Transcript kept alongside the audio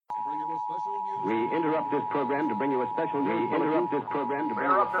We interrupt this program to bring you a special news. We interrupt this program to bring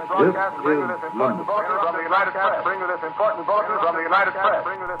you a This special is London. From the United States. Bring you this important bulletin from the United States.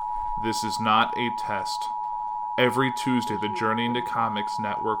 This is not a test. Every Tuesday, the Journey into Comics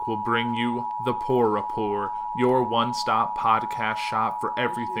Network will bring you The Poor Rapport, your one-stop podcast shop for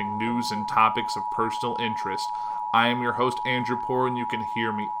everything news and topics of personal interest. I am your host, Andrew Poor, and you can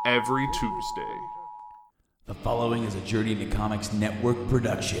hear me every Tuesday. The following is a Journey into Comics Network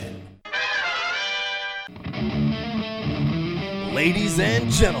production. Ladies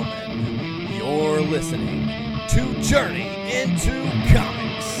and gentlemen, you're listening to Journey into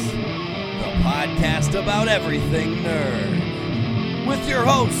Comics, the podcast about everything nerd, with your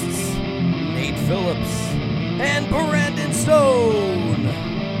hosts, Nate Phillips and Brandon Stone.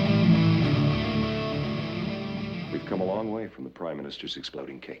 We've come a long way from the Prime Minister's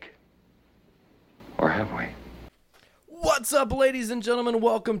exploding cake. Or have we? What's up, ladies and gentlemen?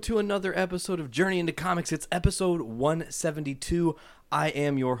 Welcome to another episode of Journey into Comics. It's episode 172. I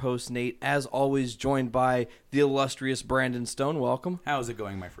am your host, Nate, as always, joined by the illustrious Brandon Stone. Welcome. How's it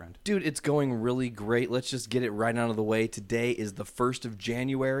going, my friend? Dude, it's going really great. Let's just get it right out of the way. Today is the 1st of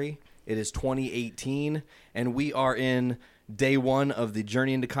January. It is 2018, and we are in day one of the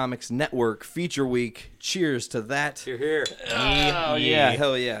Journey into Comics Network feature week. Cheers to that. Here, here. Oh, yeah,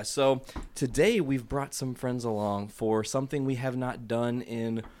 hell yeah. So today we've brought some friends along for something we have not done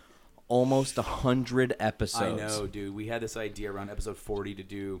in almost 100 episodes. I know, dude. We had this idea around episode 40 to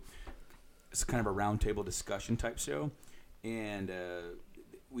do it's kind of a roundtable discussion type show, and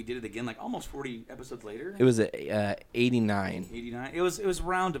we did it again like almost 40 episodes later. It was 89. 89. It was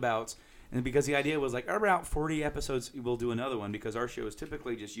roundabouts. And because the idea was like, about 40 episodes, we'll do another one, because our show is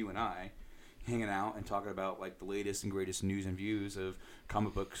typically just you and I hanging out and talking about like the latest and greatest news and views of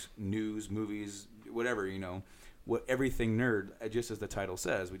comic books, news, movies, whatever, what everything nerd, just as the title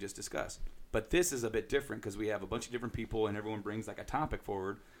says, we just discussed. But this is a bit different because we have a bunch of different people and everyone brings like a topic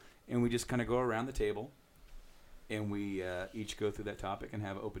forward, and we just kind of go around the table and we each go through that topic and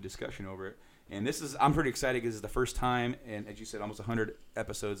have an open discussion over it. And I'm pretty excited because it's the first time, and as you said, almost 100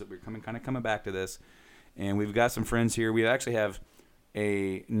 episodes that we're coming back to this. And we've got some friends here. We actually have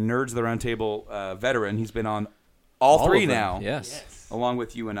a Nerds of the Roundtable veteran. He's been on all three now. Yes. Along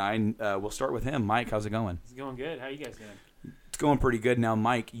with you and I. And, we'll start with him. Mike, how's it going? It's going good. How are you guys doing? It's going pretty good. Now,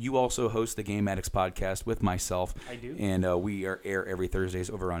 Mike, you also host the Game Addicts podcast with myself. I do. And we air every Thursdays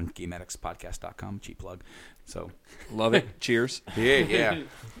over on GameAddictsPodcast.com. Cheap plug. So Love it. Cheers. Yeah.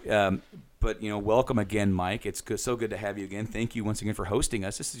 But, welcome again, Mike. It's so good to have you again. Thank you once again for hosting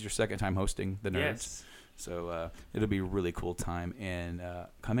us. This is your second time hosting the Nerds. Yes. So it'll be a really cool time. And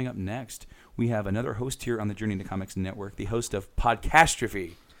coming up next, we have another host here on the Journey into Comics Network, the host of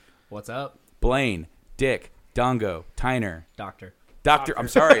Podcastrophe. What's up? Blaine, Dick, Dongo, Tyner. Doctor. I'm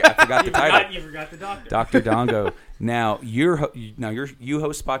sorry, I forgot the title. You forgot the doctor. Dr. Dongo. Now, you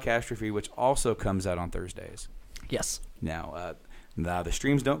host Podcastrophe, which also comes out on Thursdays. Yes. Now, the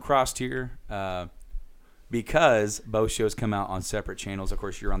streams don't cross here because both shows come out on separate channels. Of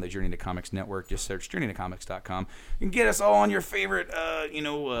course, you're on the Journey into Comics Network. Just search journeyintocomics.com. You can get us all on your favorite,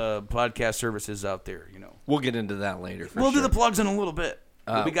 podcast services out there. We'll get into that later. We'll do the plugs in a little bit.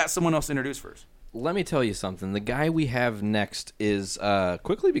 But we got someone else to introduce first. Let me tell you something. The guy we have next is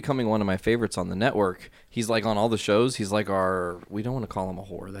quickly becoming one of my favorites on the network. He's like on all the shows. He's like we don't want to call him a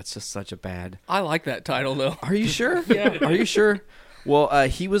whore. That's just such a bad. I like that title, though. Are you sure? Yeah. Are you sure? Well,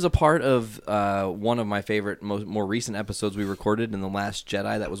 he was a part of one of my favorite, more recent episodes we recorded in The Last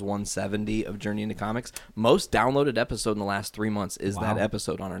Jedi. That was 170 of Journey into Comics. Most downloaded episode in the last 3 months is that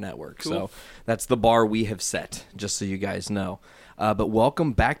episode on our network. Cool. So that's the bar we have set, just so you guys know. But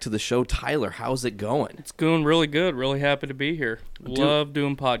welcome back to the show, Tyler. How's it going? It's going really good. Really happy to be here. Love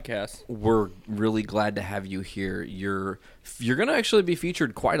doing podcasts. We're really glad to have you here. You're going to actually be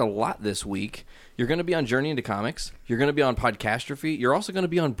featured quite a lot this week. You're going to be on Journey into Comics. You're going to be on Podcastrophe. You're also going to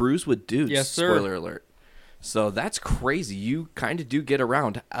be on Brews with Dudes. Yes, sir. Spoiler alert. So that's crazy. You kind of do get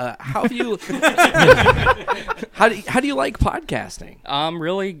around. How do you how do you like podcasting? I'm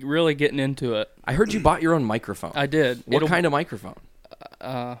really, really getting into it. I heard you bought your own microphone. I did. What kind of microphone?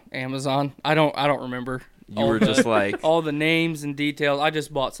 Amazon. I don't remember. You were just like all the names and details. I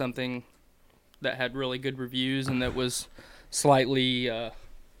just bought something that had really good reviews and that was slightly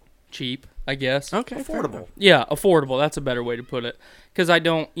cheap, I guess. Okay, affordable. Yeah, affordable. That's a better way to put it. Because I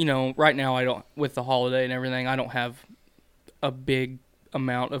don't, right now I don't, with the holiday and everything, I don't have a big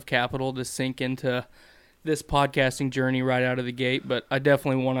amount of capital to sink into this podcasting journey right out of the gate. But I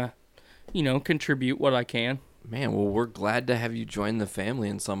definitely want to, contribute what I can. Man, well, we're glad to have you join the family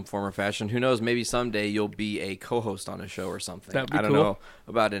in some form or fashion. Who knows? Maybe someday you'll be a co-host on a show or something. That'd be I don't cool. know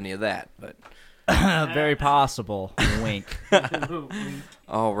about any of that, but Very possible. Wink.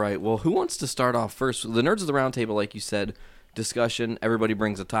 all right. Well, who wants to start off first? The Nerds of the Round Table, like you said, discussion. Everybody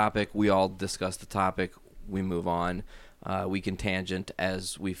brings a topic. We all discuss the topic. We move on. We can tangent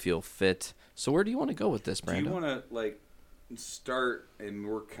as we feel fit. So where do you want to go with this, Do Brandon? you want to start and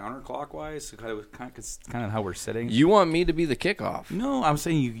work counterclockwise? Kind of how we're sitting. You want me to be the kickoff? No, I'm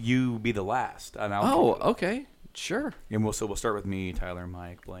saying you be the last. And I'll Oh, follow. okay. Sure. And we'll start with me, Tyler,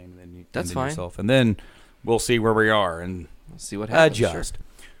 Mike, Blaine, and then you. That's and then fine. Yourself, and then we'll see where we are and Let's see what happens. adjust.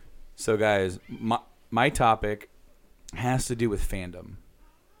 So, guys, my topic has to do with fandom.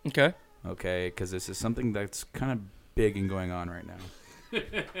 Okay. Okay, because this is something that's kind of big and going on right now.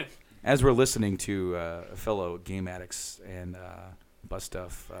 As we're listening to fellow game addicts and bus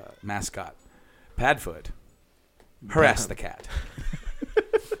stuff mascot, Padfoot, harass the cat.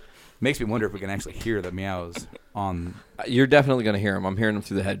 Makes me wonder if we can actually hear the meows on. You're definitely going to hear them. I'm hearing them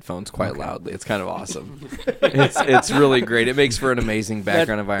through the headphones quite loudly. It's kind of awesome. it's really great. It makes for an amazing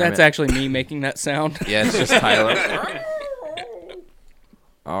background environment. That's actually me making that sound. Yeah, it's just Tyler.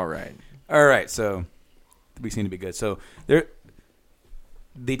 All right. All right, so we seem to be good. So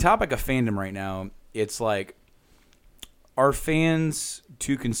the topic of fandom right now, it's like, are fans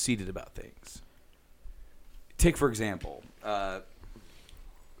too conceited about things? Take, for example, do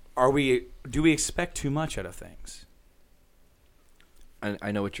we expect too much out of things?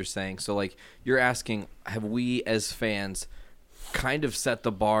 I know what you're saying. So, like, you're asking, have we as fans kind of set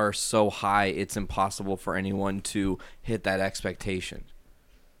the bar so high it's impossible for anyone to hit that expectation?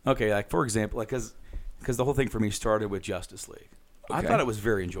 Okay, like, for example, like, because the whole thing for me started with Justice League. I Okay. thought it was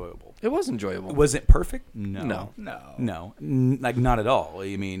very enjoyable. It was enjoyable. Was it perfect? No. No. Like, not at all.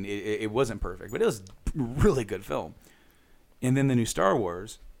 I mean, it wasn't perfect, but it was a really good film. And then the new Star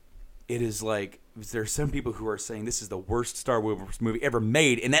Wars, it is like, there are some people who are saying this is the worst Star Wars movie ever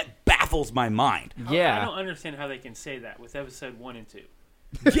made, and that baffles my mind. I Yeah. don't understand how they can say that with episode 1 and 2.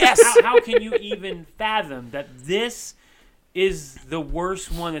 Yes! How can you even fathom that this is the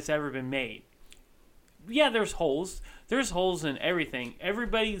worst one that's ever been made? Yeah, there's holes. There's holes in everything.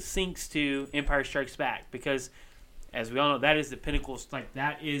 Everybody sinks to Empire Strikes Back because, as we all know, that is the pinnacle. Like,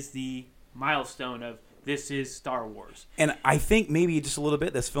 that is the milestone of this is Star Wars. And I think maybe just a little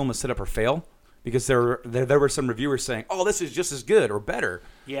bit this film is set up or fail because there were some reviewers saying, oh, this is just as good or better.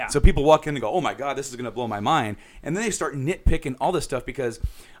 Yeah. So people walk in and go, oh, my God, this is going to blow my mind. And then they start nitpicking all this stuff because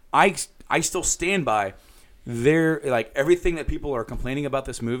I still stand by like everything that people are complaining about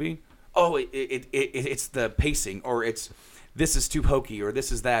this movie. Oh, it's the pacing, or this is too hokey, or this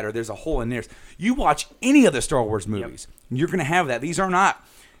is that, or there's a hole in there. You watch any of the Star Wars movies, and you're going to have that. These are not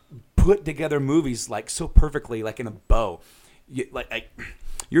put together movies like so perfectly, like in a bow.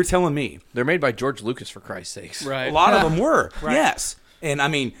 You're telling me They're made by George Lucas, for Christ's sakes. Right. a lot of them were, Right. yes. And I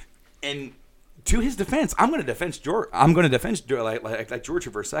mean, and to his defense, I'm going to defend George. I'm going to defend like George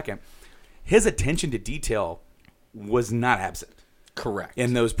for a second. His attention to detail was not absent Correct.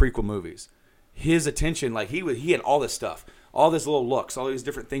 in those prequel movies. His attention, like he had all this stuff, all these little looks, all these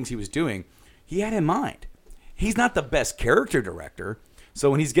different things he was doing. He had in mind. He's not the best character director,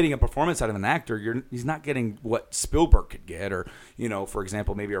 so when he's getting a performance out of an actor, he's not getting what Spielberg could get, or for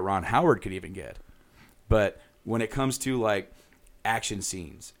example, maybe a Ron Howard could even get. But when it comes to like action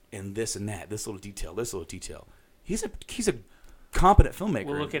scenes and this and that, this little detail, he's a competent filmmaker.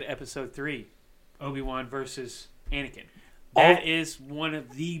 We'll look at episode 3, Obi-Wan versus Anakin. That is one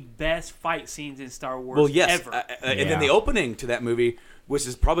of the best fight scenes in Star Wars ever. And then the opening to that movie, which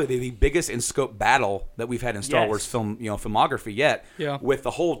is probably the biggest in scope battle that we've had in Star Yes. Wars filmography yet. Yeah. With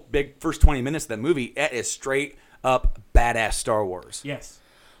the whole big first 20 minutes of that movie, it is straight up badass Star Wars. Yes.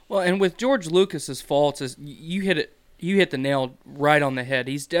 Well, and with George Lucas's faults, is you hit the nail right on the head.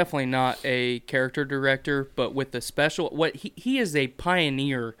 He's definitely not a character director, but with the special, he is a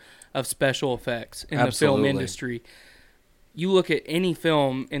pioneer of special effects in the film Absolutely. industry. You look at any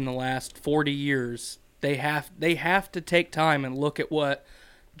film in the last 40 years, they have to take time and look at what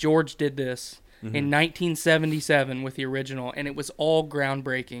George did this in 1977 with the original, and it was all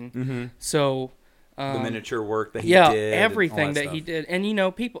groundbreaking. So The miniature work that he yeah, did. everything and all that he stuff. did.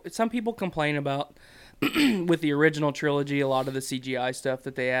 And some people complain about with the original trilogy, a lot of the CGI stuff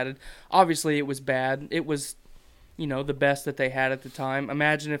that they added. Obviously, it was bad. It was, the best that they had at the time.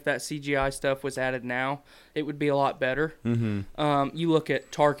 Imagine if that CGI stuff was added now, it would be a lot better. Mm-hmm. You look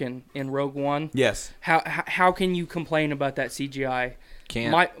at Tarkin in Rogue One. Yes. How can you complain about that CGI?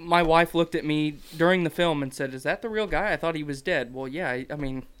 Can't. My wife looked at me during the film and said, "Is that the real guy? I thought he was dead." Well, yeah. I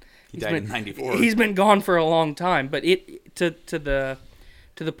mean, He died in '94. He's been gone for a long time, but to the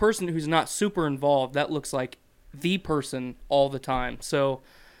person who's not super involved, that looks like the person all the time. So,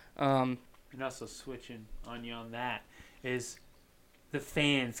 And also switching on you on that is the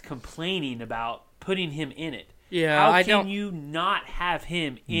fans complaining about putting him in it. yeah, How I can don't. you not have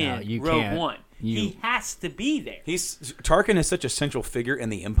him in you Rogue can't. One? He has to be there. Tarkin is such a central figure in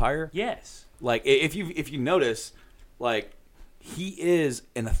the Empire. Yes. Like if you notice, like he's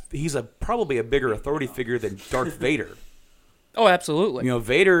probably a bigger authority figure than Darth Vader. Oh, absolutely. You know,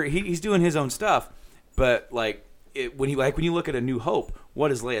 Vader he's doing his own stuff, but like when you look at A New Hope, what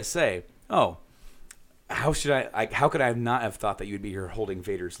does Leia say? Oh, how could I not have thought that you'd be here holding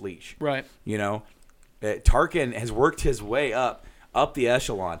Vader's leash? Right. You know, Tarkin has worked his way up the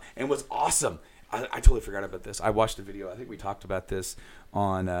echelon, and what's awesome. I totally forgot about this. I watched a video. I think we talked about this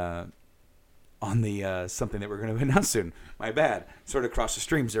on the something that we're going to announce soon. My bad. Sort of crossed the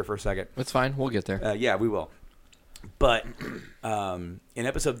streams there for a second. It's fine. We'll get there. Yeah, we will. But in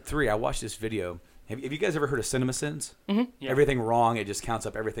episode 3, I watched this video. Have you guys ever heard of CinemaSins? Mm-hmm. Yeah. Everything wrong. It just counts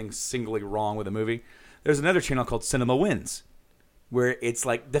up everything singly wrong with a movie. There's another channel called Cinema Wins, where it's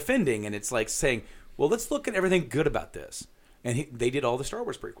like defending and it's like saying, well, let's look at everything good about this. And they did all the Star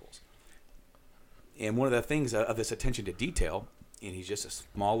Wars prequels. And one of the things of this attention to detail, and he's just a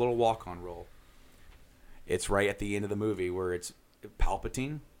small little walk-on role, it's right at the end of the movie where it's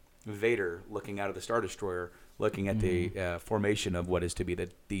Palpatine, Vader looking out of the Star Destroyer, looking at the formation of what is to be the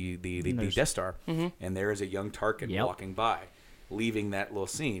Death Star. Mm-hmm. And there is a young Tarkin Yep. walking by, leaving that little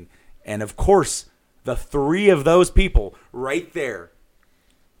scene. And of course, the 3 of those people right there,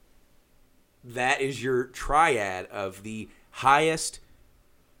 that is your triad of the highest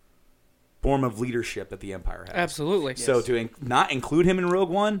form of leadership that the Empire has. Absolutely. So to not include him in Rogue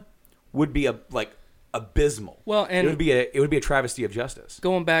One would be abysmal. Well, and it would be a travesty of justice.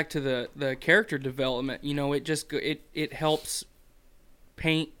 going back to the character development, you know, it helps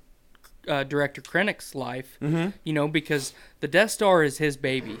paint director Krennic's life, you know, because the Death Star is his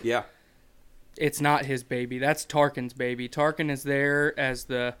baby. Yeah. It's not his baby. That's Tarkin's baby. Tarkin is there as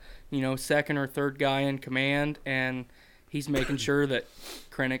the, you know, second or third guy in command, and he's making sure that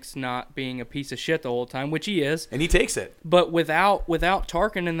Krennic's not being a piece of shit the whole time, which he is. And he takes it. But without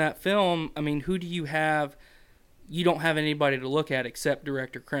Tarkin in that film, I mean, who do you have? You don't have anybody to look at except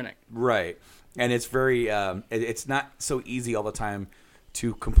director Krennic. Right. And it's very it's not so easy all the time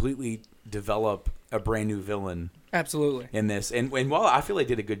to completely develop a brand new villain Absolutely. in this. And while I feel they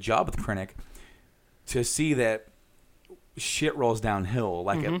did a good job with Krennic, to see that shit rolls downhill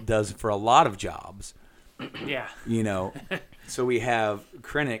like it does for a lot of jobs. Yeah. You know, so we have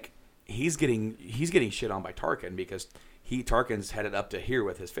Krennic. He's getting shit on by Tarkin because Tarkin's headed up to here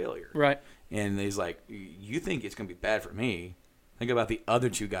with his failure, Right. and he's like, "You think it's gonna be bad for me? Think about the other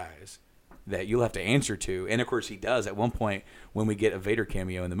 2 guys that you'll have to answer to." And of course, he does at one point when we get a Vader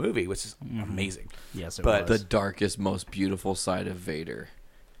cameo in the movie, which is amazing. Yes, it But The was. darkest, most beautiful side of Vader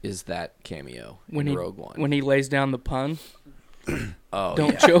is that cameo in Rogue One. When he lays down the pun, oh,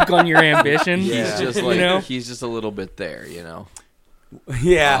 don't choke on your ambition. He's just like you know? he's just a little bit there, you know.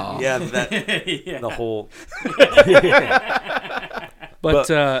 Yeah, Oh. yeah, that Yeah. the whole.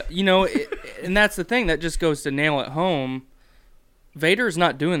 But you know, and that's the thing that just goes to nail it home. Vader's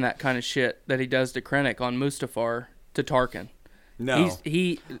not doing that kind of shit that he does to Krennic on Mustafar to Tarkin. No,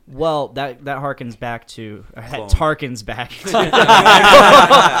 Well, that harkens back to Clone. Tarkin's back. that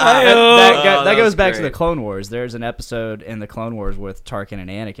that goes was back to the great. Clone Wars. There's an episode in the Clone Wars with Tarkin and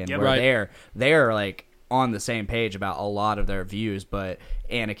Anakin Yep. where Right. they're like on the same page about a lot of their views, but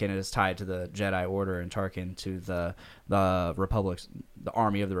Anakin is tied to the Jedi Order and Tarkin to the Republic's, the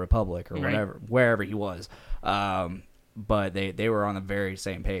Army of the Republic or Right. whatever, wherever he was. But they were on the very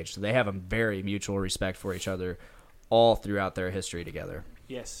same page, so they have a very mutual respect for each other all throughout their history together.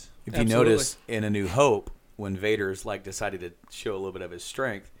 Yes. if you Absolutely. notice in A New Hope, when Vader's like decided to show a little bit of his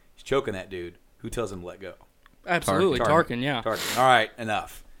strength, he's choking that dude. Who tells him to let go? absolutely Tarkin, yeah. Tarkin. All right,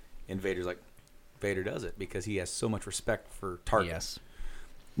 enough. And Vader's like, Vader does it because he has so much respect for Tarkin. Yes.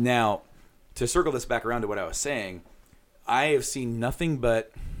 Now, to circle this back around to what I was saying, I have seen nothing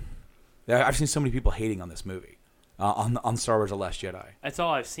but I've seen so many people hating on this movie, on Star Wars: The Last Jedi. That's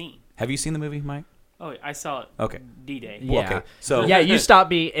all I've seen. Have you seen the movie, Mike? Oh, I saw it. Okay. D-Day. Yeah. Okay, so- yeah, you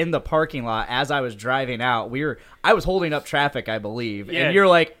stopped me in the parking lot as I was driving out. I was holding up traffic, I believe, Yeah. and you're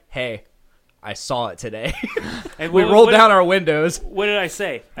like, "Hey, I saw it today." And we what- rolled what- down our windows. What did I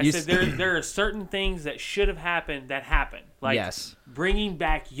say? I You said there are certain things that should have happened that happened. Like Yes. bringing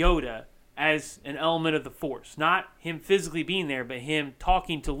back Yoda as an element of the Force. Not him physically being there, but him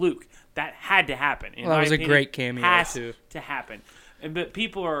talking to Luke. That had to happen. In Well, that my was a opinion, great cameo, has too. to happen. but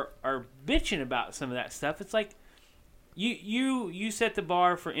people are bitching about some of that stuff. It's like you set the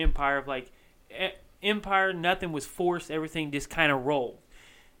bar for Empire of like Empire. Nothing was forced. Everything just kind of rolled.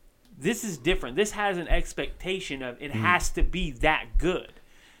 This is different. This has an expectation of it has to be that good.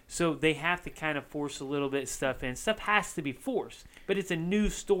 So they have to kind of force a little bit of stuff in. Stuff has to be forced. But it's a new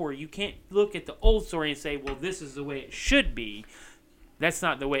story. You can't look at the old story and say, well, this is the way it should be. That's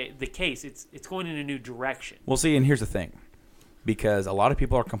not the case. It's going in a new direction. Well, see, and here's the thing. Because a lot of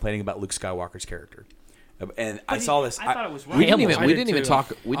people are complaining about Luke Skywalker's character. And I saw this. I thought it was right. We didn't even too.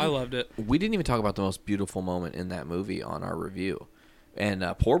 talk. I loved it. We didn't even talk about the most beautiful moment in that movie on our review. And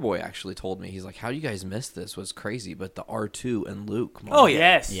Poor Boy actually told me, he's like, how you guys missed this was crazy, but the R2 and Luke moment, Oh, yeah.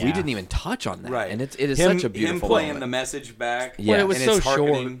 Yes. Yeah. we didn't even touch on that. Right. And it is him, such a beautiful him playing moment. the message back. Yeah. But it was and so it's short.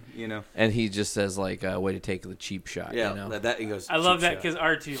 hearkening, you know. And he just says, like, way to take the cheap shot, Yeah, you know? that he goes. I love cheap that shot. because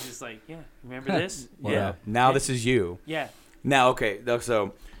R2's just like, yeah, remember this? Yeah. Now this is you. Yeah. Now, okay,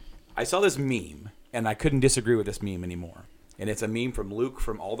 so I saw this meme, and I couldn't disagree with this meme anymore. And it's a meme from Luke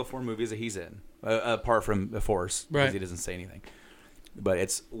from all the 4 movies that he's in, apart from The Force, because Right. he doesn't say anything. But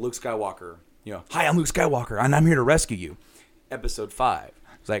it's Luke Skywalker, you know, hi, I'm Luke Skywalker, and I'm here to rescue you. Episode 5,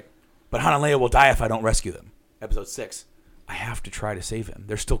 it's like, but Han and Leia will die if I don't rescue them. Episode 6, I have to try to save him.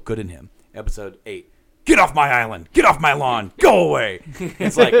 There's still good in him. Episode 8, get off my island, get off my lawn, go away.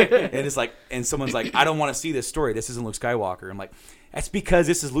 It's like, and someone's like, I don't want to see this story. This isn't Luke Skywalker. I'm like, that's because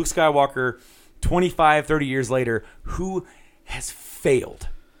this is Luke Skywalker 25, 30 years later who has failed.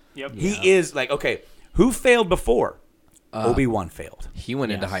 Yep. He is like, okay, who failed before? Obi-Wan failed. He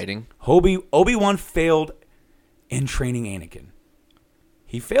went into hiding. Obi-Wan failed in training Anakin.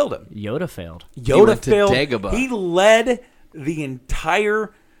 He failed him. Yoda failed. Yoda went to failed. Dagobah. He led the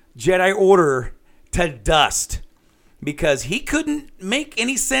entire Jedi Order to dust because he couldn't make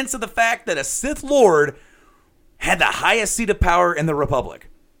any sense of the fact that a Sith Lord had the highest seat of power in the Republic.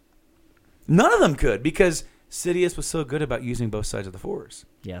 None of them could because Sidious was so good about using both sides of the Force.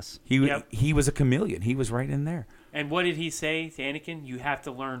 Yes. He was a chameleon. He was right in there. And what did he say to Anakin? You have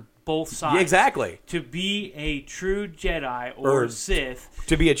to learn both sides. Yeah, exactly. To be a true Jedi or Sith,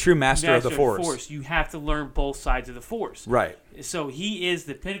 To be a true master of the Force. you have to learn both sides of the Force. Right. So he is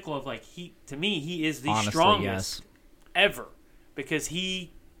the pinnacle of to me, he is the Honestly, strongest yes. ever because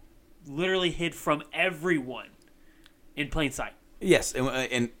he literally hid from everyone in plain sight. Yes,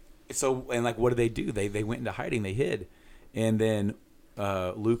 and so like what did they do? They went into hiding. They hid, and then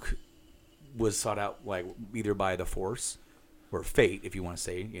Luke was sought out like either by the Force or fate, if you want to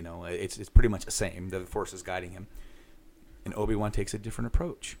say. You know, it's pretty much the same. The Force is guiding him, and Obi-Wan takes a different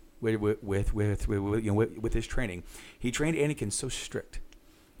approach with his training. He trained Anakin so strict.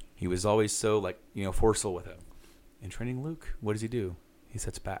 He was always so forceful with him. In training Luke, what does he do? He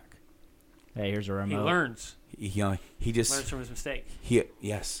sets back. Hey, here's a remote. He learns. He just Learns from his mistake.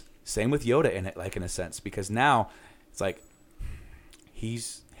 Yes. Same with Yoda in a sense, because now it's like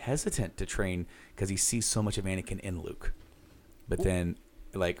he's hesitant to train because he sees so much of Anakin in Luke. But then,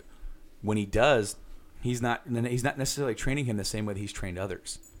 like when he does, he's not necessarily training him the same way that he's trained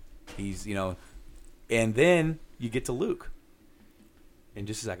others. He's and then you get to Luke. In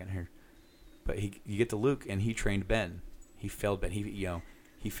just a second here, but you get to Luke and he trained Ben. He failed Ben.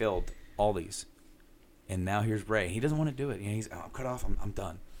 He failed all these, and now here's Rey. He doesn't want to do it. He's I'm cut off. I'm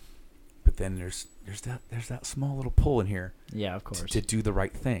done. But then there's that small little pull in here. Yeah, of course. To do the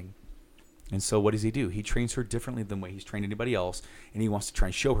right thing. And so what does he do? He trains her differently than the way he's trained anybody else, and he wants to try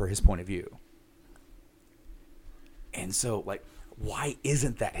and show her his point of view. And so, like, why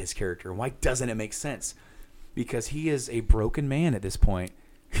isn't that his character? Why doesn't it make sense? Because he is a broken man at this point.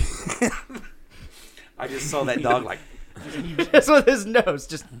 I just saw that dog like Just with his nose,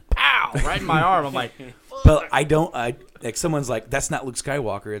 just pow, right in my arm. I'm like, but like someone's like, that's not Luke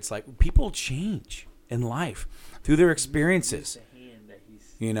Skywalker. It's like people change in life through their experiences,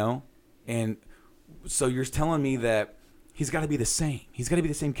 and so you're telling me that he's got to be the same. He's got to be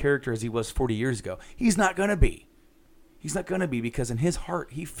the same character as he was 40 years ago. He's not going to be. He's not going to be because in his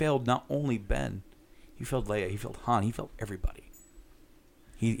heart, he failed not only Ben, he failed Leia, he failed Han, he failed everybody.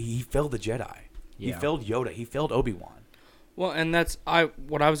 He failed the Jedi. He Yeah. failed Yoda. He failed Obi-Wan. Well, and that's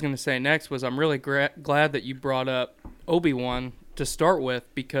what I was going to say next was I'm really glad that you brought up Obi-Wan to start with,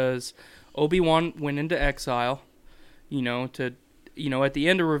 because Obi-Wan went into exile, at the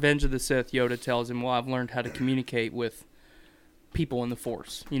end of Revenge of the Sith, Yoda tells him, well, I've learned how to communicate with people in the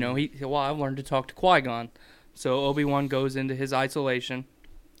Force. I've learned to talk to Qui-Gon. So Obi-Wan goes into his isolation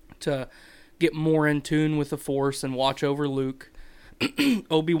to get more in tune with the Force and watch over Luke.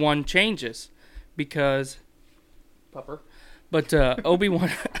 Obi-Wan changes because... Pupper. But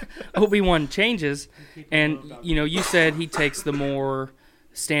Obi-Wan Obi-Wan changes, and you said he takes the more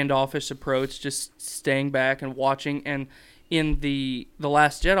standoffish approach, just staying back and watching. And in the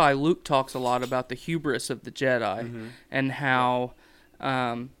Last Jedi, Luke talks a lot about the hubris of the Jedi and how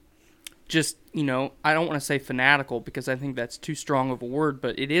just, I don't want to say fanatical because I think that's too strong of a word,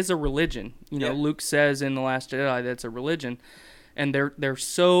 but it is a religion. Luke says in The Last Jedi that it's a religion, and they're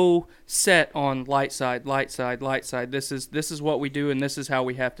so set on light side, light side, light side. This is what we do, and this is how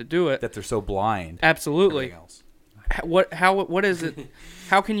we have to do it. That they're so blind. Absolutely. Else. What is it?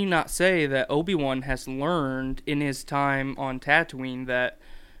 How can you not say that Obi-Wan has learned in his time on Tatooine that,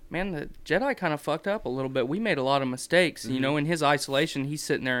 man, the Jedi kind of fucked up a little bit. We made a lot of mistakes. In his isolation, he's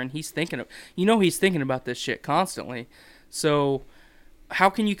sitting there and he's thinking about this shit constantly. So how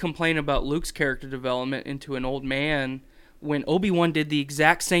can you complain about Luke's character development into an old man when Obi-Wan did the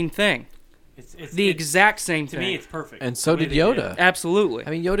exact same thing? It's exact same thing. To me, it's perfect. And so did Yoda. Absolutely. I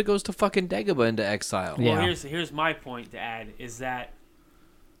mean, Yoda goes to fucking Dagobah into exile. Well, here's my point to add is that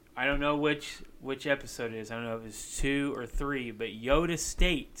I don't know which episode it is. I don't know if it's 2 or 3, but Yoda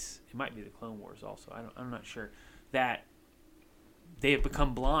states, it might be the Clone Wars also, I'm not sure, that they have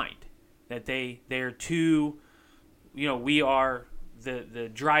become blind. That they're too, we are the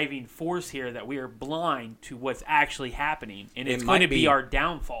driving force here, that we are blind to what's actually happening, and it's going to be our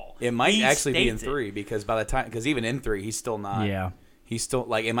downfall. It might actually be in 3, because because even in 3, he's still not. Yeah. He's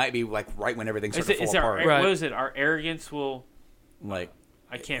still, it might be, right when everything starts to fall apart. What is it? Our arrogance will...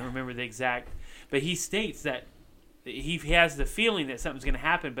 I can't remember the exact... But he states that he has the feeling that something's going to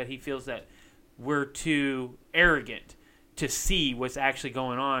happen, but he feels that we're too arrogant to see what's actually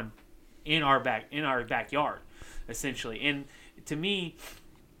going on in our backyard, essentially. And to me,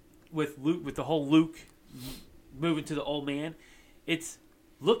 with Luke, with the whole Luke moving to the old man, it's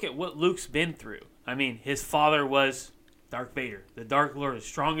look at what Luke's been through. I mean, his father was Darth Vader, the Dark Lord, the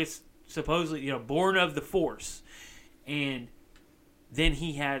strongest, supposedly, born of the Force, and then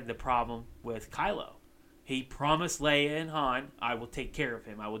he had the problem with Kylo. He promised Leia and Han, I will take care of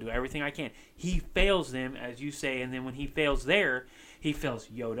him. I will do everything I can. He fails them, as you say, and then when he fails there, he fails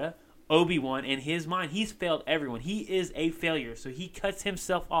Yoda, Obi-Wan. In his mind, he's failed everyone. He is a failure, so he cuts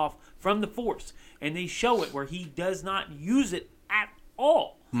himself off from the Force, and they show it where he does not use it at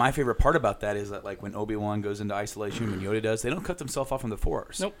all. My favorite part about that is that, when Obi-Wan goes into isolation, when Yoda does, they don't cut themselves off from the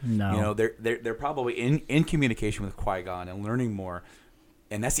Force. Nope. No. They're probably in communication with Qui-Gon and learning more.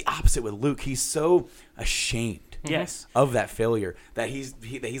 And that's the opposite with Luke. He's so ashamed of that failure that he's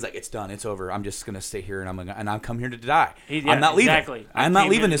like, it's done, it's over. I'm just gonna stay here and I'm come here to die. I'm not leaving. Exactly. I'm not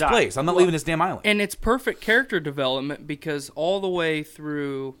leaving this place. I'm not leaving this damn island. And it's perfect character development because all the way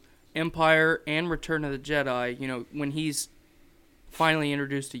through Empire and Return of the Jedi, when he's finally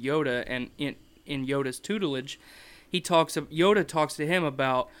introduced to Yoda and in Yoda's tutelage, Yoda talks to him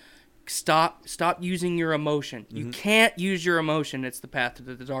about stop using your emotion. You can't use your emotion. It's the path to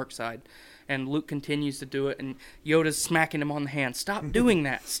the dark side. And Luke continues to do it, and Yoda's smacking him on the hand. Stop doing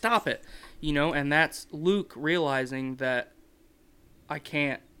that. Stop it. And that's Luke realizing that I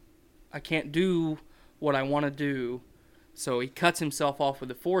can't do what I want to do. So he cuts himself off with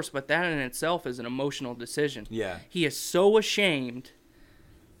the Force, but that in itself is an emotional decision. Yeah. He is so ashamed,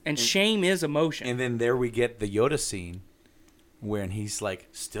 and shame is emotion. And then there we get the Yoda scene when he's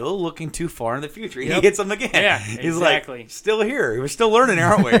still looking too far in the future. He hits him again. Yeah, he's exactly. Still here. We're still learning,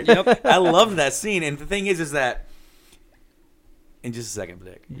 aren't we? Yep. I loved that scene. And the thing is that in just a second,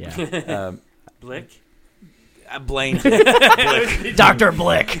 Blick. Yeah. Blick? Blaine. Blick. Dr.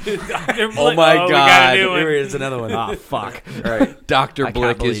 Blick. Oh my God! Gotta do it. Here is another one. Oh, fuck. All right. Dr. I can't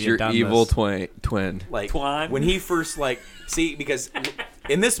Blick believe is you've your done evil this. twin. Twan. When he first see, because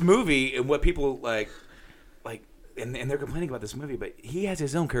in this movie, and what people and they're complaining about this movie, but he has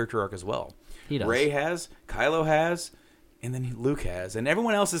his own character arc as well. He does. Rey has, Kylo has, and then Luke has, and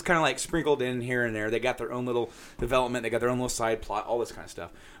everyone else is kind of sprinkled in here and there. They got their own little development, they got their own little side plot, all this kind of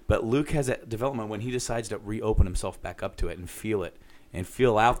stuff. But Luke has that development when he decides to reopen himself back up to it and feel it and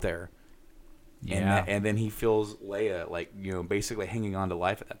feel out there. Yeah. And then he feels Leia basically hanging on to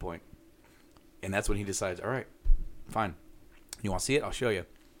life at that point. And that's when he decides, all right, fine. You want to see it? I'll show you.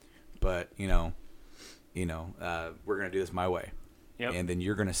 But, we're going to do this my way. Yep. And then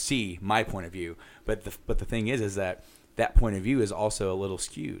you're going to see my point of view. But the thing is that point of view is also a little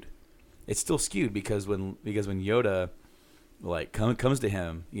skewed. It's still skewed because when Yoda comes to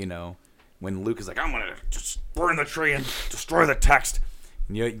him, when Luke is like, I'm going to just burn the tree and destroy the text.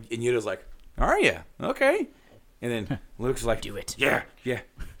 And Yoda's like, are you? Okay. And then Luke's like, Do it. Yeah.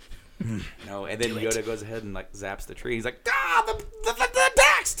 No, and then Yoda goes ahead and zaps the tree. He's like, the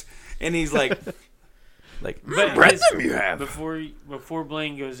text, and he's like, Like, But breadth you have. Before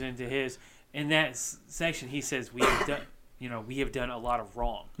Blaine goes into his, in that section, he says we have done, we have done a lot of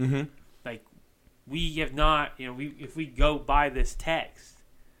wrong. Mm-hmm. Like we have not, if we go by this text,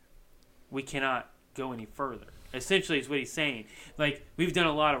 we cannot go any further. Essentially, is what he's saying. Like we've done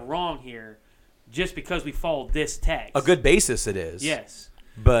a lot of wrong here, just because we followed this text. A good basis it is. Yes.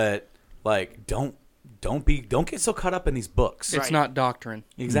 But like, don't get so caught up in these books. It's not doctrine.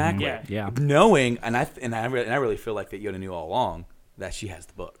 Exactly. Yeah. Knowing, and I really feel like that Yoda knew all along that she has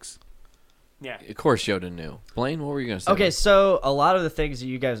the books. Yeah. Of course, Yoda knew. Blaine, what were you going to say? Okay, so a lot of the things that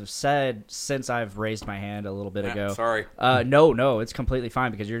you guys have said since I've raised my hand a little bit ago. Sorry. No, it's completely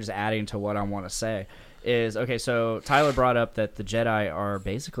fine because you're just adding to what I want to say. Is okay. So Tyler brought up that the Jedi are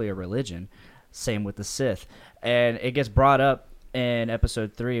basically a religion. Same with the Sith, and it gets brought up in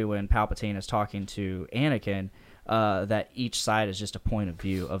Episode 3 when Palpatine is talking to Anakin. That each side is just a point of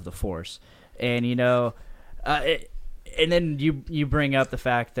view of the Force, and and then you bring up the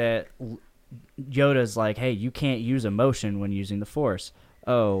fact that Yoda's like, hey, you can't use emotion when using the Force.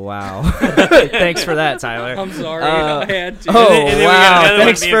 Oh, wow. Thanks for that, Tyler. I'm sorry. I had to. Oh, and then wow.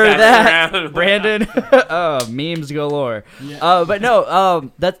 Thanks being for passed that, around. Brandon. Memes galore. Yeah. But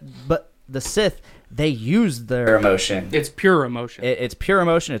no, but the Sith, they use their emotion. It's pure emotion. It's pure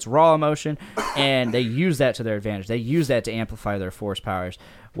emotion. It's raw emotion, and they use that to their advantage. They use that to amplify their Force powers,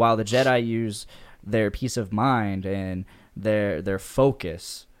 while the Jedi use their peace of mind and their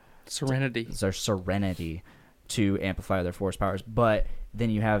focus, Serenity. their serenity, to amplify their Force powers. But then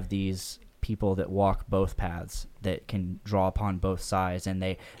you have these people that walk both paths that can draw upon both sides, and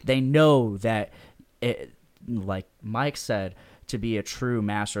they know that like Mike said, to be a true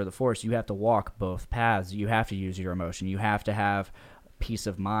master of the Force, you have to walk both paths. You have to use your emotion. You have to have peace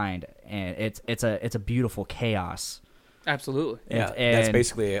of mind, and it's a beautiful chaos. Absolutely. Yeah, And that's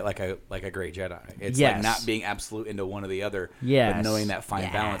basically like a great Jedi. It's like not being absolute into one or the other, Yes. but knowing that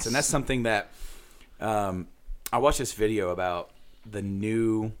fine balance. And that's Yes. something that I watched this video about the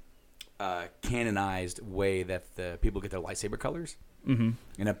new canonized way that the people get their lightsaber colors. Mm-hmm.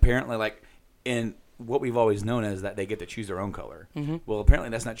 And apparently, like in what we've always known is that they get to choose their own color. Mm-hmm. Well, apparently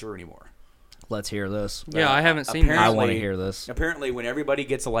that's not true anymore. Let's hear this. Yeah, I haven't seen that. I want to hear this. Apparently, when everybody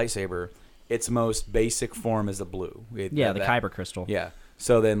gets a lightsaber, its most basic form is the blue. The Kyber crystal. Yeah.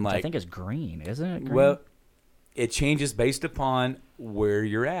 So then, Which like, I think it's green, isn't it? Green? well, it changes based upon where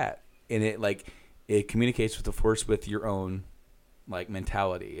you're at, and it communicates with the Force with your own like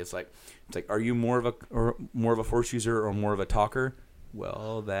mentality. It's like, are you more of a Force user or more of a talker?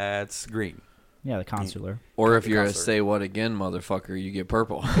 Well, that's green. Yeah, the consular. Or if you're a Counselor. say what again, motherfucker, you get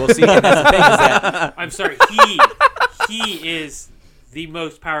purple. Well, see, and that's the thing is that I'm sorry. He is the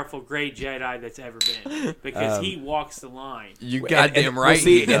most powerful gray Jedi that's ever been because he walks the line. You goddamn well, right.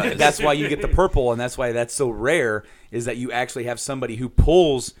 see, he does. and that's why you get the purple, and that's why that's so rare. Is that you actually have somebody who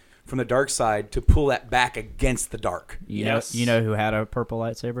pulls from the dark side to pull that back against the dark. You Yes. know who had a purple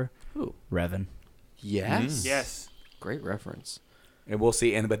lightsaber? Who? Revan. Yes. Yes. Great reference. And we'll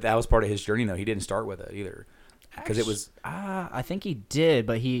see. But that was part of his journey, though. He didn't start with it either, because it was. I think he did,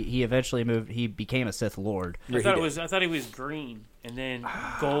 but he eventually moved. He became a Sith Lord. I thought he was green and then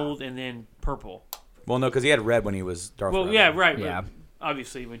gold and then purple. Well, no, because he had red when he was Darth. Well, Revan. yeah, right. Yeah. But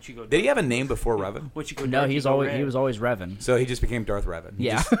obviously, once you go, Did he have a name before Revan? once you go, No, dark, he you go was red. always Revan. So he just became Darth Revan. He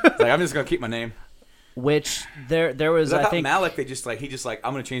Yeah. just- like, I'm just gonna keep my name. Which there was, I I thought think Malik.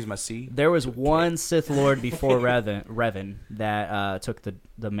 I'm gonna change my C. there was one Sith Lord before Revan that took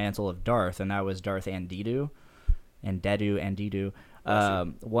the mantle of Darth, and that was Darth Andidu,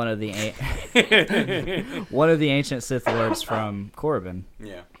 one of the ancient Sith Lords from Korriban.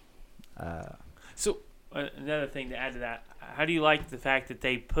 Yeah. So another thing to add to that, how do you like the fact that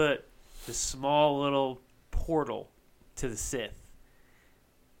they put the small little portal to the Sith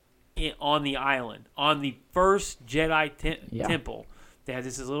on the island, on the first Jedi temple? They have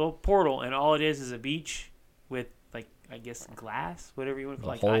this little portal, and all it is a beach with, like, I guess glass, whatever you want to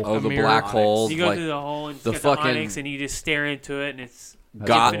call it. Like, Oh, the mirror. black hole. you go like through the hole and it's the got fucking the onyx, and you just stare into it, and it's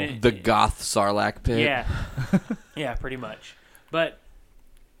goth, infinite. the goth Sarlacc pit. Yeah, yeah, pretty much. But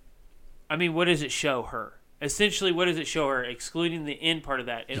I mean, what does it show her? Essentially, what does it show her? Excluding the end part of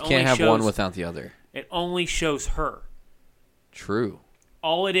that, it You only can't have shows, one without the other. It only shows her. True.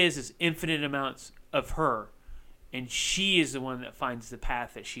 All it is infinite amounts of her, and she is the one that finds the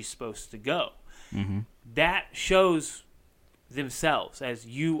path that she's supposed to go. Mm-hmm. That shows themselves as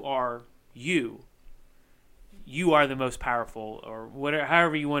you are you. You are the most powerful, or whatever,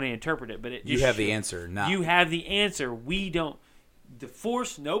 however you want to interpret it. But it just You have the answer. Not You have the answer. We don't. The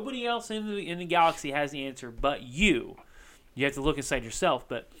Force. Nobody else in the galaxy has the answer, but you. You have to look inside yourself.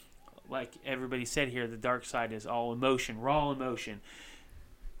 But like everybody said here, the dark side is all emotion, raw emotion.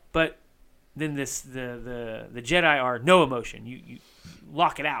 But then the Jedi are no emotion. You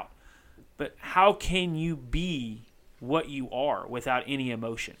lock it out. But how can you be what you are without any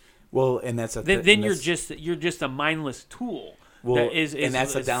emotion? Well, and that's then you're just a mindless tool. Well, that is and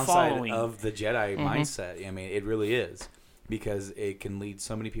that's the downside following. of the Jedi mindset. I mean, it really is, because it can lead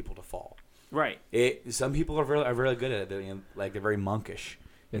so many people to fall. Right. Some people are really good at it. Like they're very monkish.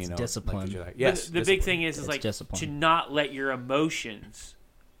 It's Like discipline. the Jedi. Yes. The big thing is like discipline. to not let your emotions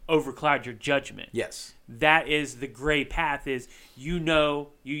overcloud your judgment. Yes. That is the gray path. Is you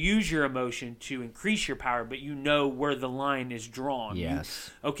use your emotion to increase your power, but you know where the line is drawn.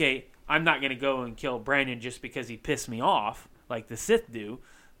 Yes. Okay, I'm not going to go and kill Brandon just because he pissed me off, like the Sith do,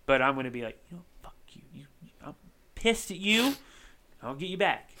 but I'm going to be like, fuck you. I'm pissed at you. I'll get you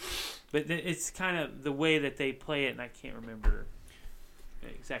back. But it's kind of the way that they play it, and I can't remember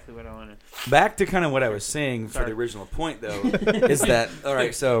exactly what I want to. Back to kind of what I was saying for the original point, though, is that all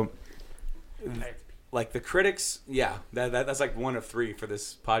right? So, like the critics, that's like one of three for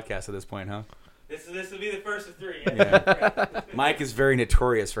this podcast at this point, huh? This will be the first of three. Yeah. Mike is very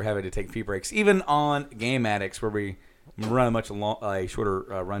notorious for having to take pee breaks, even on Game Addicts, where we run a much shorter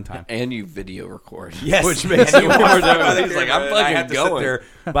runtime. And you video record. Yes, which makes it more difficult. He's like, I'm fucking I have to going. sit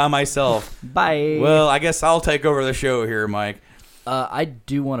there by myself. Bye. Well, I guess I'll take over the show here, Mike. I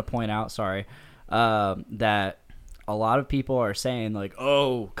do want to point out, that a lot of people are saying, like,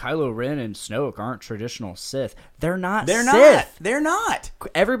 oh, Kylo Ren and Snoke aren't traditional Sith. They're not Sith. They're not.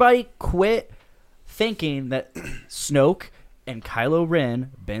 Everybody quit thinking that Snoke and Kylo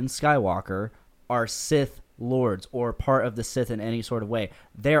Ren, Ben Skywalker, are Sith lords or part of the Sith in any sort of way.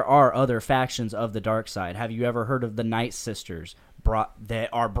 There are other factions of the dark side. Have you ever heard of the Night Sisters that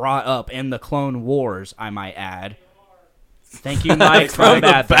are brought up in the Clone Wars, I might add? Thank you, Mike, from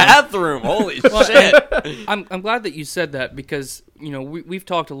the bathroom. Holy shit. I'm glad that you said that, because we've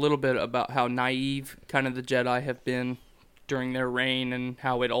talked a little bit about how naive kind of the Jedi have been during their reign and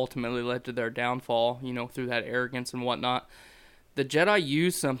how it ultimately led to their downfall, through that arrogance and whatnot. The Jedi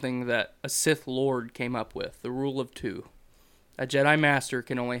used something that a Sith Lord came up with, the rule of two. A Jedi Master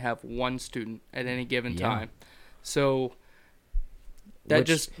can only have one student at any given time. So that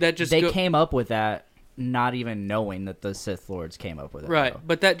they came up with that not even knowing that the Sith Lords came up with it. Right, though.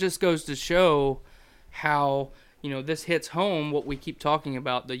 but that just goes to show how, this hits home what we keep talking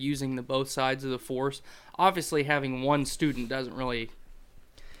about, the using the both sides of the Force. Obviously, having one student doesn't really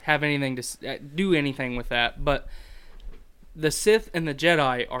have anything to do anything with that, but the Sith and the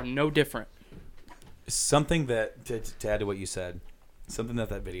Jedi are no different. Something that, to add to what you said, something that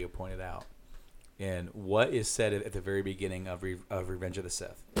video pointed out, and what is said at the very beginning of Revenge of the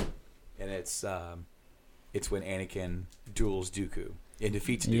Sith, and it's when Anakin duels Dooku and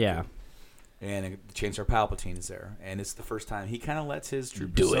defeats Dooku. Yeah. And Chancellor Palpatine is there, and it's the first time he kind of lets his true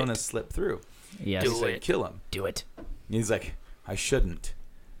persona slip through. Yes. He's like, kill him. Do it. And he's like, I shouldn't.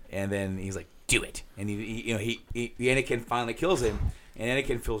 And then he's like, do it. And Anakin finally kills him, and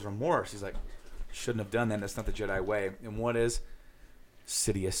Anakin feels remorse. He's like, shouldn't have done that. That's not the Jedi way. And what does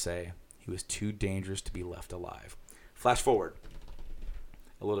Sidious say? He was too dangerous to be left alive. Flash forward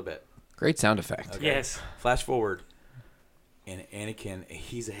a little bit. Great sound effect. Okay. Yes. Flash forward, and Anakin,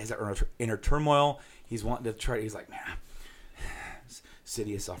 he has that inner turmoil. He's wanting to try. He's like, man,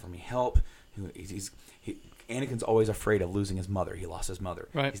 Sidious offered me help. Anakin's always afraid of losing his mother. He lost his mother.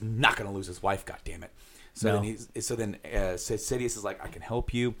 Right. He's not going to lose his wife. God damn it. So then Sidious is like, I can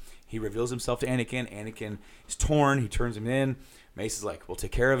help you. He reveals himself to Anakin. Anakin is torn. He turns him in. Mace is like, we'll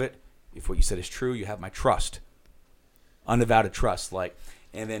take care of it. If what you said is true, you have my trust. Unavowed trust.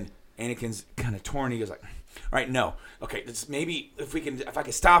 And then Anakin's kind of torn. He goes like, all right, no. Okay, maybe if I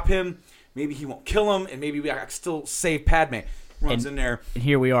can stop him, maybe he won't kill him, and maybe I can still save Padme. Runs in there. And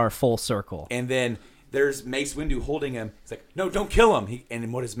here we are, full circle. And then there's Mace Windu holding him. He's like, no, don't kill him.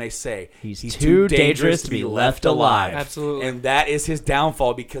 And what does Mace say? He's too dangerous to be left alive. Absolutely. And that is his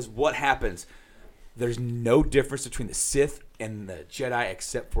downfall, because what happens? There's no difference between the Sith and the Jedi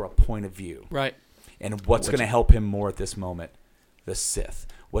except for a point of view. Right. And what's going to help him more at this moment? The Sith.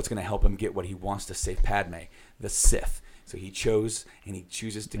 What's going to help him get what he wants to save Padme? The Sith. So he chooses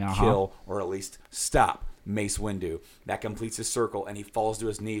to kill, or at least stop, Mace Windu. That completes his circle, and he falls to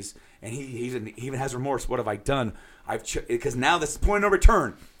his knees, and he even has remorse. What have I done? Because now this is point of no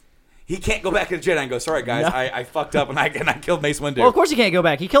return. He can't go back to the Jedi and go, sorry guys, no. I fucked up and I killed Mace Windu. Well, of course he can't go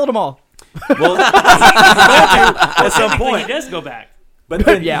back. He killed them all. Well, at some point he does go back. But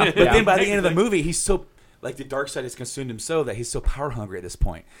then, then by the end of the movie, he's so the dark side has consumed him so that he's so power hungry at this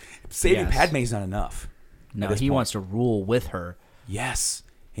point. Saving Padme's not enough. No, he wants to rule with her. Yes.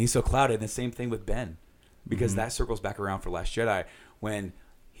 he's so clouded. And the same thing with Ben, because that circles back around for Last Jedi when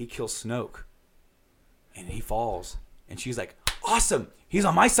he kills Snoke and he falls, and she's like, "Awesome, he's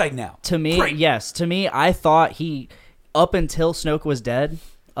on my side now." To me, Great. yes. To me, I thought up until Snoke was dead,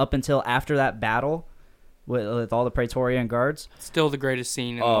 up until after that battle with all the Praetorian guards. Still the greatest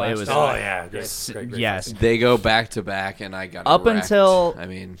scene. In the Oh, last it was. Oh yeah, great, great Yes. fight. They go back to back, and I got Up wrecked. until I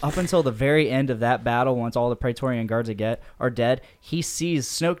mean, up until the very end of that battle, once all the Praetorian guards are dead, he sees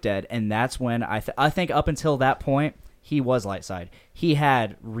Snoke dead, and that's when I think up until that point he was light side. He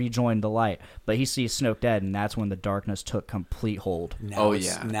had rejoined the light, but he sees Snoke dead, and that's when the darkness took complete hold. Now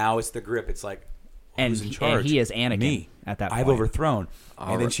now it's the grip. It's like, And who's in he- charge? and he is Anakin Me. at that I've point. overthrown.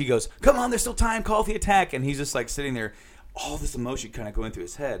 And then she goes, "Come on, there's still time. Call the attack." And he's just like sitting there, all this emotion kind of going through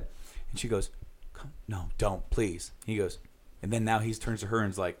his head. And she goes, "No, don't, please." He goes, and then now he turns to her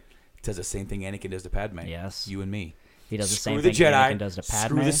and is like, does the same thing Anakin does to Padme. Yes. You and me. He does the Screw same the thing Jedi, Anakin does to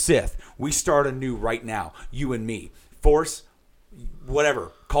Padme. Screw the Sith. We start anew right now. You and me. Force,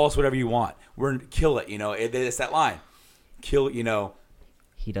 whatever. Call us whatever you want. We're kill it. It's that line. Kill.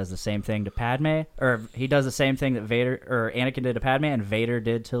 He does the same thing to Padme, or he does the same thing that Anakin did to Padme, and Vader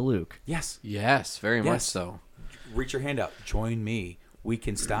did to Luke. Yes. yes, very much Yes. so. Reach your hand out. Join me. We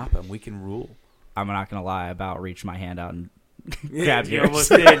can stop him. We can rule. I'm not gonna lie, about reached my hand out and grabbed You yours. almost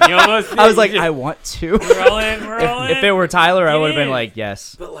did. You almost did. I was like, I want to. We're all in. We're all in. If it were Tyler, I Get would have been in. like,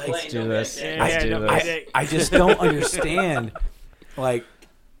 yes, But like, let's do this. Yeah, Let's do no, this. I just don't understand. Like,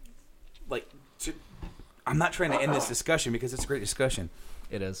 I'm not trying to end this discussion because it's a great discussion.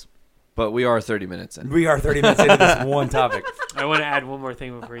 It is. But we are 30 minutes in. We are 30 minutes into this one topic. I want to add one more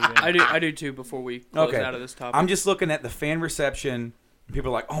thing before you go. I do too. Before we close Okay. out of this topic, I'm just looking at the fan reception.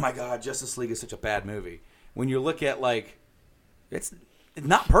 People are like, "Oh my God, Justice League is such a bad movie." When you look at it's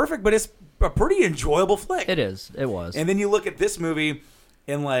not perfect, but it's a pretty enjoyable flick. It is. It was. And then you look at this movie,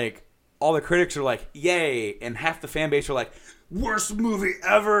 and all the critics are like, "Yay!" and half the fan base are like, "Worst movie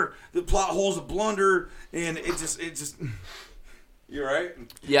ever. The plot hole's a blunder," and it just. You right?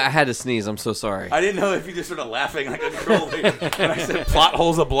 Yeah, I had to sneeze. I'm so sorry. I didn't know if you just started laughing like uncontrollably when I said plot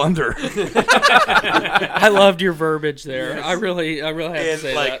hole's a blunder. I loved your verbiage there. Yes. I really have to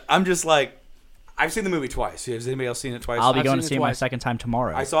say that. I'm just like, I've seen the movie twice. Has anybody else seen it twice? I'll be I've going to seen see it it my twice. second time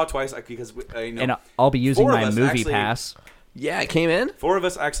tomorrow. I saw it twice because and I'll be using four of my us movie actually- pass. Yeah, it came in. Four of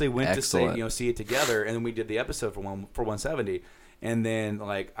us actually went Excellent. to see it together, and then we did the episode for 170, and then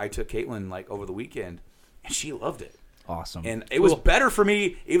I took Caitlin over the weekend, and she loved it. Awesome. And it was better for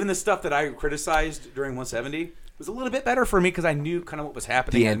me. Even the stuff that I criticized during 170 was a little bit better for me because I knew kind of what was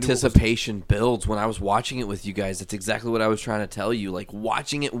happening. The I knew what was- anticipation builds when I was watching it with you guys. That's exactly what I was trying to tell you. Like,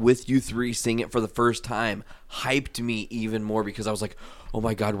 watching it with you three, seeing it for the first time, hyped me even more because I was like, oh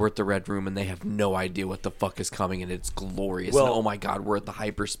my God, we're at the Red Room and they have no idea what the fuck is coming and it's glorious. Well- And oh my God, we're at the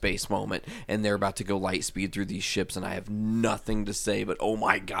hyperspace moment and they're about to go light speed through these ships and I have nothing to say but oh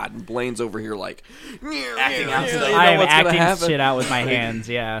my God. And Blaine's over here like, Acting out stuff. I am what's gonna acting happen. shit out with my hands.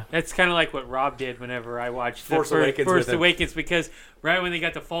 Yeah. That's kind of like what Rob did whenever I watched the Force Awakens with Force him. Awakens, because right when they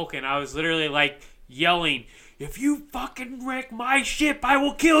got the Falcon, I was literally yelling, "If you fucking wreck my ship, I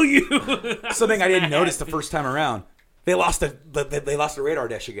will kill you." Something I didn't notice the first time around. They lost the radar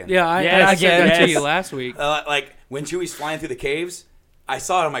dish again. Yeah, I Yes, said that to yes. you last week. When Chewie's flying through the caves, I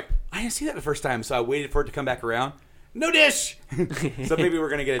saw it. I'm like, I didn't see that the first time, so I waited for it to come back around. No dish. So maybe we're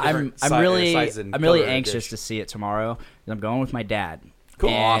gonna get a different. I'm size really anxious to see it tomorrow. I'm going with my dad. Cool.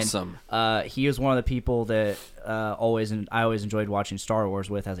 And, Awesome. He was one of the people that I always enjoyed watching Star Wars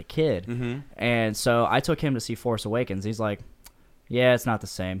with as a kid, and so I took him to see Force Awakens. He's like, "Yeah, it's not the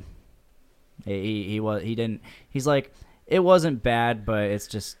same." He's like, it wasn't bad, but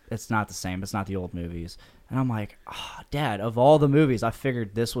it's not the same. It's not the old movies. And I'm like, oh, Dad, of all the movies, I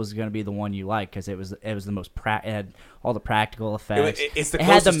figured this was going to be the one you like because it was the most it had all the practical effects. It's the it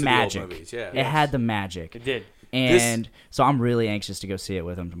had the closest to the old magic. movies, yeah. It had the magic. It did. And so I'm really anxious to go see it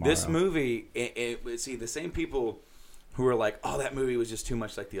with him tomorrow. This movie, see, the same people who were like, "Oh, that movie was just too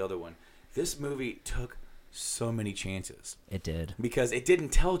much like the other one." This movie took so many chances It did. because it didn't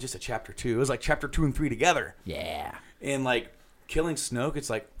tell just a chapter 2. It was like chapter 2 and 3 together. Yeah. And killing Snoke, it's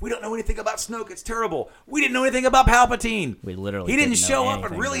like, we don't know anything about Snoke. It's terrible. We didn't know anything about Palpatine. We literally He didn't didn't know show up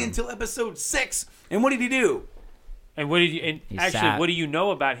anything really about him. until episode 6. And what did he do? And what did you? And He actually, sat. what do you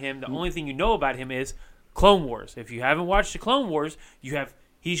know about him? The only thing you know about him is Clone Wars. If you haven't watched the Clone Wars,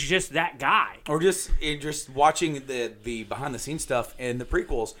 he's just that guy. Or just watching the behind the scenes stuff and the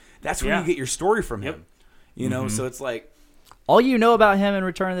prequels. That's where Yeah. you get your story from Yep. him. You know, so it's like, All you know about him in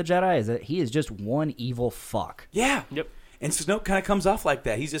Return of the Jedi is that he is just one evil fuck. yeah. Yep. And Snoke kind of comes off like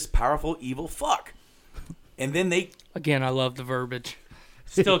that. He's this powerful, evil fuck. And then they Again, I love the verbiage.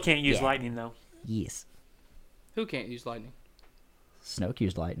 Still can't use Yeah. lightning though. Yes. Who can't use lightning? Snoke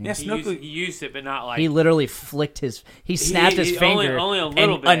used lightning. Yes. He Snoke- used it, but not like He literally flicked his. He snapped his finger only a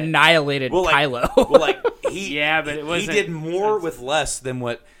little and bit. annihilated Well, like, Kylo. well, like he, Yeah, but it he wasn't- did more with less than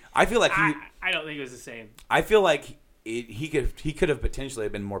what I feel like. I don't think it was the same. I feel like he could have potentially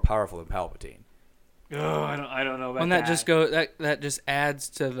been more powerful than Palpatine. Oh, I don't know about And that. that just adds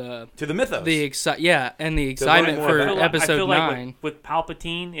to the mythos. the excitement more for about it. I episode feel like 9. with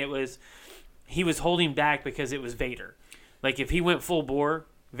Palpatine, he was holding back because it was Vader. Like if he went full bore,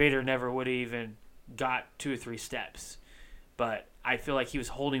 Vader never would have even got 2 or 3 steps. But I feel like he was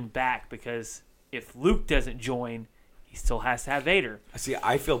holding back because if Luke doesn't join, he still has to have Vader. See,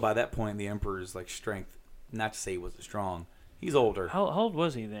 I feel by that point the Emperor's like strength. Not to say he wasn't strong. He's older. How old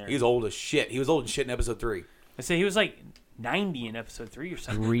was he there? He's old as shit. He was old as shit in episode 3. I say he was like 90 in episode 3 or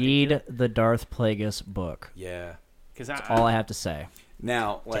something. Read the Darth Plagueis book. Yeah. Because All I have to say.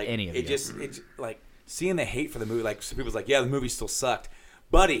 Now, like any of you. it's like seeing the hate for the movie. Like some people's like, yeah, the movie still sucked,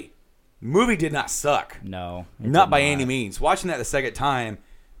 buddy. The movie did not suck. No, it Not did by any means. Watching that the second time,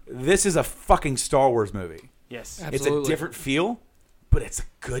 this is a fucking Star Wars movie. Yes. It's Absolutely. a different feel, but it's a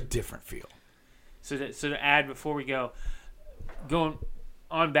good different feel. So to add before we go, going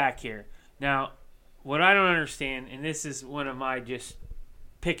on back here. Now, what I don't understand, and this is one of my just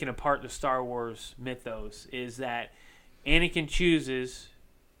picking apart the Star Wars mythos, is that Anakin chooses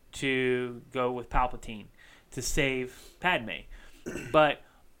to go with Palpatine to save Padme. But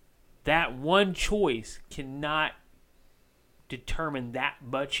that one choice cannot determine that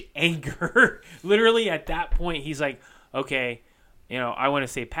much anger. Literally at that point, he's like, okay, I want to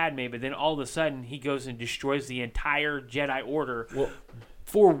save Padme, but then all of a sudden he goes and destroys the entire Jedi Order.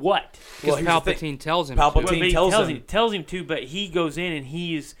 For what? Because here's the Palpatine tells him. Palpatine Well, he tells him. to, but he goes in and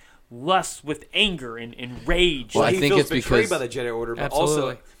he is lust with anger and rage. Well, I he think feels it's betrayed because- by the Jedi Order, but Absolutely.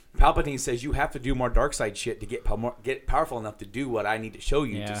 also Palpatine says you have to do more dark side shit to get powerful enough to do what I need to show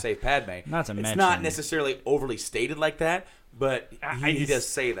you Yeah. to save Padme. Not to it's mention- not necessarily overly stated like that, but I he just- does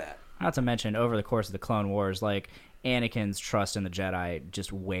say that. Not to mention, over the course of the Clone Wars, like Anakin's trust in the Jedi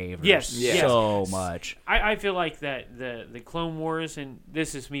just wavers Yes, so much. I feel like that the Clone Wars, and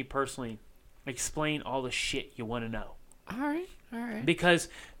this is me personally, explain all the shit you want to know. All right. Because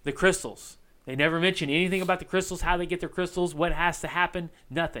the crystals, they never mention anything about the crystals, how they get their crystals, what has to happen,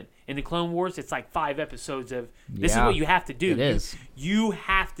 nothing. In the Clone Wars, it's like 5 episodes of, this is Yeah, what you have to do. it is. You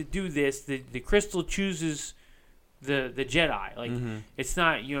have to do this. The crystal chooses the Jedi. Like, it's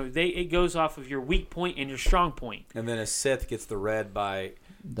not, it goes off of your weak point and your strong point. And then a Sith gets the red by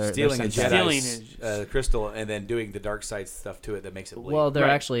They're stealing a synthetic. Jedi's crystal and then doing the dark side stuff to it that makes it bleed. Well, they're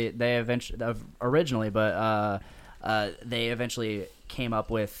Right. actually they eventually originally, but they eventually came up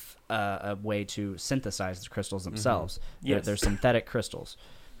with a way to synthesize the crystals themselves. Yes. They're synthetic crystals.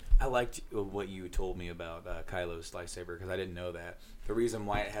 I liked what you told me about Kylo's lightsaber because I didn't know that. The reason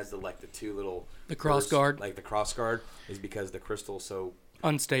why it has the two little The cross bursts, guard. like the cross guard, is because the crystal's so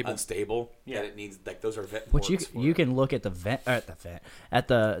Unstable. unstable Yeah. that it needs those are vent Which ports for you it. can look at at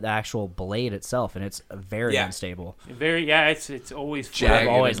the actual blade itself, and it's very Yeah. unstable. It's always Jagged I've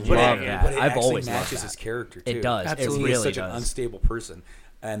always and But loved it, that. but it I've actually always loved matches that. his character It too. does. It Because he really is such does. an unstable person,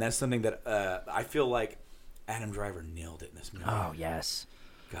 and that's something that I feel like Adam Driver nailed it in this movie. Oh yes.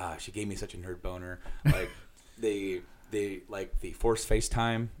 Gosh, it gave me such a nerd boner. Like the forced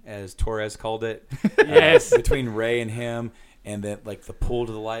FaceTime, as Torres called it. Yes. Between Ray and him, and then like the pull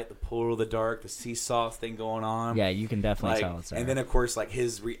to the light, the pull to the dark, the seesaw thing going on. Yeah, you can definitely Like, tell it's there. and then of course like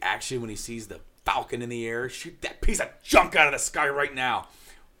his reaction when he sees the Falcon in the air, shoot that piece of junk out of the sky right now.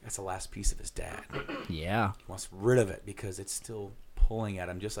 That's the last piece of his dad. yeah. He wants rid of it because it's still pulling at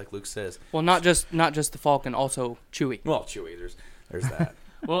him, just like Luke says. Well, not just the Falcon, also Chewie. Well, Chewie, there's that.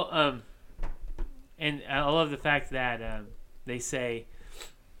 Well, and I love the fact that they say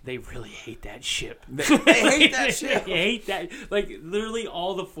they really hate that ship. They hate that ship. They hate that. Like, literally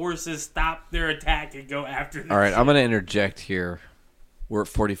all the forces stop their attack and go after the All right, ship. I'm going to interject here. We're at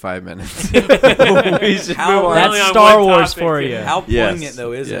 45 minutes. We should move on. That's only on Star one Wars topic. for you. How Yes, poignant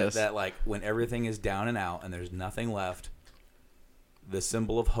though is yes. it that like when everything is down and out and there's nothing left, the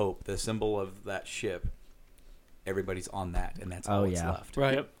symbol of hope, the symbol of that ship, everybody's on that, and that's all that's yeah. left.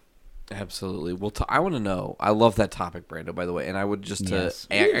 Right. Yep. Absolutely. Well, I want to know. I love that topic, Brando, by the way. And I would just Yes.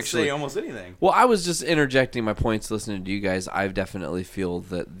 You can actually say almost anything. Well, I was just interjecting my points listening to you guys. I definitely feel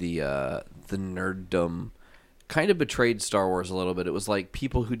that the nerddom kind of betrayed Star Wars a little bit. It was like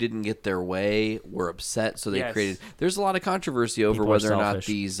people who didn't get their way were upset, so they Yes. created. There's a lot of controversy over People are whether or not selfish.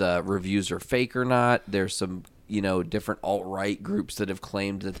 these reviews are fake or not. There's some different alt-right groups that have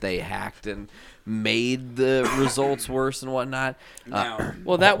claimed that they hacked and made the results worse and whatnot.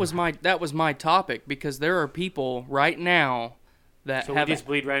 Well, that was my topic, because there are people right now that So we have just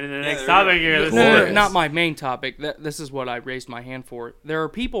bleed right into the next there topic you go. here. Well, not my main topic. This is what I raised my hand for. There are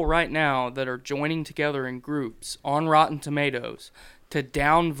people right now that are joining together in groups on Rotten Tomatoes to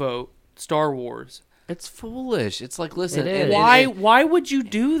downvote Star Wars. It's foolish. It's like, listen, It is. Why would you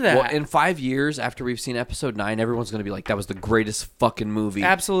do that? Well, in 5 years after we've seen Episode 9, everyone's going to be like, that was the greatest fucking movie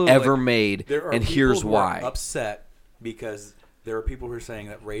Absolutely. ever made, There are and people here's who why. are upset because there are people who are saying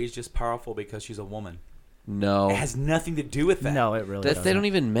that Rey's just powerful because she's a woman. No. It has nothing to do with that. No, it really That doesn't. they don't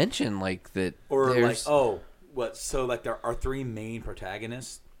even mention, like, that Or like, there's... so like there are 3 main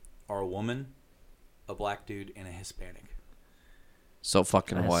protagonists are a woman, a black dude, and a Hispanic. So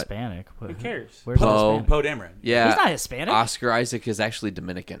fucking what? Hispanic. Who cares? Where's Poe. Hispanic? Poe Dameron. Yeah. He's not Hispanic. Oscar Isaac is actually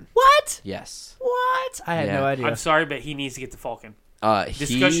Dominican. What? Yes. What? I had Yeah. no idea. I'm sorry, but he needs to get the Falcon.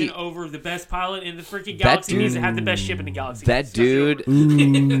 Discussion over the best pilot in the freaking galaxy needs to have the best ship in the galaxy. That dude,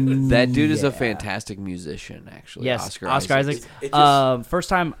 that dude is a fantastic musician, actually. Yes, Oscar Isaac. It just- First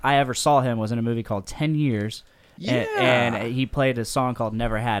time I ever saw him was in a movie called 10 Years. Yeah. And he played a song called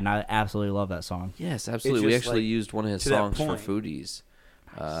Never Had, and I absolutely love that song. Yes, absolutely. We just, actually like, used one of his to that songs for point. Foodies,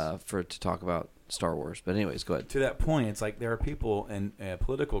 to talk about Star Wars. But anyways, go ahead. To that point, it's like there are people in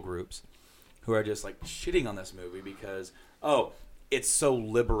political groups who are just like shitting on this movie because it's so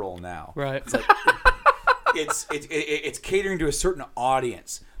liberal now. Right. It's like it's catering to a certain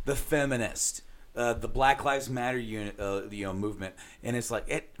audience, the feminist, the Black Lives Matter movement, and it's like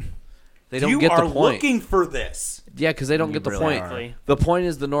They don't you get are the point. looking for this. Yeah, because they don't get the really point. are. The point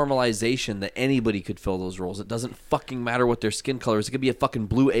is the normalization that anybody could fill those roles. It doesn't fucking matter what their skin color is. It could be a fucking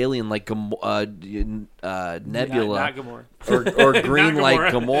blue alien like Nebula, Not Gamora. or green Not like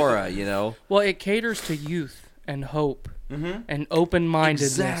Gamora. Gamora. Well, it caters to youth and hope and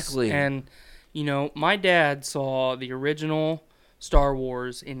open-mindedness. Exactly. And, my dad saw the original Star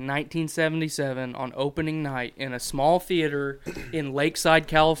Wars in 1977 on opening night in a small theater in Lakeside,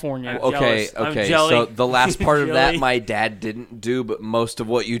 California. Okay, jealous. I'm okay. jelly. So the last part of that, Jelly. my dad didn't do, but most of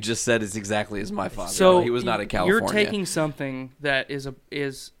what you just said is exactly as my father. So he was not in California. You're taking something that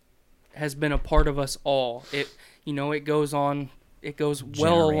has been a part of us all. It goes on. It goes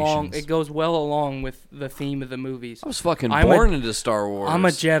well along. Generations. It goes well along with the theme of the movies. I was fucking I'm born into Star Wars. I'm a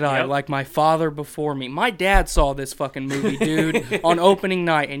Jedi Yep. like my father before me. My dad saw this fucking movie, dude, on opening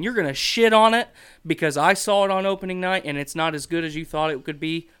night, and you're gonna shit on it because I saw it on opening night and it's not as good as you thought it could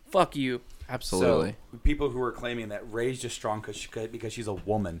be. Fuck you. Absolutely. So people who are claiming that Rey's just strong because she's a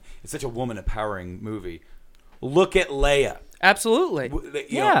woman, it's such a woman empowering movie. Look at Leia. Absolutely.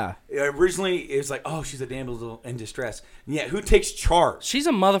 Originally, it was like, oh, she's a damsel in distress. Yeah, who takes charge? She's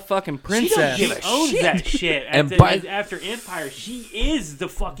a motherfucking princess. give She a owns shit. that shit. And After Empire, she is the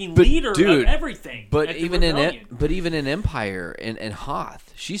fucking leader dude, of everything. But at the even rebellion. in Empire and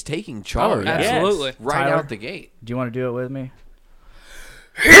Hoth, she's taking charge. yeah. Absolutely. Right Tyler? out the gate. Do you want to do it with me?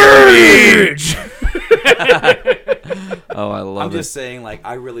 Oh, I love I'm it. just saying, like,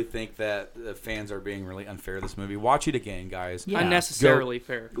 I really think that the fans are being really unfair to this movie. Watch it again, guys. Yeah. Unnecessarily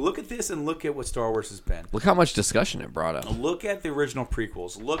fair. Look at this and look at what Star Wars has been. Look how much discussion it brought up. Look at the original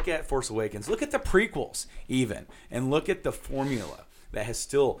prequels. Look at Force Awakens. Look at the prequels, even. And look at the formula that has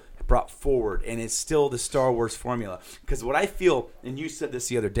still brought forward, and it's still the Star Wars formula. Because what I feel, and you said this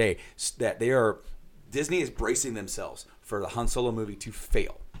the other day, that Disney is bracing themselves for the Han Solo movie to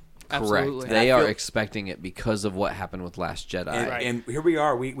fail. Absolutely. Correct. They I are feel- expecting it because of what happened with Last Jedi. And here we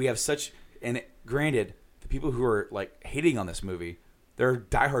are. We have such, and granted, the people who are like hating on this movie, they're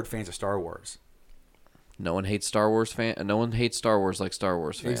diehard fans of Star Wars. No one hates Star Wars No one hates Star Wars like Star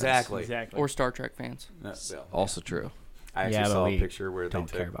Wars fans. Exactly. Or Star Trek fans. No, well, Also true. I actually Yeah, but saw a we picture where they don't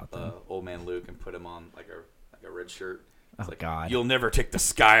care took about them. old man Luke and put him on like a red shirt. It's Oh, like, God. You'll never take the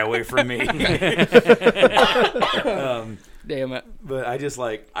sky away from me. Damn it. But I just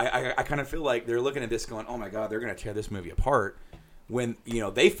like I kind of feel like they're looking at this going, oh my god, they're gonna tear this movie apart. When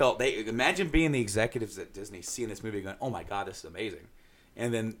they imagine being the executives at Disney seeing this movie going, oh my god, this is amazing,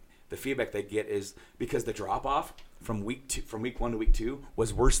 and then the feedback they get is because the drop off from week 1 to week 2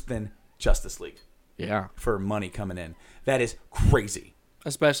 was worse than Justice League Yeah. for money coming in. That is crazy.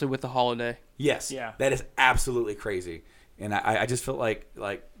 Especially with the holiday. Yes, Yeah. that is absolutely crazy. And I just feel like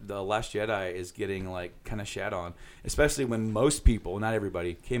The Last Jedi is getting like kind of shat on, especially when most people, not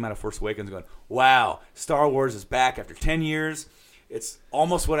everybody, came out of Force Awakens going, wow, Star Wars is back after 10 years. It's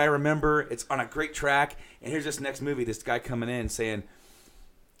almost what I remember. It's on a great track. And here's this next movie, this guy coming in saying,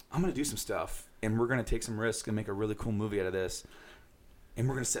 I'm going to do some stuff, and we're going to take some risks and make a really cool movie out of this. and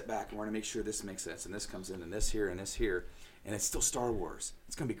we're going to sit back and we're going to make sure this makes sense, and this comes in, and this here, and this here, and it's still Star Wars.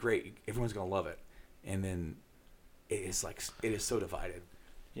 It's going to be great. Everyone's going to love it. And then it is so divided.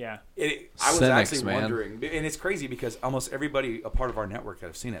 Yeah. I was Cynics, actually man. wondering, and it's crazy because almost everybody, a part of our network that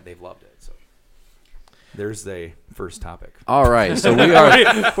have seen it, they've loved it. So there's the first topic. All right, so we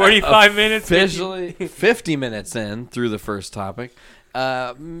are 45 minutes. officially 50 minutes in through the first topic.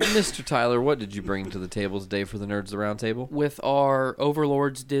 Mr. Tyler, what did you bring to the table today for the Nerds of the Round Table? With our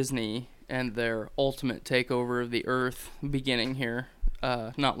overlords Disney and their ultimate takeover of the Earth beginning here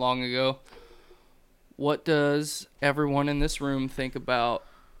not long ago, what does everyone in this room think about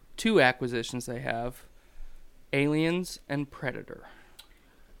two acquisitions they have, Aliens and Predator?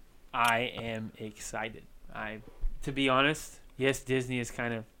 I am excited. To be honest, yes, Disney is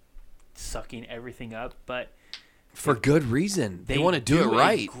kind of sucking everything up, but For good reason. They want to do it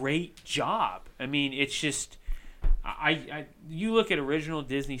right. A great job. I mean, it's just you look at original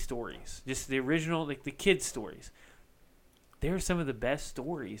Disney stories, just the original, like the kids' stories. They're some of the best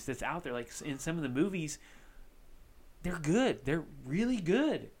stories that's out there. Like in some of the movies, they're good. They're really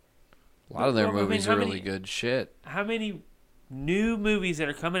good. A lot of their Well, I mean, movies how are many- really good shit. How many new movies that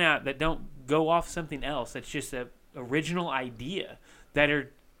are coming out that don't go off something else? That's just a original idea that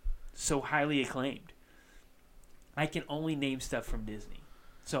are so highly acclaimed. I can only name stuff from Disney.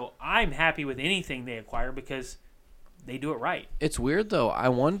 So I'm happy with anything they acquire because they do it right. It's weird, though. I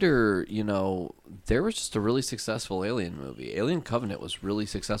wonder, there was just a really successful Alien movie. Alien Covenant was really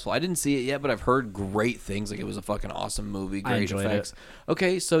successful. I didn't see it yet, but I've heard great things. Like, it was a fucking awesome movie, I great enjoyed effects. it.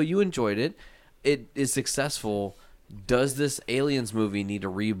 Okay, so you enjoyed it. It is successful. Does this Aliens movie need a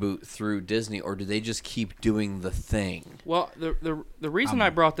reboot through Disney, or do they just keep doing the thing? Well, the reason I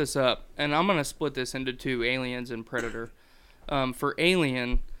brought this up, and I'm going to split this into two, Aliens and Predator. For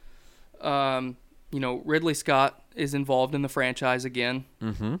Alien, Ridley Scott is involved in the franchise again.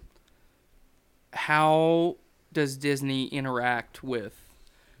 Mm-hmm. How does Disney interact with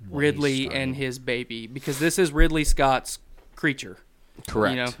Ridley and his baby? Because this is Ridley Scott's creature.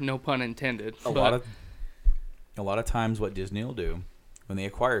 Correct. No pun intended. A lot of times what Disney will do when they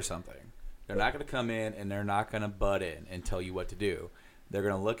acquire something, they're not going to come in and they're not going to butt in and tell you what to do. They're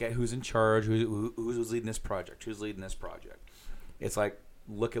going to look at who's in charge, who's leading this project, It's like,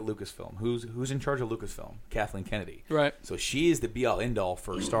 look at Lucasfilm. Who's in charge of Lucasfilm? Kathleen Kennedy. Right. So she is the be-all, end-all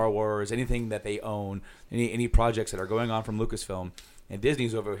for Star Wars, anything that they own, any projects that are going on from Lucasfilm. And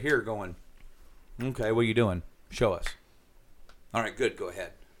Disney's over here going, okay, what are you doing? Show us. All right, good, go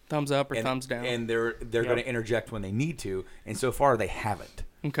ahead. Thumbs up or thumbs down. And they're going to interject when they need to, and so far they haven't.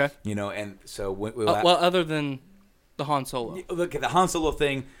 Okay. And so Well, other than the Han Solo. Look at the Han Solo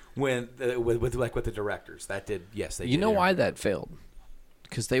thing with the directors. That did, yes, they. You know why that failed?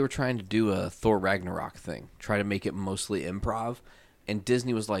 Because they were trying to do a Thor Ragnarok thing, try to make it mostly improv, and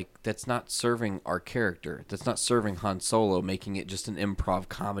Disney was like, "That's not serving our character. That's not serving Han Solo, making it just an improv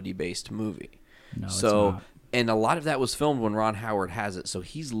comedy-based movie." No, it's so, not. and a lot of that was filmed when Ron Howard has it. So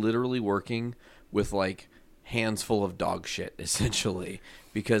he's literally working with like hands full of dog shit, essentially,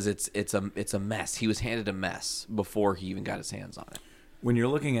 because it's a mess. He was handed a mess before he even got his hands on it. When you're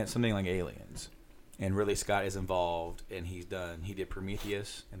looking at something like Aliens, and Ridley Scott is involved, and he did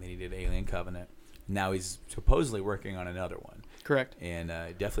Prometheus, and then he did Alien Covenant. Now he's supposedly working on another one. Correct. And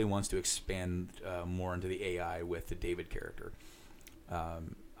definitely wants to expand more into the AI with the David character.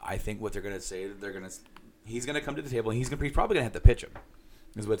 I think what they're going to say, he's going to come to the table, and he's probably going to have to pitch him,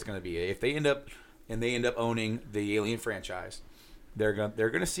 is what it's going to be. If they end up owning the Alien franchise, they're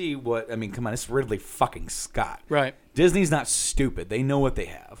going to see what, I mean, come on, it's Ridley fucking Scott. Right. Disney's not stupid. They know what they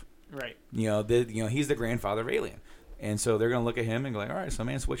have. Right. He's the grandfather of Alien. And so they're going to look at him and go like, all right, so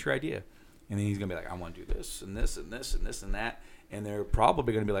man, so what's your idea? And then he's going to be like, I want to do this and this and this and this and that. And they're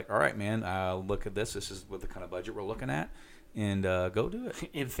probably going to be like, all right, man, look at this. This is what the kind of budget we're looking at. And go do it.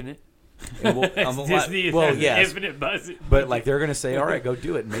 Infinite. Disney has infinite budget. But like they're going to say, all right, go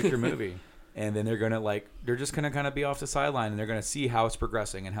do it and make your movie. And then they're going to they're just going to kind of be off the sideline, and they're going to see how it's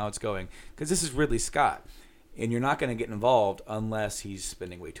progressing and how it's going. Because this is Ridley Scott. And you're not going to get involved unless he's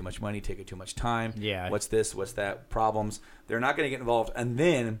spending way too much money, taking too much time. Yeah. What's this? What's that? Problems. They're not going to get involved. And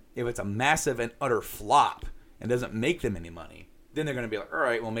then if it's a massive and utter flop and doesn't make them any money, then they're going to be like, all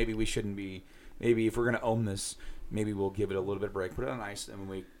right, well, maybe we shouldn't be. Maybe if we're going to own this, maybe we'll give it a little bit of break, put it on ice, and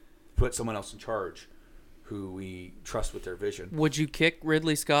we put someone else in charge who we trust with their vision. Would you kick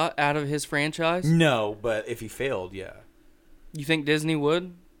Ridley Scott out of his franchise? No, but if he failed, yeah. You think Disney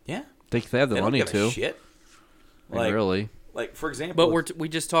would? Yeah. They have the They money don't give a to. shit. Really. Like, for example... But we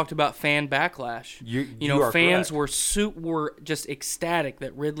just talked about fan backlash. You are fans correct. were just ecstatic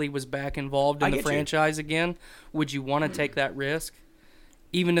that Ridley was back involved in I the get you. franchise again. Would you want to take that risk?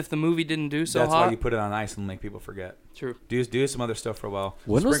 even if the movie didn't do so That's hot. why you put it on ice and make people forget. True. Do some other stuff for a while.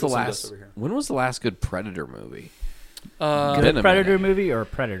 When was the Sprinkle some last? dust over here. When was the last good Predator movie? Good Been a Predator minute. movie or a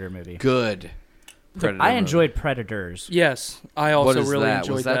Predator movie? Good. Predator I movie. enjoyed Predators. Yes, I What also is really that?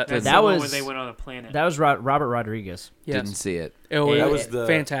 enjoyed Was that that. the- That's That the one was- where they went on a planet. That was Robert Rodriguez. Yes. Didn't see it. Oh, That That was the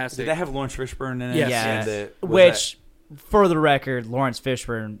fantastic. Did that have Lawrence Fishburne in it? Yes. Yes. And was Which, for the record, Lawrence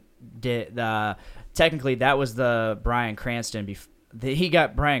Fishburne did. Technically, that was the Bryan Cranston. He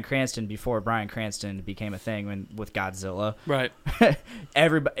got Bryan Cranston before Bryan Cranston became a thing with Godzilla. Right.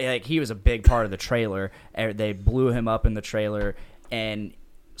 Everybody, like, he was a big part of the trailer. They blew him up in the trailer, and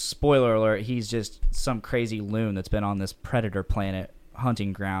spoiler alert, he's just some crazy loon that's been on this predator planet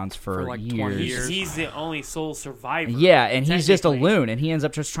hunting grounds for like 20 years. years. He's the only sole survivor. Yeah, and he's just a technically. loon, and he ends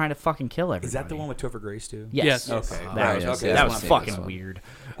up just trying to fucking kill everybody. Is that the one with Topher Grace too? Yes. Yes. Okay. That yes, was, yes, that yes, was yes, fucking yes. weird.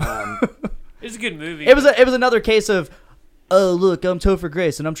 It's a good movie. It was another case of, oh look, I'm Topher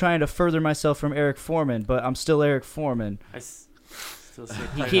Grace, and I'm trying to further myself from Eric Foreman, but I'm still Eric Foreman. Still say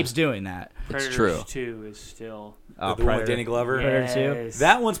He keeps doing that. Predators true. 2 is still. The one with Danny Glover. Predator 2? Yes.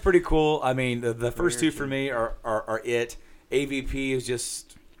 That one's pretty cool. I mean, the first two Predator for me are it. AVP is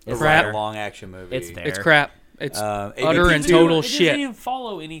just a It's crap. right long action movie. It's there. It's crap. It's AVP utter and two- total It shit. doesn't even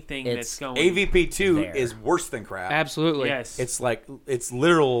follow anything It's that's going. AVP 2 There. is worse than crap. Absolutely. Yes. It's like it's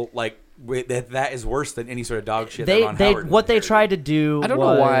literal like that is worse than any sort of dog shit. that Ron They Howard what they inherited. tried to do. I don't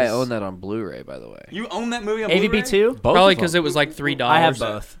know why I own that on Blu-ray. By the way, You own that movie on AVP Blu-ray? 2. Both Probably of because them. it was like $3. I have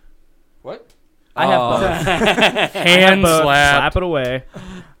both. What? I have both. Hand Both. slap. Slap it away.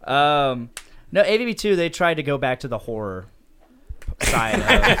 No, AVP 2. They tried to go back to the horror side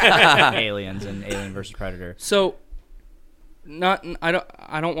of Aliens and Alien vs Predator. So,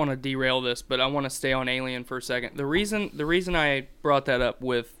 I don't want to derail this, but I want to stay on Alien for a second. The reason I brought that up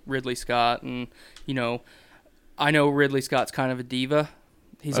with Ridley Scott, and I know Ridley Scott's kind of a diva.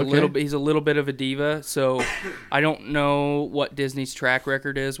 He's Okay. he's a little bit of a diva. So I don't know what Disney's track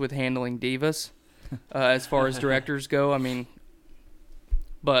record is with handling divas as far as directors go. I mean,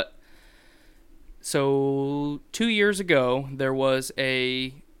 but so 2 years ago there was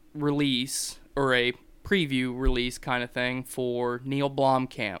a release or a preview release kind of thing for Neil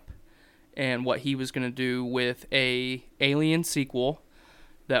Blomkamp and what he was going to do with a Alien sequel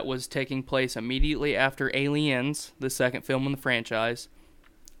that was taking place immediately after Aliens, the second film in the franchise,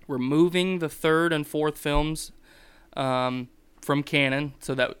 removing the third and fourth films from canon,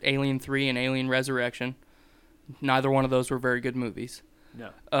 so that Alien 3 and Alien Resurrection, neither one of those were very good movies.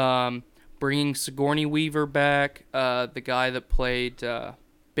 No. Bringing Sigourney Weaver back, the guy that played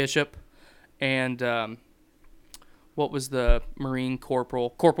Bishop, and what was the Marine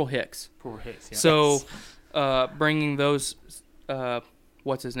Corporal Hicks. Poor Hicks. Yeah. So, bringing those,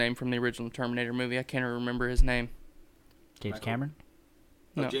 what's his name from the original Terminator movie? I can't remember his name. James Cameron.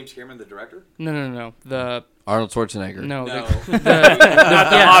 No. James Cameron, the director? No. The Arnold Schwarzenegger. no, No.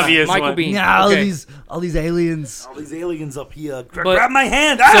 the obvious Michael one. Biehn. Yeah, Okay. all these aliens. All these aliens up here. But- Grab my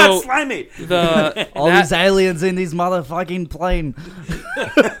hand. so- It's slimy. All these aliens in these motherfucking plane.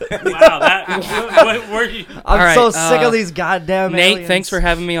 Wow. That. Where you? I'm All right, so sick of these goddamn Nate, aliens. thanks for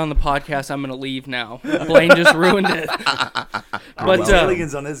having me on the podcast. I'm going to leave now. Blaine just ruined it. But These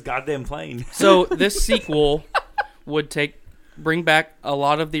aliens on this goddamn plane. so this sequel would bring back a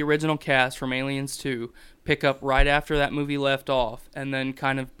lot of the original cast from Aliens 2, pick up right after that movie left off, and then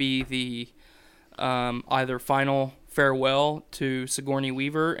kind of be the either final farewell to Sigourney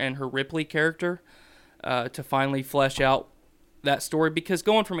Weaver and her Ripley character to finally flesh out that story. Because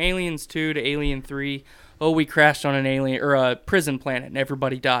going from Aliens 2 to Alien 3, we crashed on an alien or a prison planet and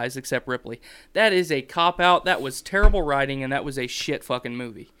everybody dies except Ripley. That is a cop-out. That was terrible writing, and that was a shit fucking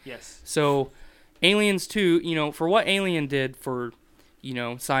movie. Yes. So, Aliens 2, for what Alien did for,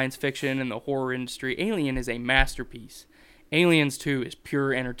 science fiction and the horror industry, Alien is a masterpiece. Aliens 2 is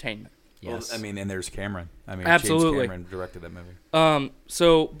pure entertainment. Yes. Well, I mean, and there's Cameron. Absolutely. James Cameron directed that movie.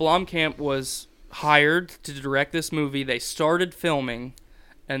 So Blomkamp was hired to direct this movie. They started filming,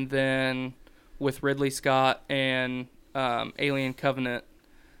 and then with Ridley Scott and Alien Covenant,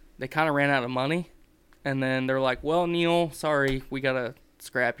 they kind of ran out of money. And then they're like, well, Neil, sorry, we got to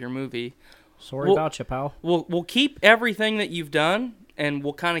scrap your movie. Sorry Well- about you, pal. We'll keep everything that you've done, and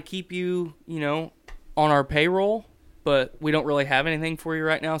we'll kind of keep you, on our payroll, but we don't really have anything for you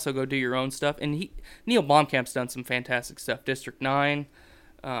right now, so go do your own stuff. And Neil Blomkamp's done some fantastic stuff. District 9.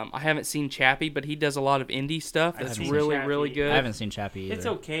 I haven't seen Chappie, but he does a lot of indie stuff that's seen really, Chappie. really good. I haven't seen Chappie either. It's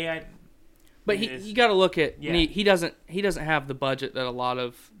okay. But It is. you got to look at Yeah. he doesn't have the budget that a lot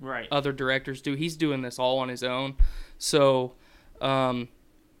of Right. other directors do. He's doing this all on his own. So,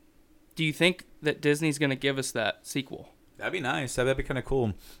 do you think that Disney's going to give us that sequel? That'd be nice. That'd be kind of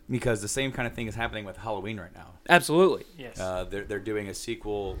cool because the same kind of thing is happening with Halloween right now. Absolutely. Yes. They're doing a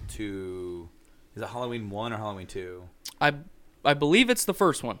sequel to, is it Halloween 1 or Halloween 2? I believe it's the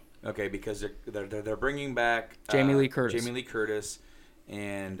first one. Okay, because they're bringing back Jamie Lee Curtis. Jamie Lee Curtis,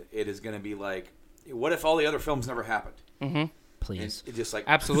 and it is going to be like, what if all the other films never happened? Mm-hmm. Please. And it just like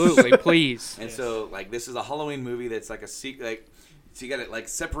Absolutely, please. And so like this is a Halloween movie that's like a like, so you got to like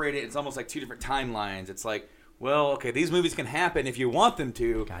separate it. It's almost like two different timelines. It's like, well, okay, these movies can happen if you want them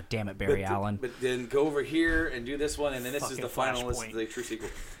to. God damn it, Barry Allen. But then go over here and do this one, and then this is the final. This is Flashpoint. the true sequel.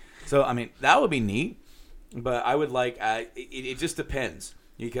 So I mean, that would be neat. But I would like it just depends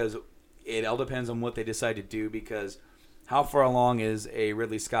because it all depends on what they decide to do. Because how far along is a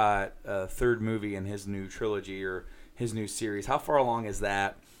Ridley Scott third movie in his new trilogy or his new series? How far along is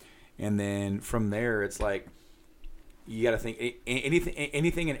that? And then from there, it's like you got to think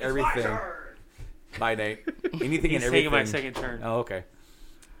anything and everything. Bye, Nate. Anything He's and everything. taking my second turn. Oh, okay.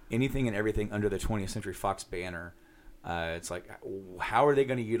 Anything and everything under the 20th Century Fox banner. It's like, how are they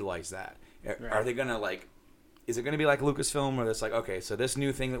going to utilize that? Are they going to like? Is it going to be like Lucasfilm, where it's like, okay, so this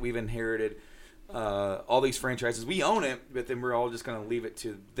new thing that we've inherited, all these franchises, we own it, but then we're all just going to leave it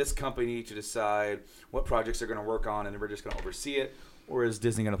to this company to decide what projects they're going to work on, and then we're just going to oversee it, or is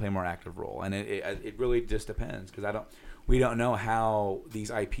Disney going to play a more active role? And it really just depends because we don't know how these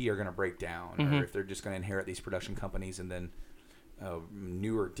IP are going to break down, or if they're just going to inherit these production companies and then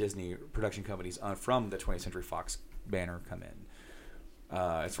newer Disney production companies from the 20th Century Fox banner come in.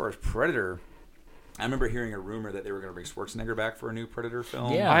 As far as Predator, I remember hearing a rumor that they were going to bring Schwarzenegger back for a new Predator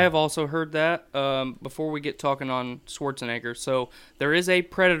film. Yeah. I have also heard that. Before we get talking on Schwarzenegger, so there is a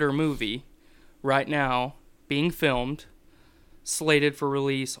Predator movie right now being filmed, slated for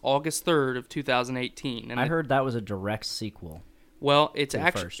release August 3rd of 2018. And I heard that was a direct sequel. Well, it's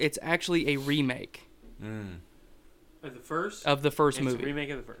first. actually a remake Of the first? of the first It's a movie. remake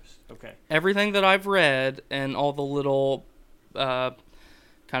of the first. Okay. Everything that I've read and all the little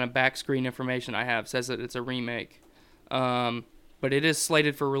kind of back screen information I have says that it's a remake. But it is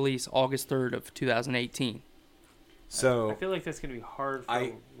slated for release August 3rd of 2018. So I feel like that's going to be hard for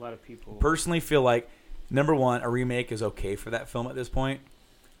a lot of people. Personally feel like, number one, a remake is okay for that film at this point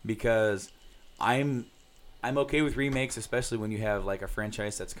because I'm okay with remakes, especially when you have like a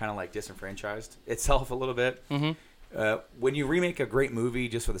franchise that's kind of like disenfranchised itself a little bit. Mm-hmm. When you remake a great movie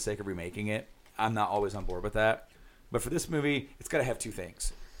just for the sake of remaking it, I'm not always on board with that. But for this movie, it's got to have two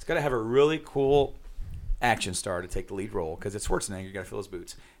things. It's got to have a really cool action star to take the lead role because it's Schwarzenegger. You got to fill his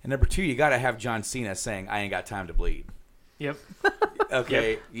boots. And number two, you got to have John Cena saying, "I ain't got time to bleed." Yep.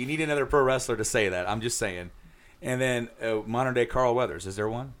 Okay, You need another pro wrestler to say that. I'm just saying. And then modern day Carl Weathers. Is there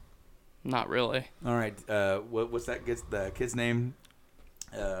one? Not really. All right. What's that? The kid's name?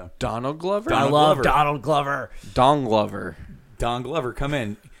 Donald Glover? I Donald love Glover. Donald Glover. Dong Glover. Don Glover, come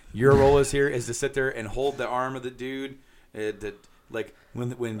in. Your role is here is to sit there and hold the arm of the dude. Like when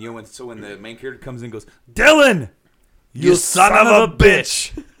the main character comes in and goes, "Dylan, you son of a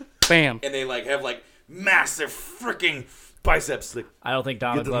bitch," Bam. and they like have like massive freaking biceps. Like, I don't think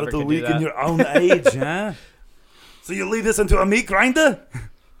Donald you're a Glover little could do weak that. in your own age, huh? So you lead this into a meat grinder?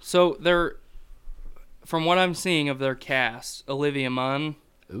 So they're, from what I'm seeing of their cast, Olivia Munn,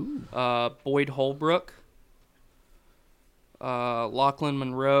 Boyd Holbrook, Lachlan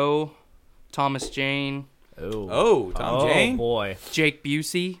Monroe, Thomas Jane, Oh, Tom Oh Jane. boy. Jake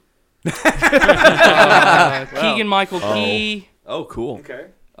Busey, Keegan Michael Key, Oh, cool. Okay,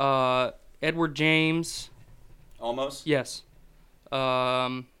 Edward James. almost. Yes.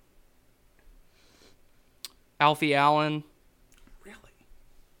 Alfie Allen.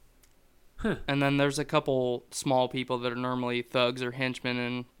 Really? And then there's a couple small people that are normally thugs or henchmen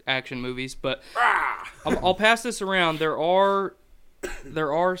in action movies. But I'll pass this around. There are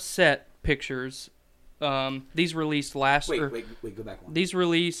set pictures. These released last. Wait, go back one. These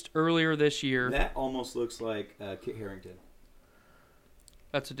released earlier this year. That almost looks like Kit Harington.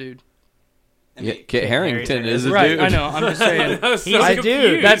 That's a dude. Yeah, Kit Harington is a Right, dude. I know. I'm just saying. He's a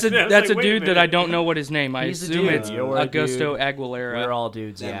dude. That's I a was that's like, a wait dude that minute. I don't know what his name. I He's a assume dude. it's You're a Augusto dude. Aguilera. We're all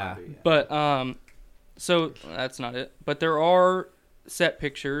dudes, That yeah. might be, But so that's not it. But there are set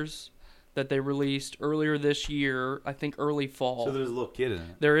pictures that they released earlier this year. I think early fall. So there's a little kid in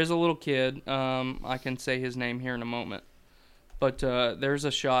it. There is a little kid. I can say his name here in a moment. But there's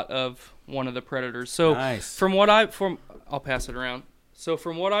a shot of one of the Predators. So Nice. I'll pass it around. So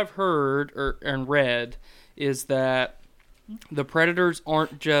from what I've heard and read is that the Predators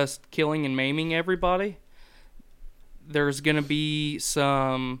aren't just killing and maiming everybody. There's going to be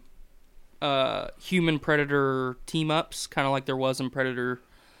some human Predator team-ups, kind of like there was in Predator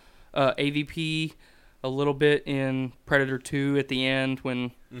AVP. a little bit in Predator 2 at the end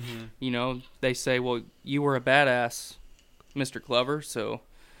when, they say, well, you were a badass, Mr. Glover, so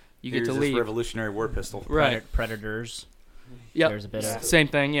you Here's get to this leave. Revolutionary War pistol. Right. Predators. Yep. There's a bit of Same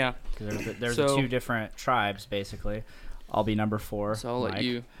thing, yeah. There's So- two different tribes basically. I'll be number 4. So I'll let Mike.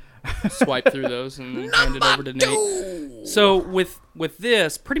 you swipe through those and then hand it over to Nate. So with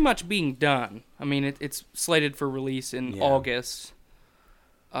this pretty much being done, I mean it's slated for release in August.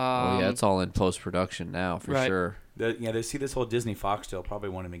 It's all in post production now for Right. sure. They see this whole Disney Fox deal probably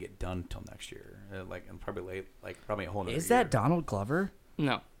won't even get done until next year. And probably late, probably a whole nother Is year. that Donald Glover?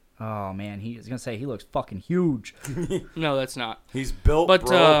 No. Oh man, he was gonna say he looks fucking huge. No, that's not. He's built, But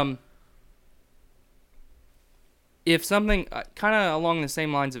bro. if something kind of along the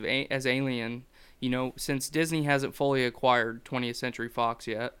same lines of as Alien, since Disney hasn't fully acquired 20th Century Fox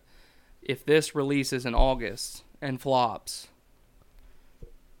yet, if this releases in August and flops,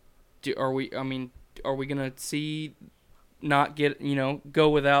 are we gonna see not get go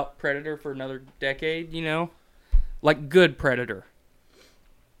without Predator for another decade? Like good Predator,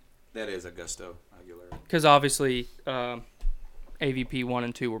 That is Augusto Aguilera. because obviously AVP 1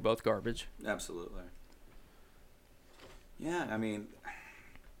 and 2 were both garbage. Absolutely. Yeah, I mean,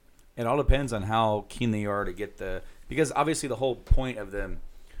 it all depends on how keen they are to get because obviously the whole point of them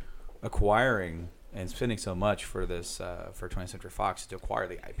acquiring and spending so much for this for 20th Century Fox is to acquire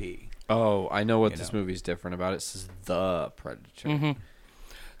the IP. Oh, I know what this movie's different about. It says The Predator. Mm-hmm.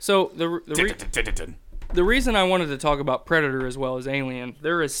 So the reason I wanted to talk about Predator as well as Alien,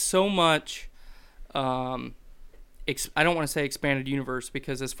 there is so much. I don't want to say expanded universe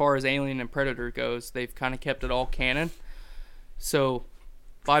because as far as Alien and Predator goes, they've kind of kept it all canon. So,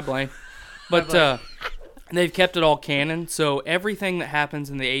 bye Blaine, but they've kept it all canon. So everything that happens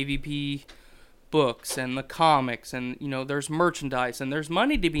in the AVP books and the comics, and there's merchandise and there's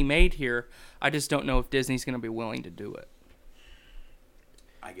money to be made here. I just don't know if Disney's going to be willing to do it.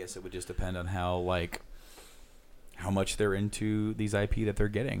 I guess it would just depend on how much they're into these IP that they're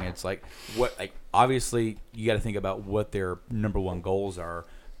getting. It's obviously you got to think about what their number one goals are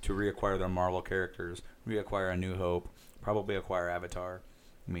to reacquire their Marvel characters, reacquire A New Hope, probably acquire Avatar.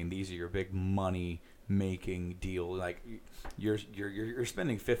 I mean, these are your big money making deals. Like you're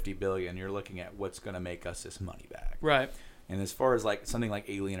spending $50 billion. You're looking at what's going to make us this money back. Right. And as far as something like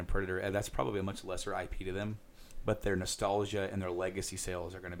Alien and Predator, that's probably a much lesser IP to them. But their nostalgia and their legacy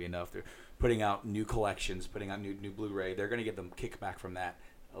sales are going to be enough. They're putting out new collections, putting out new Blu-ray. They're going to get them kickback from that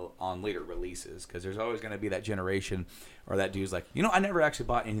on later releases because there's always going to be that generation or that dude's like, I never actually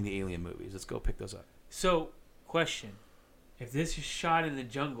bought any of the Alien movies. Let's go pick those up. So, question: if this is shot in the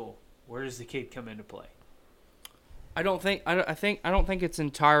jungle, where does the kid come into play? I don't think it's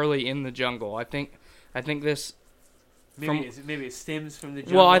entirely in the jungle. I think this. Maybe it stems from the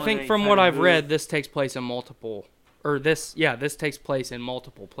jungle. Well, I think from what I've read, this takes place in multiple, this takes place in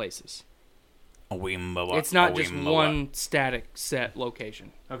multiple places. It's not just one static set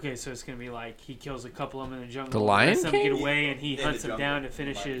location. Okay, so it's gonna be like he kills a couple of them in the jungle. The Lion lets them King? get away, and he hunts them down and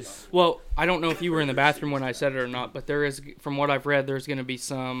finishes. Well, I don't know if you were in the bathroom when I said it or not, but there is, from what I've read, there's going to be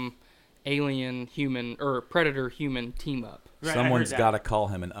some alien human or predator human team up. Right, Someone's got to call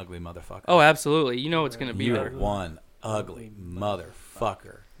him an ugly motherfucker. Oh, absolutely. You know it's going to be You're there. one ugly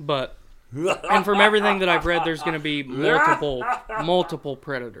motherfucker. But and from everything that I've read, there's going to be multiple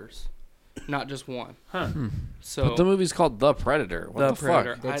predators, not just one. Huh. So But the movie's called The Predator. What the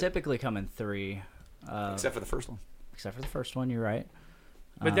Predator. fuck? They typically come in 3. Except for the first one. Except for the first one, you're right.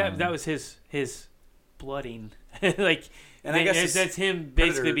 But that was his blooding. Like, And I guess that's him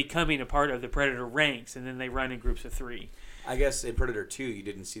basically Predator- becoming a part of the Predator ranks, and then they run in groups of 3. I guess in Predator 2, you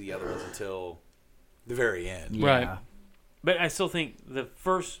didn't see the other ones until the very end. Yeah. Right. But I still think the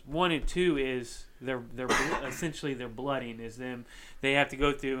first 1 and 2 is they're essentially their blooding is them. They have to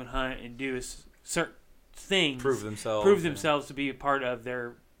go through and hunt and do certain things, Prove themselves. to be a part of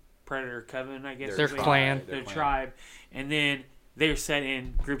their Predator coven, I guess. Their is what- clan. their tribe, and then they're set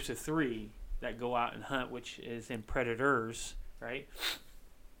in groups of 3 that go out and hunt, which is in Predators, right?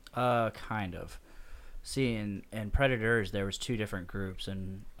 Kind of. See, in Predators, there was 2 different groups,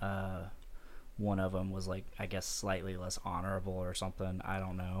 and one of them was like, I guess, slightly less honorable or something. I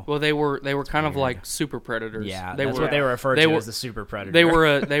don't know. Well, they were kind of like super predators. Yeah, they that's were what they were referred to as the super predator.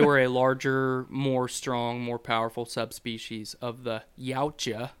 They were a larger, more strong, more powerful subspecies of the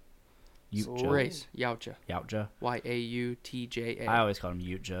Yautja race. Yautja. Yautja. Yautja. I always called him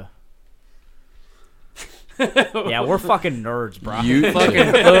Yautja. Yeah, we're fucking nerds, bro. Fucking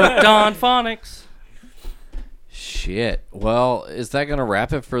hooked on phonics. Shit. Well, is that gonna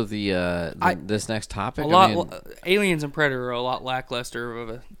wrap it for this next topic? Aliens and Predator are a lot lackluster of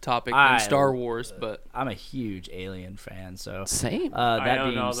a topic I- than Star Wars, but I'm a huge Alien fan, so Same. I that own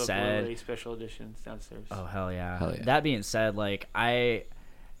being all the said, Blu-ray special editions downstairs. oh hell yeah. Hell yeah. That being said, like I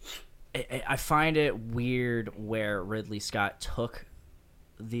find it weird where Ridley Scott took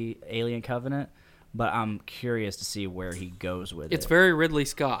the Alien Covenant, but I'm curious to see where he goes with it's it. very Ridley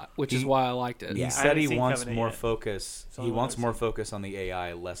Scott, which is why I liked it. He I said haven't he seen wants Covenant more yet. focus. It's the He only one wants I've more seen. focus on the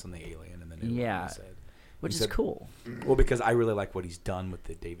AI, less on the alien in the new one. Yeah. He said. Which He is said- cool. Well, because I really like what he's done with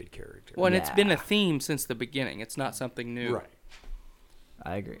the David character. Well, and it's been Yeah. a theme since the beginning. It's not something new. Right.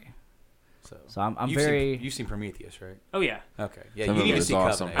 I agree. So I'm you've very. You've seen Prometheus, right? Oh yeah. Okay. Yeah, Some you of need it to is see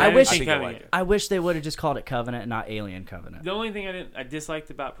awesome. Covenant. I haven't wish- seen think you'll Covenant like yet. it. I wish they would have just called it Covenant, not Alien Covenant. The only thing I disliked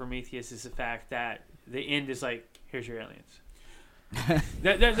about Prometheus is the fact that the end is like, here's your aliens.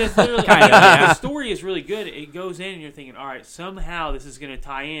 That's literally, the story is really good. It goes in and you're thinking, all right, somehow this is going to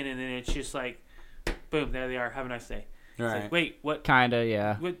tie in, and then it's just like, boom, there they are. Have a nice day. It's Right. like, wait, what? Kinda,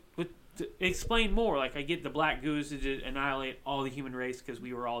 yeah. What? Explain more. Like, I get the black goose to annihilate all the human race because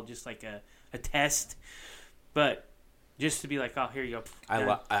we were all just like a test, but just to be like, oh, here you go.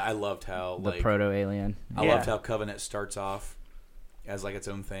 I loved how The like proto alien. I loved how Covenant starts off as like its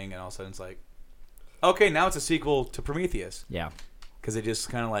own thing, and all of a sudden it's like, okay, now it's a sequel to Prometheus Yeah. because it just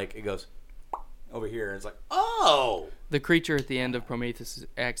kind of like it goes over here, and it's like, oh, The creature at the end of Prometheus is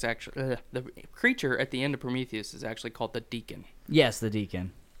the creature at the end of Prometheus is actually called the Deacon. Yes, the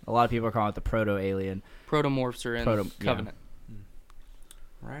Deacon. A lot of people are calling it the proto alien. Protomorphs are in Covenant.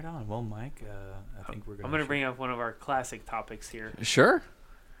 right on. Well, Mike, I think we're gonna. I'm going to bring up one of our classic topics here. Sure.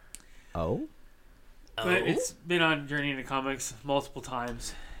 Oh. But it's been on Journey into Comics multiple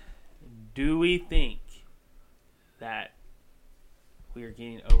times. Do we think that we are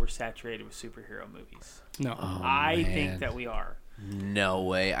getting oversaturated with superhero movies? No. I man. think that we are. No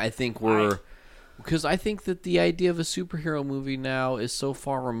way. I think we're because I think that the idea of a superhero movie now is so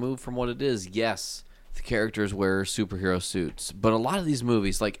far removed from what it is. Yes, the characters wear superhero suits, but a lot of these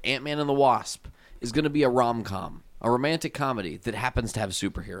movies, like Ant-Man and the Wasp, is going to be a rom-com, a romantic comedy that happens to have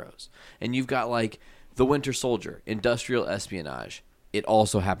superheroes. And you've got like The Winter Soldier, industrial espionage. It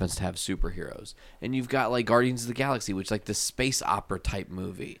also happens to have superheroes. And you've got like Guardians of the Galaxy, which is like the space opera type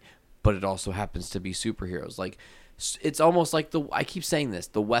movie, but it also happens to be superheroes. Like it's almost like I keep saying this,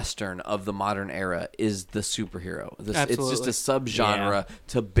 the Western of the modern era is the superhero. It's just a subgenre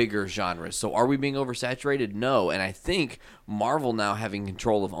to bigger genres. So are we being oversaturated? No. And I think Marvel now having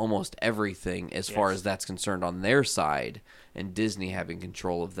control of almost everything as far as that's concerned on their side, and Disney having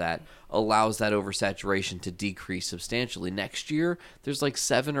control of that, allows that oversaturation to decrease substantially. Next year, there's like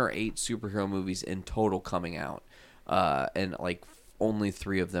 7 or 8 superhero movies in total coming out. And like only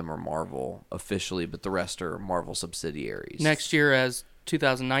 3 of them are Marvel officially, but the rest are Marvel subsidiaries. Next year as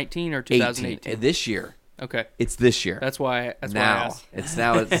 2019 or 2018? This year. Okay. It's this year. That's why I now. asked. It's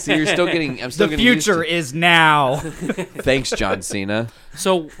now. See, you're still getting. I'm still The getting used future to- is now. Thanks, John Cena.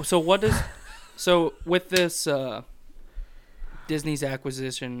 So what does so with this Disney's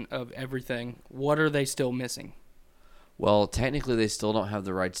acquisition of everything, what are they still missing? Well, technically, they still don't have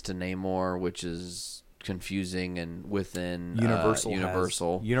the rights to Namor, which is confusing, and within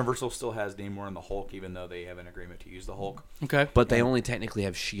Universal still has Namor and the Hulk, even though they have an agreement to use the Hulk. Okay. But they only technically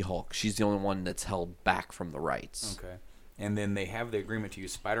have She-Hulk. She's the only one that's held back from the rights. Okay. And then they have the agreement to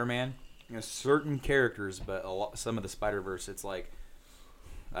use Spider-Man. Certain characters, but some of the Spider-Verse, it's like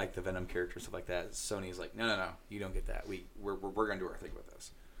the Venom characters, stuff like that. Sony's like, no, you don't get that. We're gonna do our thing with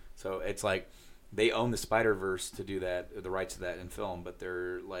this. So it's like they own the Spider-Verse to do that, the rights to that in film, but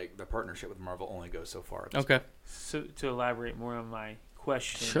they're like the partnership with Marvel only goes so far. Okay. So to elaborate more on my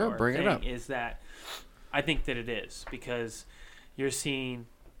question, Sure, or bring it thing, up. is that I think that it is because you're seeing.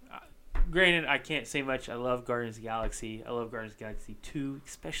 Granted, I can't say much. I love Guardians of the Galaxy. I love Guardians of the Galaxy 2,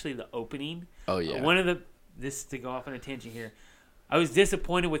 especially the opening. Oh yeah. This to go off on a tangent here. I was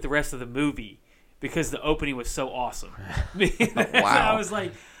disappointed with the rest of the movie because the opening was so awesome. Wow. I was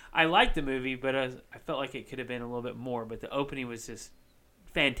like, I liked the movie, but I felt like it could have been a little bit more. But the opening was just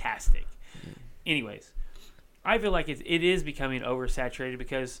fantastic. Anyways, I feel like it is becoming oversaturated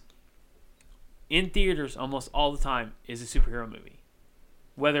because in theaters almost all the time is a superhero movie.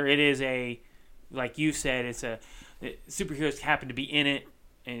 Whether it is like you said, superheroes happen to be in it,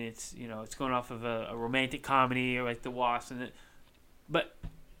 and it's going off of a romantic comedy or like The Wasp, but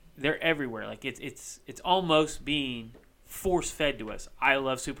they're everywhere. Like it's almost being force fed to us. I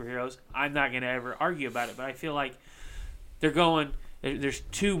love superheroes. I'm not going to ever argue about it, but I feel like there's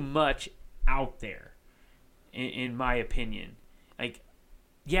too much out there, in my opinion. Like,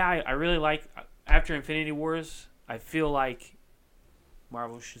 yeah, I really like after Infinity Wars. I feel like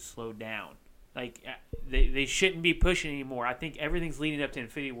Marvel should slow down. Like, they shouldn't be pushing anymore. I think everything's leading up to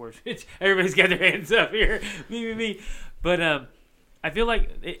Infinity Wars. Everybody's got their hands up here. Me. But I feel like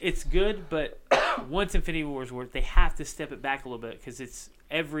it's good, but once Infinity Wars works, they have to step it back a little bit because it's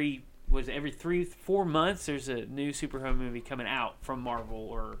every 3-4 months there's a new superhero movie coming out from Marvel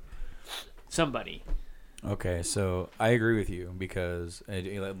or somebody. Okay, so I agree with you because,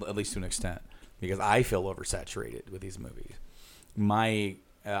 at least to an extent, because I feel oversaturated with these movies.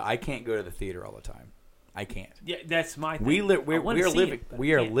 I can't go to the theater all the time. I can't. Yeah, that's my thing.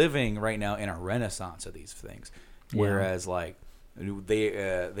 We are living right now in a renaissance of these things, whereas like they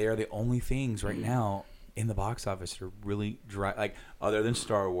are the only things right now in the box office that are really dry, like other than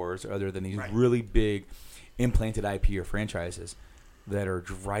Star Wars, or other than these really big implanted IP or franchises that are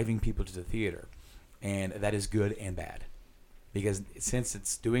driving people to the theater, and that is good and bad, because since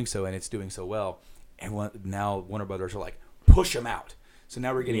it's doing so and it's doing so well, and now Warner Brothers are like, push them out. So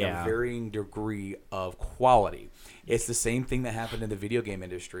now we're getting a varying degree of quality. It's the same thing that happened in the video game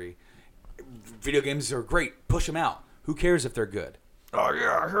industry. Video games are great. Push them out. Who cares if they're good? Oh,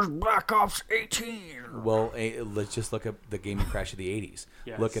 yeah, here's Black Ops 18. Well, let's just look at the gaming crash of the 80s.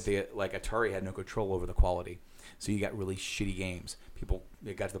 Yes. Look at Atari had no control over the quality. So you got really shitty games.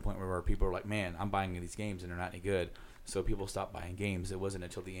 It got to the point where people were like, man, I'm buying these games and they're not any good. So people stopped buying games. It wasn't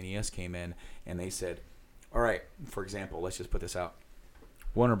until the NES came in and they said, all right, for example, let's just put this out.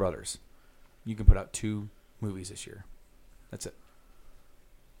 Warner Brothers, you can put out 2 movies this year. That's it.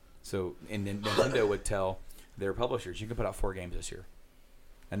 So, and then Nintendo would tell their publishers, you can put out 4 games this year.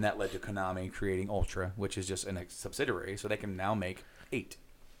 And that led to Konami creating Ultra, which is just a subsidiary, so they can now make 8.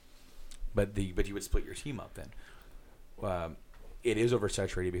 But you would split your team up then. It is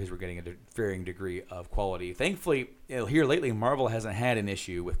oversaturated because we're getting a varying degree of quality. Thankfully, here lately, Marvel hasn't had an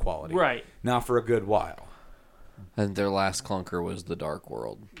issue with quality. Right. Not for a good while. And their last clunker was The Dark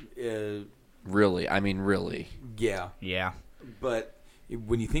World. Really? I mean, really. Yeah. Yeah. But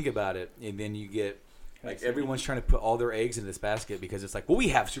when you think about it, and then you get, like, everyone's trying to put all their eggs in this basket because it's like, well, we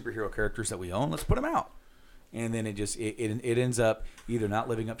have superhero characters that we own. Let's put them out. And then it ends up either not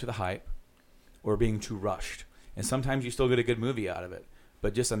living up to the hype or being too rushed. And sometimes you still get a good movie out of it.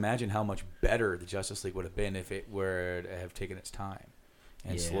 But just imagine how much better the Justice League would have been if it were to have taken its time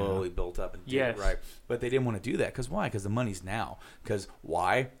and slowly built up and did it right. But they didn't want to do that. Because why? Because the money's now. Because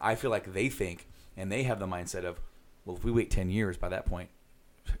why? I feel like they think, and they have the mindset of, well, if we wait 10 years, by that point,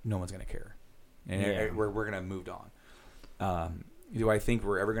 no one's going to care. And we're going to have moved on. Do I think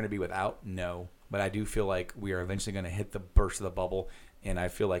we're ever going to be without? No. But I do feel like we are eventually going to hit the burst of the bubble. And I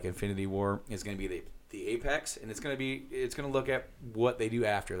feel like Infinity War is going to be the apex, and it's going to look at what they do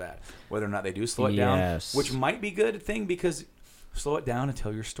after that, whether or not they do slow it down, which might be a good thing because slow it down and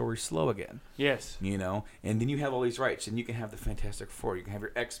tell your story slow again. Yes. You know, and then you have all these rights, and you can have the Fantastic Four, you can have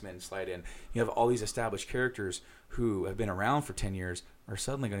your X-Men slide in. You have all these established characters who have been around for 10 years are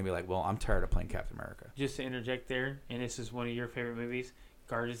suddenly going to be like, well, I'm tired of playing Captain America. Just to interject there, and this is one of your favorite movies,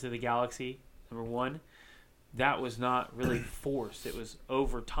 Guardians of the Galaxy, #1. That was not really forced. It was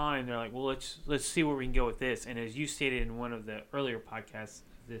over time. They're like, well, let's see where we can go with this. And as you stated in one of the earlier podcasts,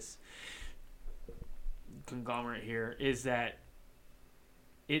 this conglomerate here is that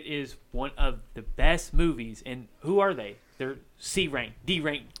it is one of the best movies. And who are they? They're C-rank,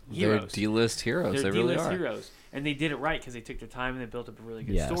 D-rank heroes. They're D-list heroes. They're they really D-list are. heroes. And they did it right because they took their time and they built up a really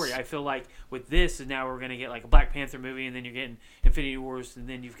good Yes. story. I feel like with this, and now we're going to get like a Black Panther movie, and then you're getting Infinity Wars, and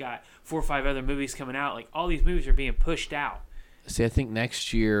then you've got 4 or 5 other movies coming out. Like, all these movies are being pushed out. See, I think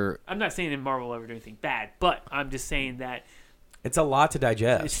next year... I'm not saying that Marvel will ever do anything bad, but I'm just saying that it's a lot to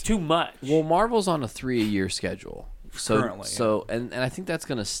digest. It's too much. Well, Marvel's on a 3-a-year schedule. Currently. And I think that's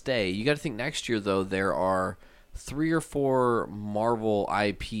going to stay. You got to think next year, though, there are 3 or 4 Marvel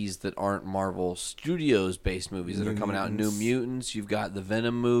IPs that aren't Marvel Studios-based movies that are coming out. New Mutants. You've got the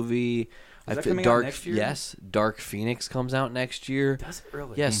Venom movie. Is that coming out next year? Yes. Dark Phoenix comes out next year. Does it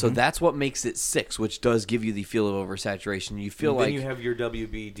really? Yeah, so that's what makes it 6, which does give you the feel of oversaturation. You feel like... Then you have your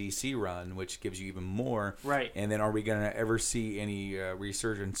WB-DC run, which gives you even more. Right. And then are we going to ever see any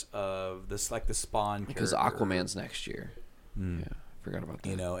resurgence of this, like the Spawn character? Because Aquaman's next year. Yeah. Forgot about that.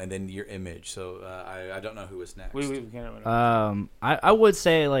 You know, and then your Image. So I don't know who is next. I would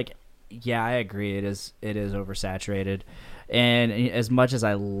say, like, yeah, I agree. It is oversaturated, and as much as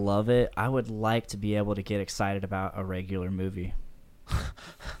I love it, I would like to be able to get excited about a regular movie,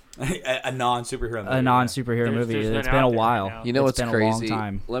 a non-superhero movie. A non-superhero movie. It's been a while. You know what's been crazy? A long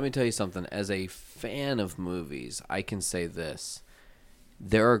time. Let me tell you something. As a fan of movies, I can say this.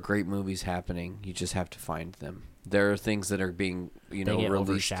 there are great movies happening. You just have to find them. There are things that are being, They get released.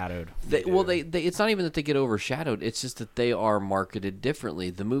 overshadowed. They, it's not even that they get overshadowed. It's just that they are marketed differently.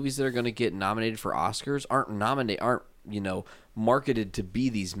 The movies that are going to get nominated for Oscars aren't marketed to be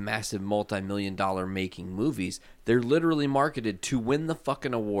these massive multi-million-dollar making movies. They're literally marketed to win the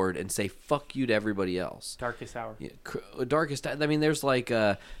fucking award and say fuck you to everybody else. Darkest Hour. Yeah, Darkest. I mean, there's like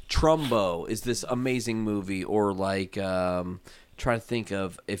Trumbo is this amazing movie, or like try to think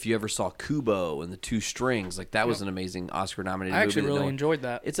of if you ever saw Kubo and the Two Strings. Like that was an amazing Oscar-nominated movie. I actually really enjoyed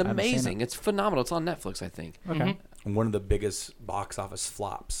that. It's amazing. It's phenomenal. It's on Netflix, I think. Okay. And one of the biggest box office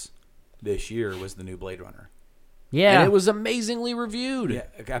flops this year was the new Blade Runner. Yeah. And it was amazingly reviewed. Yeah,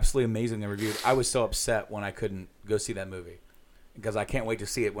 absolutely amazingly reviewed. I was so upset when I couldn't go see that movie because I can't wait to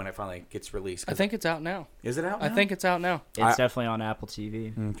see it when it finally gets released. I think it's out now. Is it out now? I think it's out now. It's definitely on Apple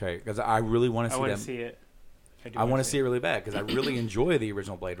TV. Okay, because I really want to I see want that. to see it. I want to see it really bad because I really enjoy the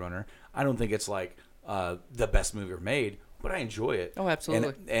original Blade Runner. I don't think it's like the best movie ever made, but I enjoy it. Oh,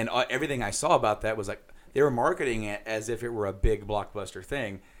 absolutely. And everything I saw about that was like they were marketing it as if it were a big blockbuster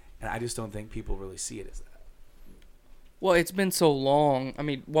thing, and I just don't think people really see it as that. Well, it's been so long. I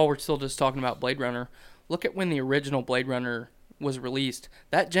mean, while we're still just talking about Blade Runner, look at when the original Blade Runner was released.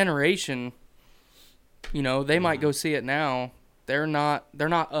 That generation, they might go see it now. They're not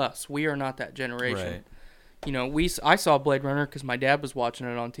us. We are not that generation. Right. I saw Blade Runner because my dad was watching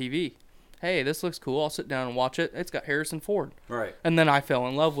it on TV. Hey, this looks cool. I'll sit down and watch it. It's got Harrison Ford. Right. And then I fell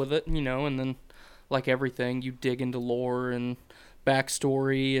in love with it, and then like everything, you dig into lore and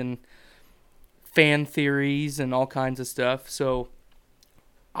backstory and fan theories and all kinds of stuff. So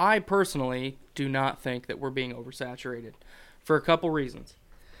I personally do not think that we're being oversaturated for a couple reasons.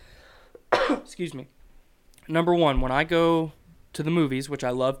 Excuse me. Number one, when I go to the movies, which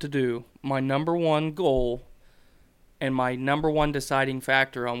I love to do, my number one goal and my number one deciding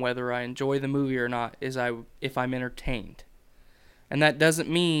factor on whether I enjoy the movie or not is if I'm entertained. And that doesn't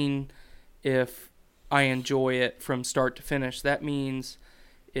mean if I enjoy it from start to finish. That means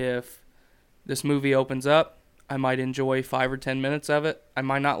if this movie opens up, I might enjoy 5 or 10 minutes of it. I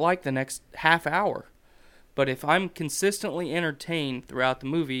might not like the next half hour. But if I'm consistently entertained throughout the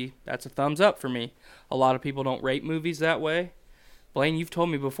movie, that's a thumbs up for me. A lot of people don't rate movies that way. Blaine, you've told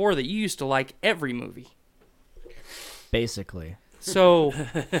me before that you used to like every movie. Basically. So,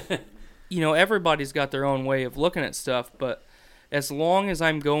 everybody's got their own way of looking at stuff, but as long as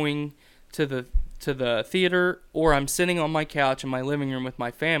I'm going to the theater or I'm sitting on my couch in my living room with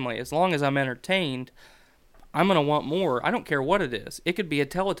my family, as long as I'm entertained, I'm going to want more. I don't care what it is. It could be a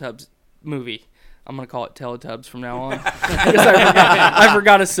Teletubbies movie. I'm going to call it Teletubs from now on because I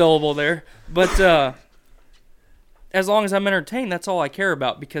forgot a syllable there. But as long as I'm entertained, that's all I care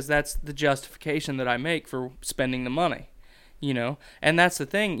about because that's the justification that I make for spending the money, And that's the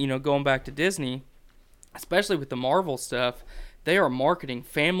thing, going back to Disney, especially with the Marvel stuff, they are marketing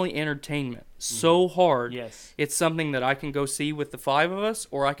family entertainment so hard. Yes. It's something that I can go see with the 5 of us,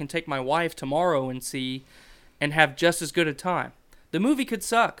 or I can take my wife tomorrow and see and have just as good a time. The movie could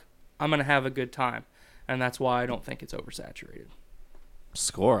suck. I'm going to have a good time. And that's why I don't think it's oversaturated.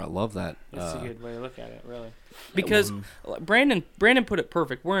 Score. I love that. That's a good way to look at it, really. Because Brandon put it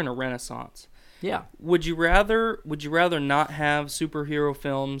perfect. We're in a renaissance. Yeah. Would you rather not have superhero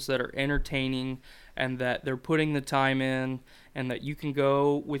films that are entertaining and that they're putting the time in and that you can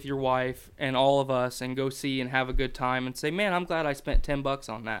go with your wife and all of us and go see and have a good time and say, man, I'm glad I spent $10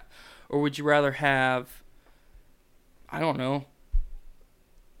 on that? Or would you rather have, I don't know,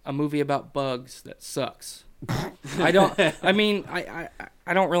 a movie about bugs that sucks? I don't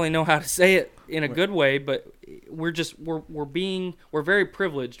really know how to say it in a good way, but we're very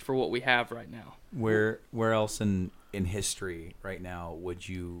privileged for what we have right now. Where else in history right now would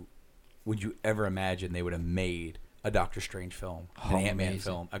you ever imagine they would have made a Doctor Strange film, an Ant-Man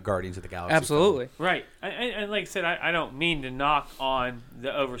film, a Guardians of the Galaxy Absolutely. film? Right. And like I said, I don't mean to knock on the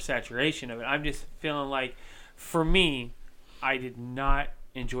oversaturation of it. I'm just feeling like, for me, I did not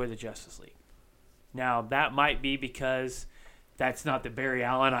enjoy the Justice League. Now, that might be because that's not the Barry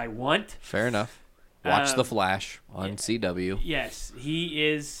Allen I want. Fair enough. Watch The Flash on CW. Yes, he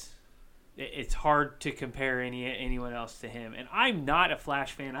is. It's hard to compare anyone else to him. And I'm not a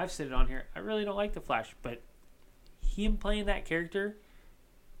Flash fan. I've said it on here. I really don't like the Flash. But him playing that character,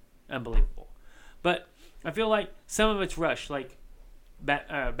 unbelievable. But I feel like some of it's rushed, like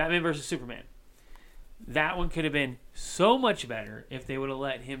Batman vs. Superman. That one could have been so much better if they would have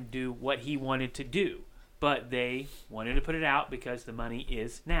let him do what he wanted to do. But they wanted to put it out because the money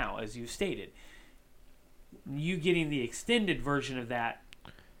is now, as you stated. You getting the extended version of that,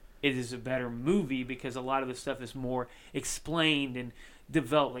 it is a better movie because a lot of the stuff is more explained and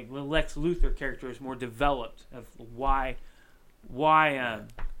developed. Like the Lex Luthor character is more developed of why.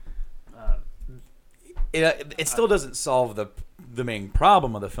 It still doesn't solve the main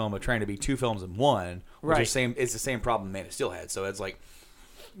problem of the film of trying to be two films in one. Which Right. It's the same problem Man of Steel had. So it's like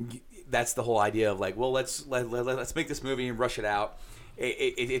that's the whole idea of like, well, let's make this movie and rush it out.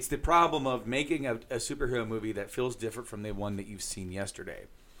 It's the problem of making a superhero movie that feels different from the one that you've seen yesterday.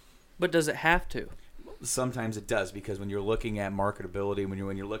 But does it have to? Sometimes it does, because when you're looking at marketability, when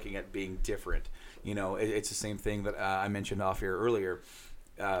you're looking at being different, it's the same thing that I mentioned off here earlier.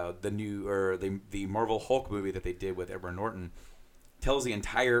 The Marvel Hulk movie that they did with Edward Norton tells the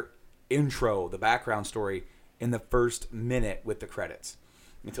entire intro, the background story, in the first minute with the credits.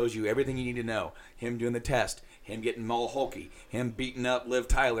 It tells you everything you need to know. Him doing the test, him getting all hulky, him beating up Liv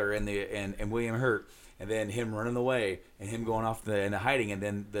Tyler and William Hurt, and then him running away and him going off into hiding, and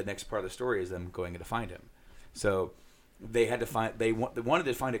then the next part of the story is them going to find him. So they wanted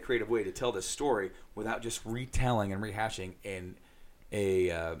to find a creative way to tell this story without just retelling and rehashing an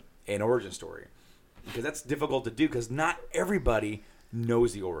origin story, because that's difficult to do because not everybody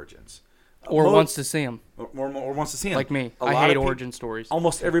knows the origins. Or wants to see them. Or wants to see them. Like me. A I lot hate of origin stories.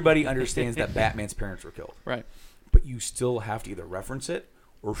 Almost everybody understands that Batman's parents were killed. Right. But you still have to either reference it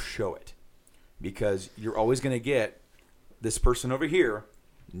or show it. Because you're always going to get this person over here,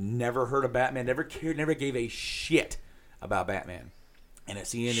 never heard of Batman, never cared, never gave a shit about Batman. And it's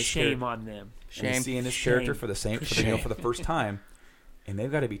seeing this Shame on them. And seeing this character for the first time, and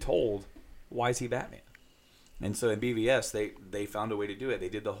they've got to be told, why is he Batman? And so in BVS, they found a way to do it. They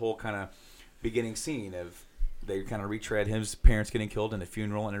did the whole kind of beginning scene of they kind of retread his parents getting killed in the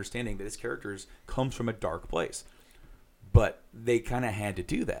funeral and understanding that his character comes from a dark place. But they kind of had to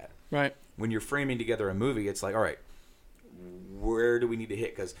do that. Right. When you're framing together a movie, it's like, all right, where do we need to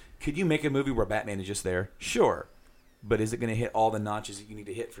hit? Because could you make a movie where Batman is just there? Sure. But is it going to hit all the notches that you need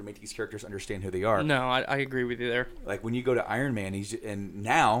to hit for make these characters understand who they are? No, I agree with you there. Like when you go to Iron Man,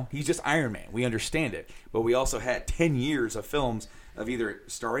 now he's just Iron Man. We understand it. But we also had 10 years of films of either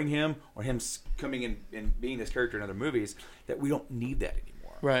starring him or him coming in and being this character in other movies that we don't need that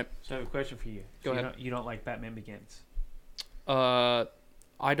anymore. Right. So I have a question for you. Go ahead. You don't like Batman Begins? I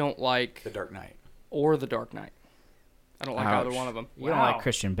don't like The Dark Knight. Or The Dark Knight. I don't like Ouch. either one of them. You don't like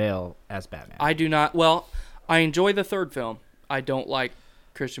Christian Bale as Batman. I do not. Well, I enjoy the third film. I don't like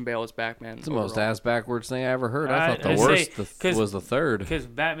Christian Bale as Batman. It's the most ass backwards thing I ever heard. I thought the I'd worst say, was the third. Because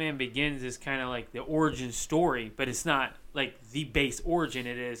Batman Begins is kind of like the origin story, but it's not like the base origin.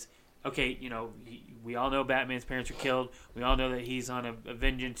 It is, okay, we all know Batman's parents were killed. We all know that he's on a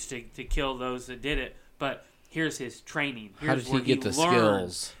vengeance to kill those that did it. But here's his training. Here's How did he where get the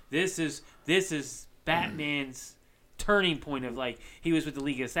learned. skills? This is Batman's turning point of like he was with the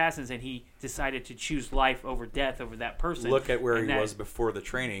League of Assassins and he decided to choose life over death over that person. Look at where he was before the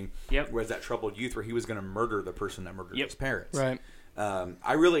training. Yep. Was that troubled youth where he was going to murder the person that murdered his parents. Right.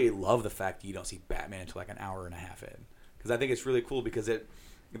 I really love the fact that you don't see Batman until like an hour and a half in, because I think it's really cool because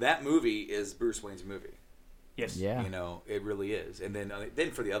that movie is Bruce Wayne's movie. Yes. Yeah. It really is. And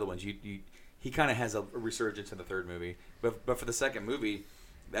then for the other ones, he kind of has a resurgence in the third movie, but for the second movie,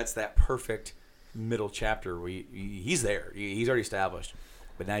 that's that perfect middle chapter where he's there. He's already established,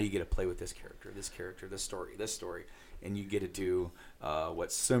 but now you get to play with this character, this story, and you get to do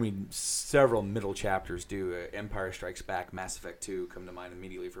what several middle chapters do. Empire Strikes Back, Mass Effect 2 come to mind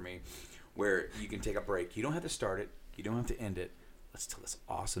immediately for me, where you can take a break. You don't have to start it. You don't have to end it. Let's tell this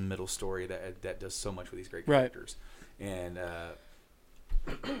awesome middle story that does so much with these great characters. Right. And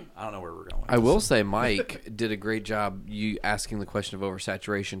I don't know where we're going. I will say Mike did a great job you asking the question of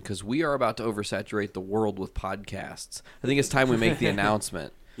oversaturation, because we are about to oversaturate the world with podcasts. I think it's time we make the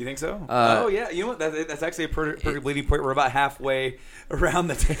announcement. You think so? Oh, yeah. You know what? That's actually a perfect leading point. We're about halfway around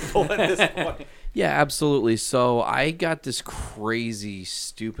the table at this point. Yeah, absolutely. So I got this crazy,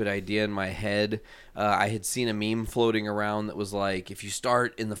 stupid idea in my head. I had seen a meme floating around that was like, if you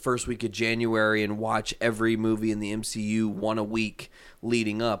start in the first week of January and watch every movie in the MCU one a week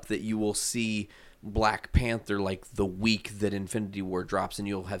leading up, that you will see Black Panther like the week that Infinity War drops, and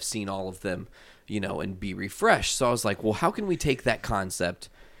you'll have seen all of them, and be refreshed. So I was like, well, how can we take that concept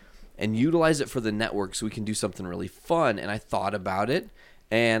and utilize it for the network so we can do something really fun? And I thought about it.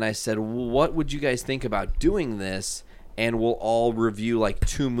 And I said, well, what would you guys think about doing this? And we'll all review like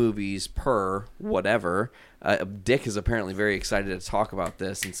 2 movies per whatever. Dick is apparently very excited to talk about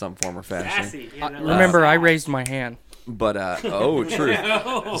this in some form or fashion. Sassy. Remember, I raised my hand. But true.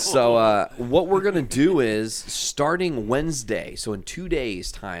 So what we're gonna do is starting Wednesday, so in 2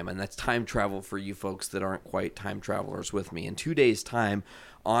 days' time, and that's time travel for you folks that aren't quite time travelers with me. In 2 days' time,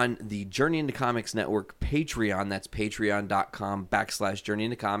 on the Journey into Comics Network Patreon, that's patreon.com/Journey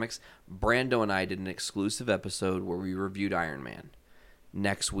into Comics, Brando and I did an exclusive episode where we reviewed Iron Man.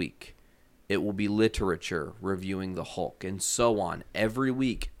 Next week, it will be literature reviewing the Hulk, and so on. Every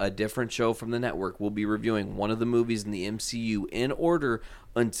week, a different show from the network will be reviewing one of the movies in the MCU in order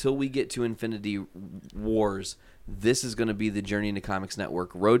until we get to Infinity Wars. This is going to be the Journey into Comics Network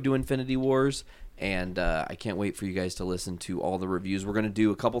Road to Infinity Wars, and I can't wait for you guys to listen to all the reviews. We're going to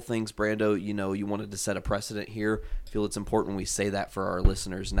do a couple things. Brando, you wanted to set a precedent here. I feel it's important we say that for our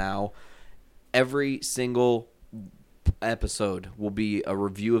listeners now. Every single episode will be a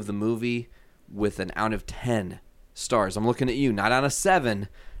review of the movie with an out of 10 stars. I'm looking at you, not out of 7,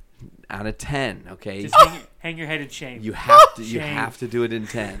 out of 10. Okay, Just hang your head in shame. you have to Shame. you have to do it in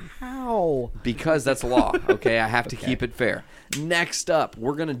 10 How? because that's law. Okay, I have to keep it fair. Next up,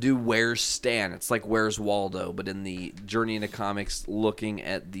 we're gonna do Where's Stan. It's like Where's Waldo, but in the Journey into Comics, looking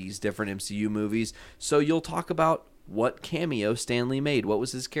at these different MCU movies. So you'll talk about what cameo Stan Lee made. What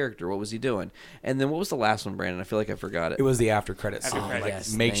was his character? What was he doing? And then what was the last one, Brandon? I feel like I forgot it. It was the after credits. After scene. credits. Like,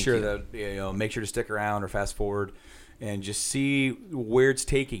 Yes, make thank sure you. that make sure to stick around or fast forward, and just see where it's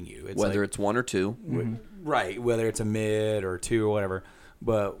taking you. It's Whether like, it's 1 or 2. right, whether it's a mid or 2 or whatever.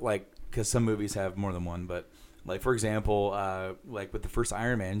 But like, because some movies have more than one. But like for example, like with the first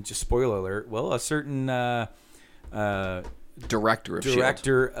Iron Man, just spoiler alert. Well, a certain Director of S.H.I.E.L.D.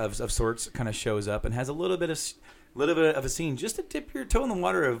 director of sorts kind of shows up and has a little bit of a scene just to dip your toe in the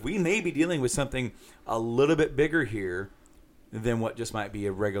water of we may be dealing with something a little bit bigger here than what just might be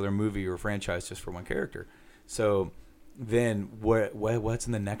a regular movie or franchise just for one character. So then what's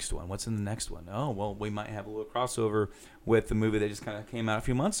in the next one? What's in the next one? Oh, well, we might have a little crossover with the movie that just kind of came out a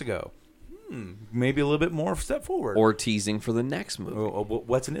few months ago. Maybe a little bit more step forward. Or teasing for the next movie.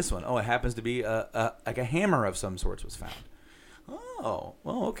 What's in this one? Oh, it happens to be like a hammer of some sorts was found. Oh,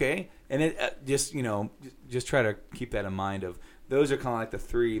 well, okay. And it just try to keep that in mind. Of those are kind of like the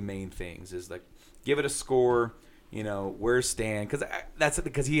 3 main things. Is like give it a score. Where's Stan?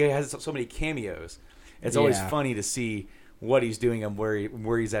 Because he has so many cameos. It's always funny to see what he's doing and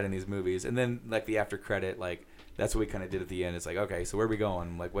where he's at in these movies. And then like the after credit, like that's what we kind of did at the end. It's like, okay, so where are we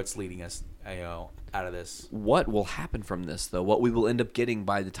going? Like what's leading us out of this? What will happen from this, though? What we will end up getting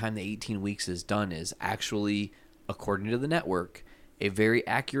by the time the 18 weeks is done is actually, according to the network, a very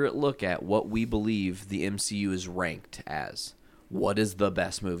accurate look at what we believe the MCU is ranked as. What is the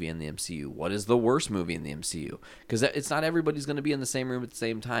best movie in the MCU? What is the worst movie in the MCU? Because it's not everybody's going to be in the same room at the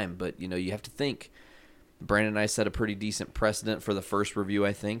same time, but you have to think. Brandon and I set a pretty decent precedent for the first review,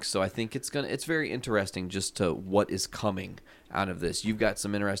 I think. So I think it's very interesting just to what is coming out of this. You've got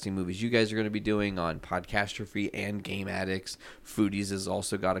some interesting movies you guys are going to be doing on Podcastrophe and Game Addicts. Foodies has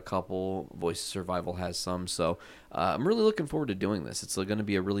also got a couple. Voice of Survival has some. So I'm really looking forward to doing this. It's going to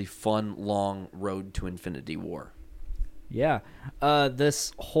be a really fun, long road to Infinity War. Yeah.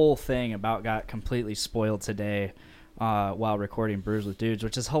 This whole thing got completely spoiled today while recording Brews with Dudes,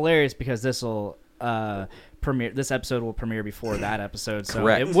 which is hilarious because this episode will premiere before that episode, so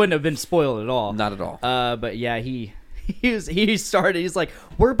Correct. it wouldn't have been spoiled at all. Not at all. But yeah, he started. He's like,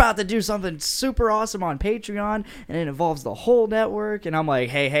 we're about to do something super awesome on Patreon, and it involves the whole network. And I'm like,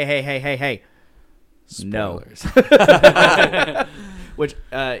 hey, Spoilers. no. Which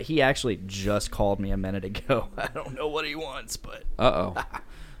he actually just called me a minute ago. I don't know what he wants, but Uh-oh.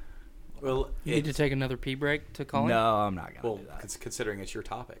 Well, You need to take another pee break to call him? no, I'm not gonna do that. considering it's your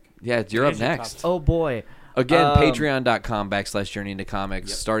topic. Yeah, you're up Here's your next. Oh boy. Again, patreon.com/Journey into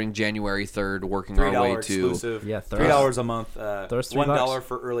Comics, starting January 3rd, working our way $3 to... exclusive. Yeah, $3 a month. Throws $1 $3.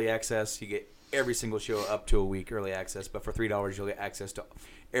 for early access. You get every single show up to a week early access. But for $3, you'll get access to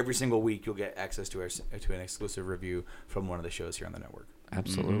every single week. You'll get access to an exclusive review from one of the shows here on the network.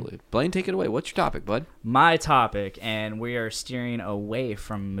 Absolutely. Blaine, take it away. What's your topic, bud? My topic, and we are steering away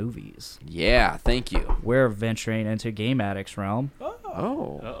from movies. Yeah, thank you. We're venturing into Game Addicts realm.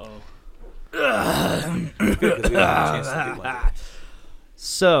 Oh. Uh-oh. Good, 'cause we don't have a chance to do one.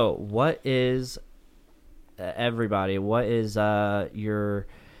 So, what is everybody? What is your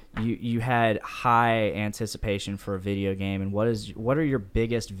you had high anticipation for a video game, and what are your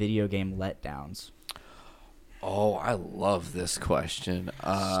biggest video game letdowns? Oh, I love this question.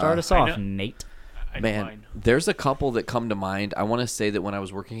 Start us I off, know- Nate. I don't Man, mind. there's a couple that come to mind. I want to say that when I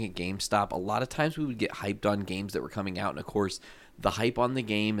was working at GameStop, a lot of times we would get hyped on games that were coming out. And, of course, the hype on the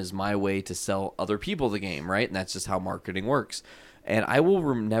game is my way to sell other people the game, right? And that's just how marketing works. And I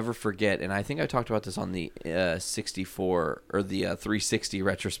will never forget, and I think I talked about this on the 64 or the 360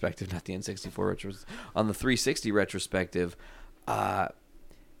 retrospective, not the N64 retrospective, on the 360 retrospective.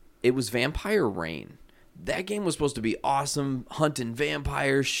 It was Vampire Reign. That game was supposed to be awesome, hunting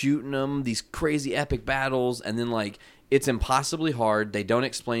vampires, shooting them, these crazy epic battles, and then, like, it's impossibly hard. They don't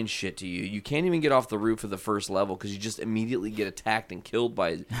explain shit to you. You can't even get off the roof of the first level because you just immediately get attacked and killed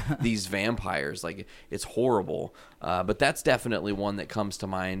by these vampires. Like, it's horrible. But that's definitely one that comes to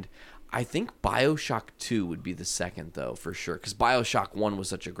mind. I think BioShock 2 would be the second, though, for sure, because BioShock 1 was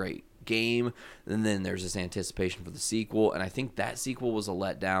such a great game, and then there's this anticipation for the sequel, and I think that sequel was a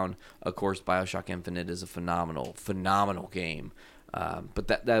letdown. Of course, BioShock Infinite is a phenomenal game, but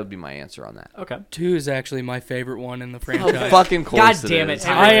that would be my answer on that. Okay. 2 is actually my favorite one in the franchise. Fucking course. God damn it, is.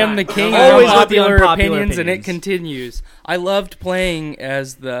 Tyler. I am the king of Always with the unpopular unpopular opinions, and it opinions. continues. I loved playing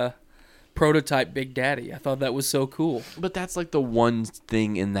as the prototype Big Daddy. I thought that was so cool. But that's like the one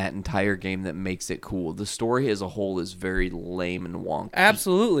thing in that entire game that makes it cool. The story as a whole is very lame and wonky.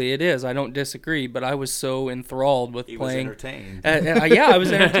 Absolutely, it is. I don't disagree, but I was so enthralled with He was playing. entertained. Yeah, I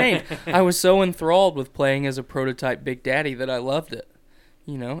was entertained. I was so enthralled with playing as a prototype Big Daddy that I loved it.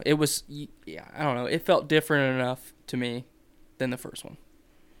 You know, it was, yeah, I don't know. It felt different enough to me than the first one.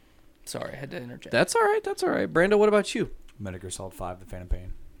 Sorry, I had to interject. That's all right. Brando, what about you? Metal Gear Solid 5: The Phantom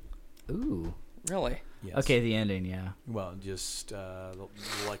Pain. Ooh. Really? Yes. Okay, the ending, yeah. Well, just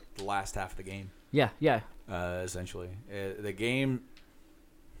like the last half of the game, Yeah. essentially. The game,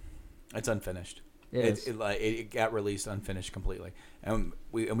 it's unfinished. It is. It got released unfinished completely, and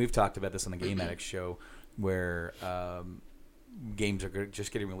we've talked about this on the Game Addicts show, where games are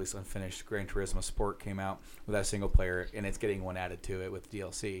just getting released unfinished. Gran Turismo Sport came out without a single player, and it's getting one added to it with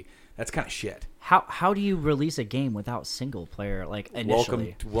DLC. That's kind of shit. How do you release a game without single player, like,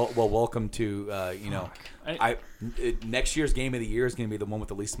 initially? Welcome to next year's Game of the Year is going to be the one with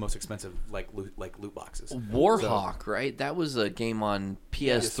the most expensive loot boxes. Warhawk, right? That was a game on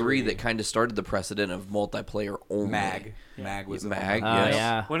PS3 that kind of started the precedent of multiplayer only. Mag was the Mag. one. Yes.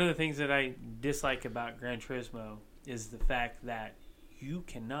 Yeah. One of the things that I dislike about Gran Turismo is the fact that you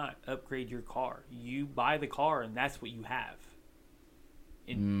cannot upgrade your car. You buy the car, and that's what you have.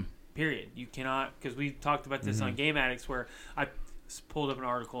 Period. You cannot, because we talked about this on Game Addicts, where I pulled up an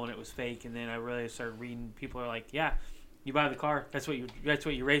article and it was fake, and then I really started reading. People are like, "Yeah, you buy the car. That's what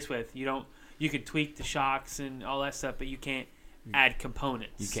you race with. You don't. You can tweak the shocks and all that stuff, but you can't add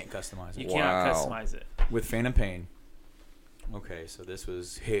components. You can't customize it. You cannot customize it." With Phantom Pain. Okay, so this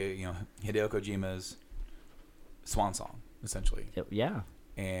was Hideo Kojima's swan song, essentially. Yeah.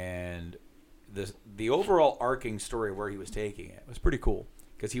 And the overall arcing story where he was taking it was pretty cool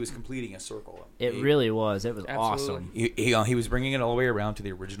because he was completing a circle. It really was. It was Absolutely. awesome. He was bringing it all the way around to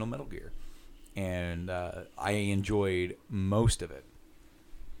the original Metal Gear, and I enjoyed most of it.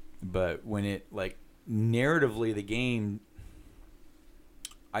 But when it, like, narratively, the game,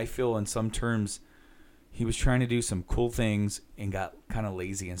 I feel in some terms, he was trying to do some cool things and got kind of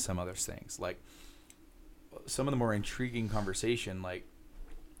lazy in some other things. Like, some of the more intriguing conversation, like,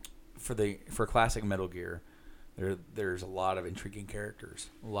 for classic Metal Gear, there's a lot of intriguing characters,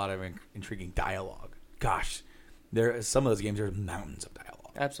 a lot of intriguing dialogue. Gosh, some of those games, there's mountains of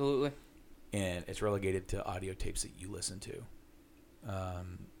dialogue. Absolutely. And it's relegated to audio tapes that you listen to.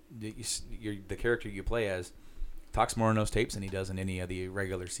 The character you play as talks more in those tapes than he does in any of the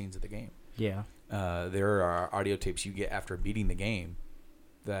regular scenes of the game. Yeah. There are audio tapes you get after beating the game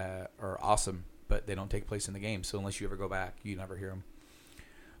that are awesome, but they don't take place in the game. So unless you ever go back, you never hear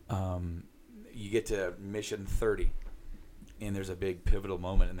them. You get to mission 30, and there's a big pivotal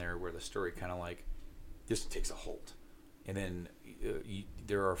moment in there where the story kind of like just takes a halt. And then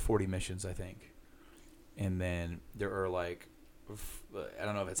there are 40 missions, I think. And then there are like, I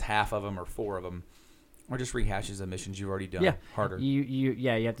don't know if it's half of them or 4 of them, or just rehashes of missions you've already done harder. You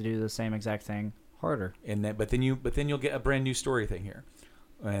have to do the same exact thing harder. And then, but then you'll get a brand new story thing here,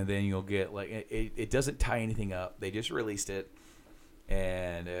 and then you'll get like it doesn't tie anything up. They just released it,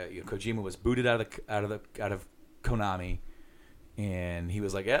 and Kojima was booted out of Konami, and he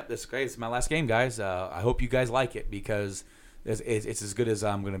was like, "Yep, this is great. It's my last game, guys. I hope you guys like it because it's as good as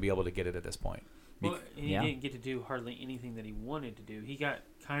I'm going to be able to get it at this point." Well, and he didn't get to do hardly anything that he wanted to do. He got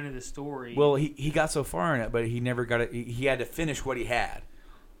kind of the story. Well, he got so far in it, but he never got it. He had to finish what he had,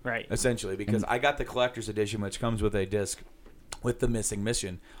 right? Essentially, because I got the collector's edition, which comes with a disc with the missing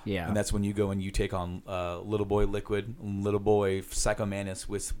mission. Yeah. And that's when you go and you take on Little Boy Liquid, Little Boy Psycho Mantis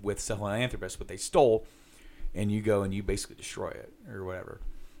with Sahelanthropus, what they stole, and you go and you basically destroy it or whatever.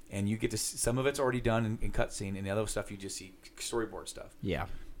 And you get to some of it's already done in cutscene, and the other stuff you just see storyboard stuff. Yeah.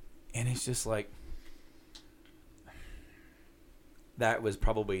 And it's just like that was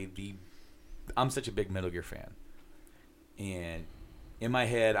probably I'm such a big Metal Gear fan, and in my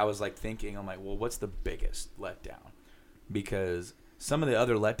head I was like thinking, I'm like, well, what's the biggest letdown? Because some of the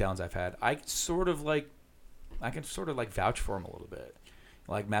other letdowns I've had, I can sort of like vouch for them a little bit.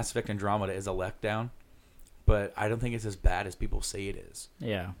 Like Mass Effect Andromeda is a letdown, but I don't think it's as bad as people say it is.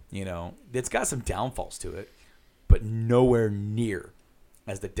 Yeah. You know, it's got some downfalls to it, but nowhere near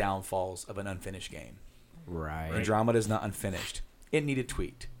as the downfalls of an unfinished game. Right. Andromeda is not unfinished. It needed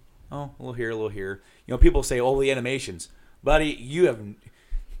tweaked. Oh, a little here, a little here. You know, people say, oh, the animations. Buddy, you have...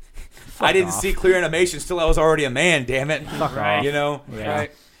 I didn't see clear animations till I was already a man, damn it. Fuck off. You know? Yeah.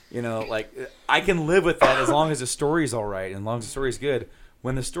 Right? You know, like, I can live with that as long as the story's all right and as long as the story's good.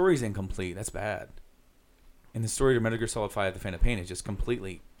 When the story's incomplete, that's bad. And the story of Metal Gear Solid 5, The Phantom Pain, is just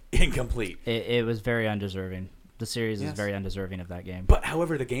completely incomplete. It was very undeserving. The series is very undeserving of that game. But,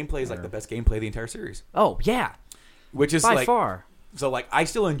 however, the gameplay is like the best gameplay of the entire series. Oh, yeah. Which is by like... far. So, like, I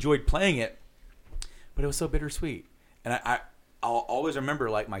still enjoyed playing it, but it was so bittersweet. And I'll always remember,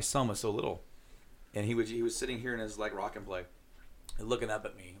 like, my son was so little, and he was sitting here in his, like, rock and play, looking up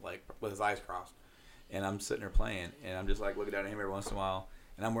at me, like, with his eyes crossed. And I'm sitting there playing, and I'm just, like, looking down at him every once in a while.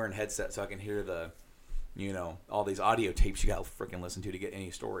 And I'm wearing a headset so I can hear the, you know, all these audio tapes you got to freaking listen to get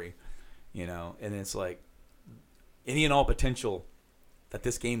any story, you know. And it's like, any and all potential that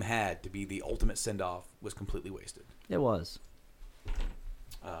this game had to be the ultimate send-off was completely wasted. It was.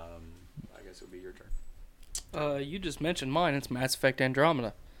 I guess it would be your turn. You just mentioned mine. It's Mass Effect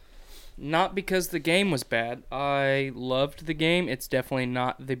Andromeda. Not because the game was bad. I loved the game. It's definitely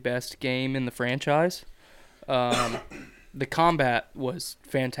not the best game in the franchise. The combat was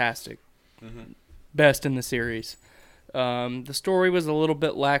fantastic. Mm-hmm. Best in the series. The story was a little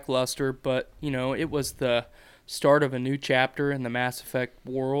bit lackluster, but, you know, it was the start of a new chapter in the Mass Effect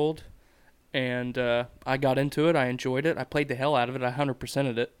world. And I got into it. I enjoyed it. I played the hell out of it. I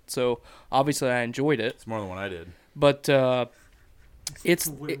 100%ed it. So, obviously, I enjoyed it. It's more than what I did. But it's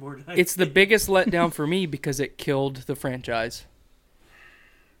the biggest letdown for me because it killed the franchise.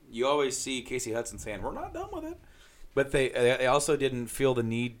 You always see Casey Hudson saying, we're not done with it. But they also didn't feel the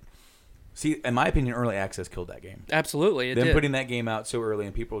need. See, in my opinion, early access killed that game. Absolutely, it Them did. putting that game out so early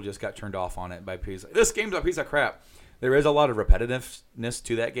and people just got turned off on it by piece. This game's a piece of crap. There is a lot of repetitiveness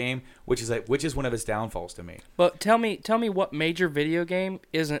to that game, which is one of its downfalls to me. But tell me what major video game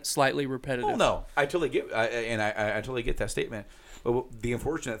isn't slightly repetitive? Well, no, I totally get, I totally get that statement. But the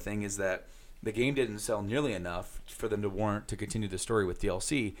unfortunate thing is that the game didn't sell nearly enough for them to warrant to continue the story with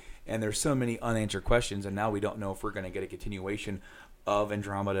DLC, and there's so many unanswered questions, and now we don't know if we're going to get a continuation of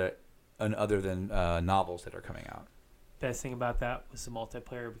Andromeda, other than novels that are coming out. Best thing about that was the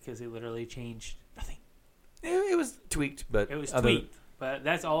multiplayer because they literally changed nothing. It was tweaked, but it was tweaked. But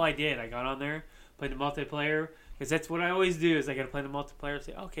that's all I did. I got on there, played the multiplayer, because that's what I always do. Is I got to play the multiplayer and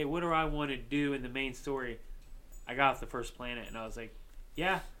say, okay, what do I want to do in the main story? I got off the first planet and I was like,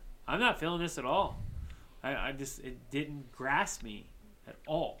 yeah, I'm not feeling this at all. It didn't grasp me at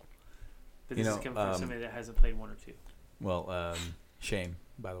all. But this is coming from somebody that hasn't played one or two. Well, shame,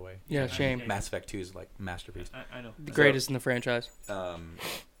 by the way. Yeah, shame. Mass Effect 2 is like masterpiece. I know. The greatest in the franchise.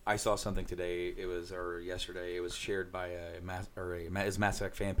 I saw something today. Yesterday. It was shared by a Mass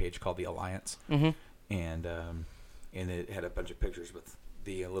Effect fan page called the Alliance, and it had a bunch of pictures with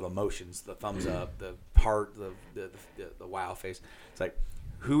the little emotions, the thumbs up, the heart, the wow face. It's like,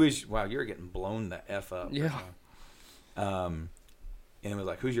 wow, you're getting blown the F up. Yeah. And it was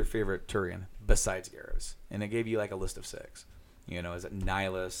like, who's your favorite Turian besides Garrus? And it gave you like a list of 6. You know, is it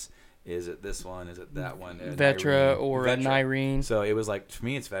Nihilus? Is it this one? Is it that one? Vetra or Nyreen. So it was like, to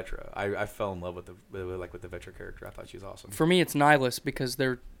me, it's Vetra. I fell in love with the Vetra character. I thought she was awesome. For me, it's Nihilus because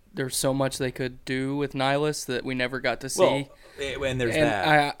there's so much they could do with Nihilus that we never got to see. Well, and there's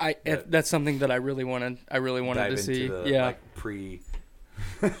that. That's something that I really wanted to see. Like pre.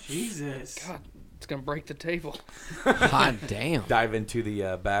 Jesus. God, it's gonna break the table. God damn. Dive into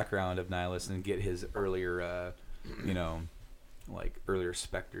the background of Nihilus and get his earlier, earlier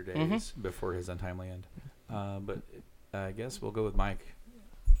Spectre days before his untimely end. But I guess we'll go with Mike.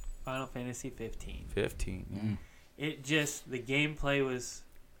 Final Fantasy 15. 15. Yeah. The gameplay was.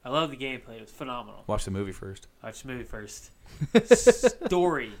 I love the gameplay. It was phenomenal. Watch the movie first. Watch the movie first.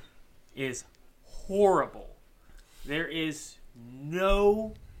 Story is horrible. There's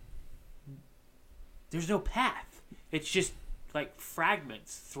no path. It's just like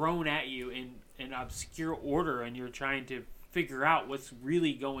fragments thrown at you in an obscure order, and you're trying to figure out what's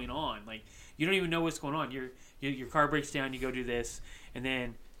really going on. Like, you don't even know what's going on. Your car breaks down, you go do this, and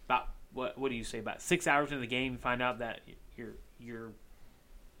then about what do you say? About 6 hours into the game, you find out that your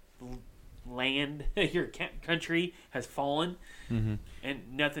land, your country has fallen, and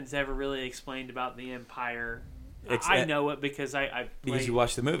nothing's ever really explained about the Empire. I know it because I because you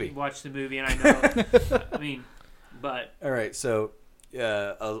watched the movie. Watched the movie, and I know. I mean, but all right, so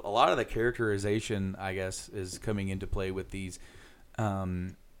a lot of the characterization, I guess, is coming into play with these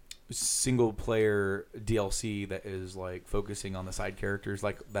single player DLC that is like focusing on the side characters,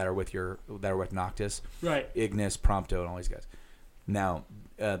 like that are with Noctis, right? Ignis, Prompto, and all these guys. Now,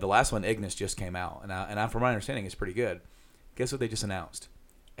 the last one, Ignis, just came out, and from my understanding, it's pretty good. Guess what they just announced?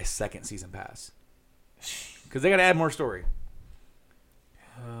 A second season pass. Because they got to add more story.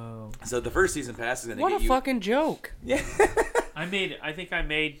 Oh. So the first season pass is going to What get a fucking joke. Yeah. I think I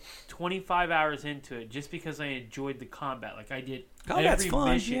made 25 hours into it just because I enjoyed the combat. Like, I did Combat's every fun,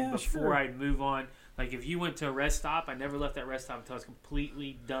 mission yeah, before sure. I'd move on. Like, if you went to a rest stop, I never left that rest stop until I was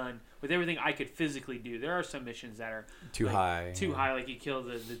completely done with everything I could physically do. There are some missions that are too high. Too high, like you kill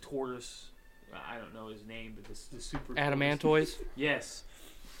the tortoise. I don't know his name, but the super Adamantoise? Yes.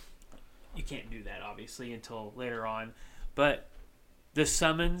 You can't do that, obviously, until later on. But the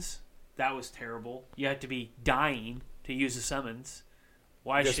summons, that was terrible. You had to be dying to use the summons.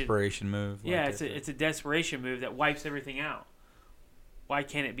 Desperation move. Yeah, it's a desperation move that wipes everything out. Why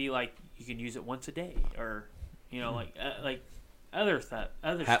can't it be like you can use it once a day, or like other stuff?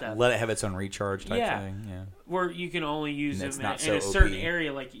 Let it have its own recharge type thing. Yeah. Where you can only use them in so a certain OP.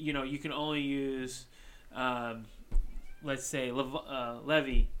 area, like you can only use, let's say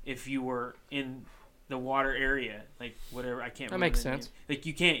Levy if you were in the water area, like whatever. I can't. That remember makes the name. sense. Like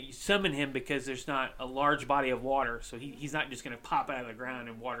you can't summon him because there's not a large body of water, so he's not just going to pop out of the ground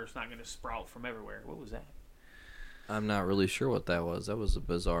and water's not going to sprout from everywhere. What was that? I'm not really sure what that was. That was a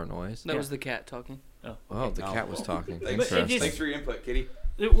bizarre noise. That was the cat talking. Oh, Oh, the cat was talking. Thanks Thanks for your input, Kitty.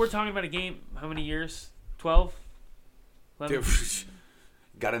 We're talking about a game. How many years? 12? 11?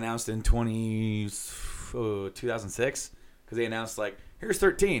 Got announced in 2006 because they announced like here's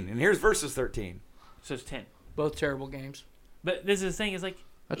 13 and here's versus 13. So it's 10. Both terrible games. But this is the thing, is like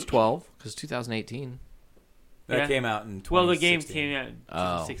That's 12 because 2018. That Yeah. came out in 2016. well, the game came out in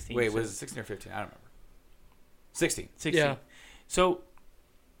 2016. Wait, so was it 16 or 15? I don't remember. 16. 16. Yeah. So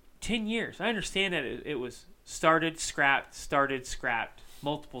 10 years. I understand that it was started, scrapped,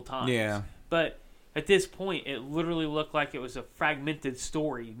 multiple times. Yeah. But at this point, it literally looked like it was a fragmented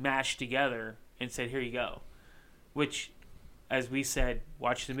story mashed together and said, here you go. Which, as we said,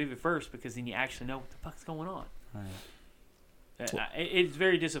 watch the movie first because then you actually know what the fuck's going on. Right. It's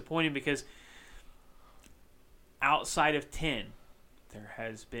very disappointing because outside of 10, there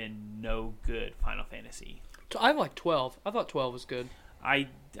has been no good Final Fantasy. I like 12. I thought 12 was good. I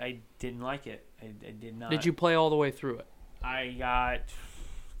didn't like it. I did not. Did you play all the way through it? I got...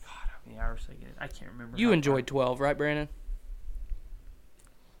 God, how many hours did I get? I can't remember. You how enjoyed far. 12, right, Brandon?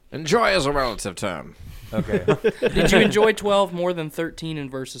 Enjoy is a relative term. Okay. Did you enjoy 12 more than 13 and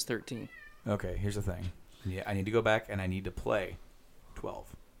versus 13? Okay, here's the thing. Yeah, I need to go back and I need to play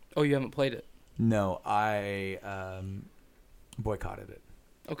 12. Oh, you haven't played it? No, I boycotted it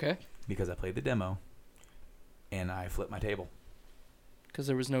Okay. because I played the demo and I flipped my table. Because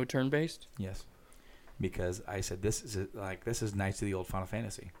there was no turn-based? Yes. Because I said this is Knights of the Old Final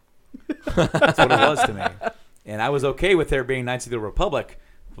Fantasy. That's what it was to me. And I was okay with there being Knights of the Republic,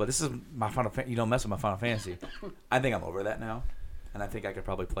 but this is my Final Fantasy. You don't mess with my Final Fantasy. I think I'm over that now, and I think I could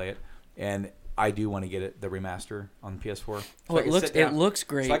probably play it. And I do want to get the remaster on PS4. Oh, it looks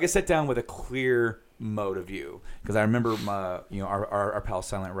great. So I can sit down with a clear mode of view because I remember our pal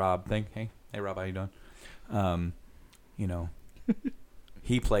Silent Rob thing. Hey Rob, how you doing?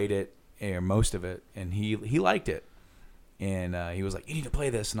 He played it or most of it, and he liked it, and he was like, "You need to play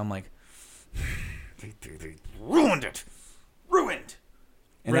this," and I'm like, "They ruined it, ruined."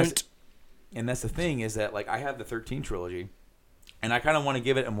 And that's the thing is that like I have the 13 trilogy, and I kind of want to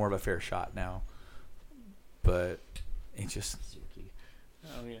give it a more of a fair shot now, but it's just.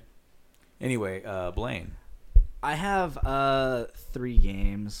 Oh, yeah. Anyway, Blaine. I have 3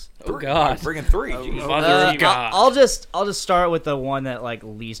 games. Oh God! Friggin' 3. Jeez. Mother of God. I'll just start with the one that like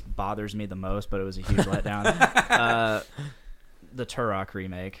least bothers me the most, but it was a huge letdown. The Turok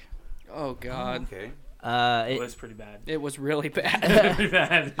remake. Oh God! Okay. It was pretty bad. It was really bad. Pretty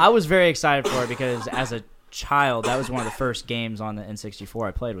bad. I was very excited for it because as a child, that was one of the first games on the N64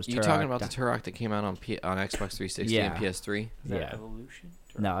 I played was Turok. You talking about the Turok that came out on Xbox 360 and PS3? Is that Yeah. Evolution?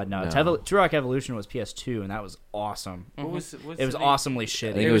 No. No. Turok Evolution was PS2, and that was awesome. What was It was the name? awesomely shitty.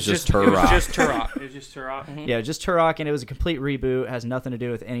 I think it was just It was Turok. just Turok. It was just Turok. Yeah, just Turok, and it was a complete reboot. It has nothing to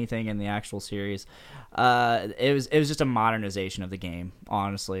do with anything in the actual series. It was just a modernization of the game.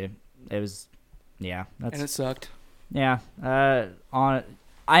 Honestly, it was. Yeah, And it sucked. yeah.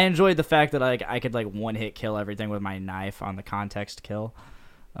 I enjoyed the fact that I could one hit kill everything with my knife on the context kill.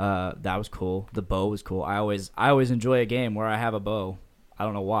 That was cool. The bow was cool. I always enjoy a game where I have a bow. I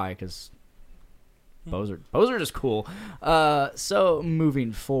don't know why, because bows are just cool. So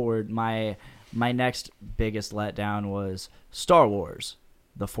moving forward, my next biggest letdown was Star Wars: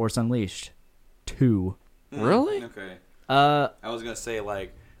 The Force Unleashed 2. Really? Okay. Uh, I was gonna say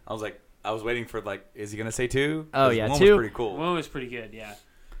I was waiting for is he gonna say 2? Oh, 'Cause yeah, one 2. was pretty cool. One was pretty good. Yeah.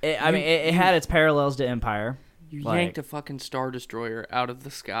 it had its parallels to Empire. You Like- yanked a fucking Star Destroyer out of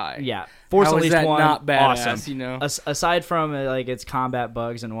the sky. Yeah, Force How is Unleashed that 1, not badass, awesome. you know? Aside from its combat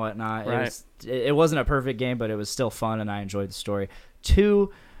bugs and whatnot, Right. it wasn't a perfect game, but it was still fun, and I enjoyed the story. 2,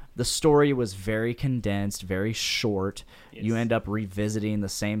 the story was very condensed, very short. Yes. You end up revisiting the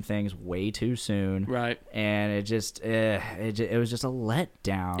same things way too soon, Right. and it was just a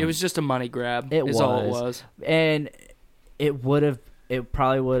letdown. It was just a money grab. It is was. all it was. And it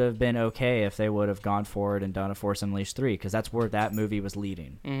probably would have been okay if they would have gone forward and done a Force Unleashed 3, because that's where that movie was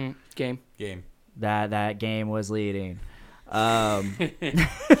leading. Mm-hmm. Game. That game was leading.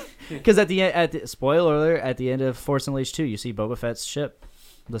 Because at the spoiler alert, at the end of Force Unleashed 2, you see Boba Fett's ship,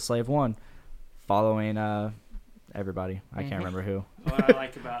 the Slave One, following everybody. I can't remember who. What I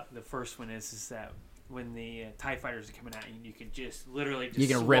like about the first one is that when the TIE fighters are coming at you, you can just literally just You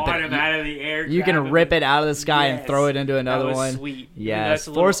can rip swat it. them out of the air. You grab can them, rip it out of the sky and Yes. throw it into another that was one. Sweet. Yes, That's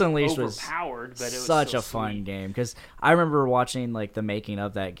a Force little Unleashed was overpowered, but it was such so a fun sweet. game, because I remember watching the making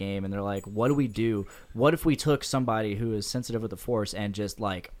of that game, and they're like, "What do we do? What if we took somebody who is sensitive with the Force and just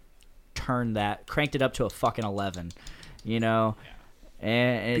cranked it up to a fucking 11?" You know,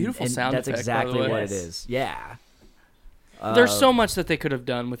 and Beautiful sound that's effect, by the exactly way. what it Yes. is. Yeah. There's so much that they could have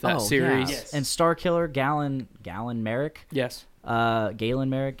done with that series. Yeah. Yes. And Starkiller, Galen Merrick, Yes. Galen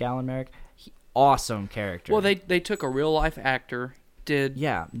Merrick, awesome character. Well, they took a real life actor, did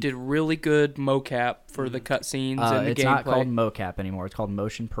really good mocap for the cutscenes and the it's gameplay. not called mocap anymore. It's called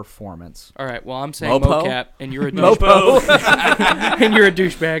motion performance. All right, well, I'm saying Mopo? mocap, and you're a Mopo. and you're a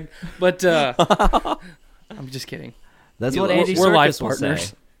douchebag. But I'm just kidding. That's You- what Andy we're life Serkis will say.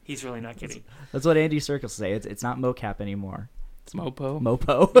 partners. He's really not kidding. That's what Andy Serkis will say. It's not mocap anymore. It's Mopo.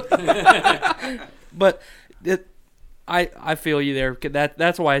 Mopo. But I feel you there.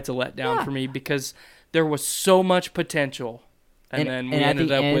 That's why it's a letdown for me, because there was so much potential, and then we and at ended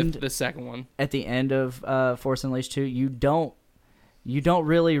the up end- with the second one. At the end of Force Unleashed 2, you don't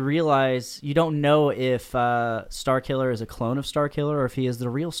really realize, you don't know if Starkiller is a clone of Starkiller or if he is the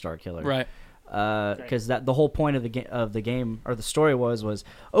real Starkiller. Right. Because the whole point of the game or the story was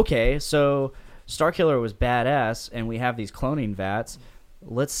okay, so Starkiller was badass, and we have these cloning vats.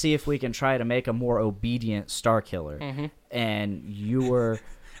 Let's see if we can try to make a more obedient Starkiller. Mm-hmm. And you were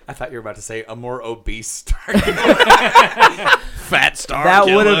I thought you were about to say a more obese Star. Fat Star. that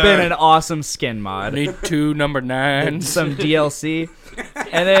would have been an awesome skin I mod. need 2 number 9s. Some DLC.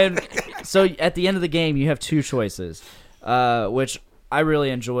 And then, so at the end of the game, you have 2 choices, which I really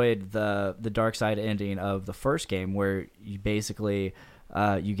enjoyed the dark side ending of the first game, where you basically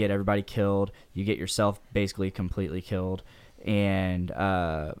you get everybody killed, you get yourself basically completely killed, and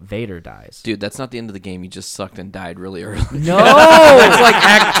Vader dies. Dude, that's not the end of the game. You just sucked and died really early. No, It's like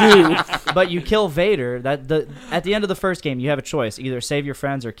Act 2. but you kill Vader. At the end of the first game, you have a choice: either save your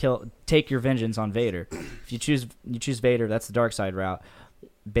friends or take your vengeance on Vader. If you choose Vader, that's the dark side route.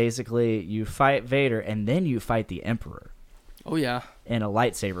 Basically, you fight Vader, and then you fight the Emperor Oh yeah. in a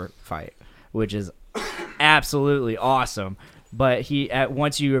lightsaber fight, which is absolutely awesome. But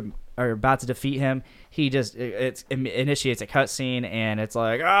once you are about to defeat him, he just it initiates a cutscene, and it's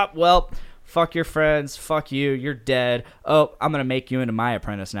like, well, fuck your friends, fuck you, you're dead. Oh, I'm gonna make you into my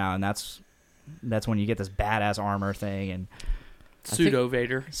apprentice now, and that's when you get this badass armor thing and Pseudo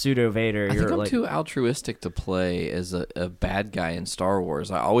Vader. pseudo Vader. I You're think I'm like, too altruistic to play as a bad guy in Star Wars.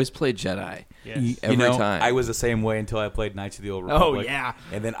 I always play Jedi. Yes. Every time. I was the same way until I played Knights of the Old Oh, Republic. yeah.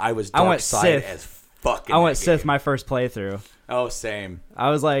 And then I was I dark went side Sith. as fuck. I went Sith my first playthrough. Oh, same. I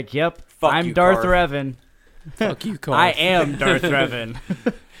was like, yep, Fuck I'm you, Darth Carth. Revan. Fuck you, Carl. I am Darth Revan.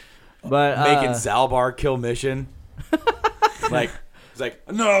 But Making Zalbar kill mission. It's like,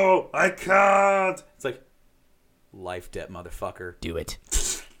 no, I can't. It's like, life debt, motherfucker. do it.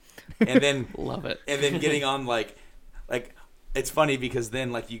 and then Love it. and then getting on like it's funny because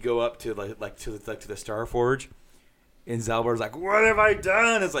then like you go up to to the Star Forge, and Zalbar's like, "What have I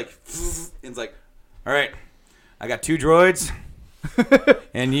done?" It's like, and it's like, "All right, I got 2 droids,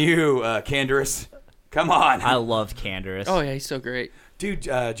 and you, Canderous, come on." I loved Canderous. Oh yeah, he's so great. Dude,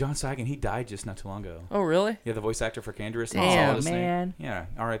 John Sagan, he died just not too long ago. Oh really? Yeah, the voice actor for Canderous. Damn, man. Yeah,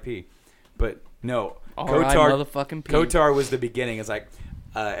 R.I.P. But no, R.I. motherfucking P. Kotar was the beginning. It's like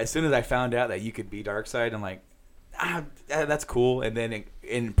as soon as I found out that you could be Darkseid, I'm like, that's cool. And then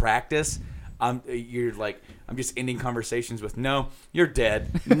in practice, you're like, I'm just ending conversations with, "No, you're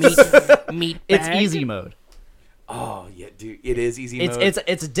dead." Meat It's bag. easy mode. Oh yeah, dude, it is easy mode.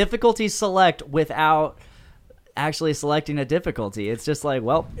 It's difficulty select without actually selecting a difficulty. It's just like,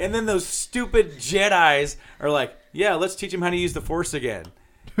 well, And then those stupid Jedis are like, "Yeah, let's teach him how to use the Force again."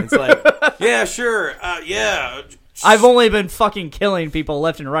 It's like, "Yeah, sure, yeah." I've only been fucking killing people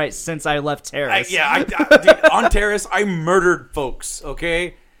left and right since I left Terrace. Dude, on Terrace, I murdered folks.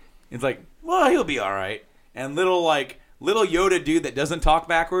 Okay, it's like, well, he'll be all right. And little Yoda dude that doesn't talk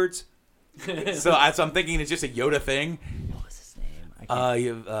backwards. So I'm thinking it's just a Yoda thing. What was his name? I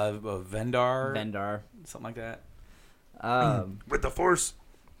Vendar, Vendar. something like that. With the Force,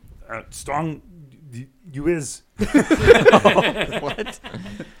 strong you is. What?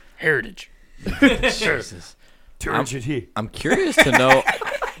 Heritage. Jesus. I'm curious to know.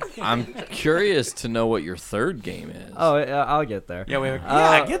 I'm curious to know what your third game is. Oh, I'll get there.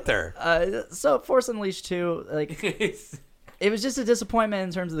 I get there. So Force Unleashed 2, like, it was just a disappointment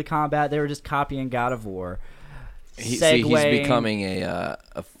in terms of the combat. They were just copying God of War. He's Segueing- becoming a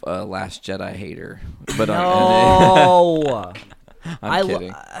Last Jedi hater. But No. I'm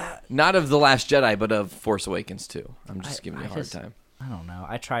kidding. Not of The Last Jedi, but of Force Awakens too. I'm just giving you a hard time. I don't know.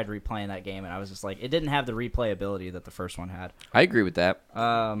 I tried replaying that game, and I was just like, it didn't have the replayability that the first one had. I agree with that.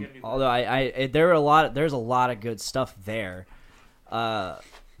 Although there's a lot of good stuff there, but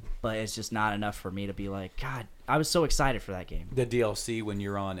it's just not enough for me to be like, God, I was so excited for that game. The DLC when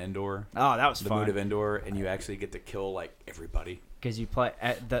you're on Endor. Oh, that was the fun. mood of Endor, and you actually get to kill like everybody. Because you play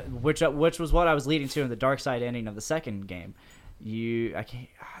at which was what I was leading to in the dark side ending of the second game. I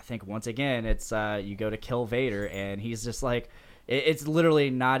think once again it's you go to kill Vader, and he's just like. It's literally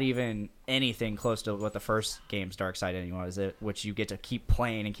not even anything close to what the first game's dark side ending was, which you get to keep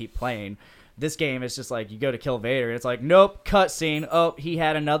playing and keep playing. This game is just like you go to kill Vader, and it's like, nope, cutscene. Oh, he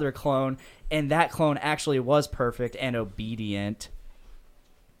had another clone, and that clone actually was perfect and obedient.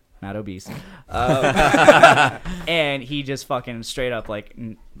 Not obese. And he just fucking straight up like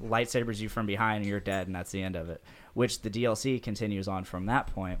lightsabers you from behind, and you're dead, and that's the end of it. Which the DLC continues on from that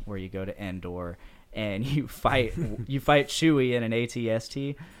point, where you go to Endor. And you fight Chewie in an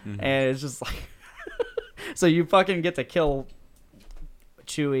AT-ST, and it's just like, so you fucking get to kill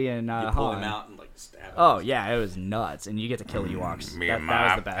Chewie and You pull Han. him out and like stab him. Oh yeah, it was nuts, and you get to kill Ewoks. That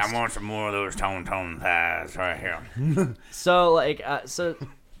was the best. I want some more of those tone thighs right here. So like,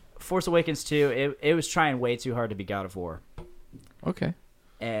 Force Awakens 2, it was trying way too hard to be God of War. Okay.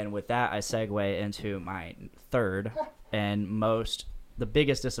 And with that, I segue into my third and the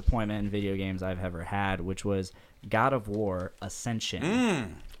biggest disappointment in video games I've ever had, which was God of War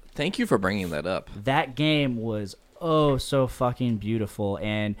Ascension. Thank you for bringing that up. That game was so fucking beautiful,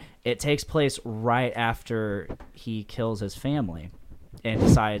 and it takes place right after he kills his family and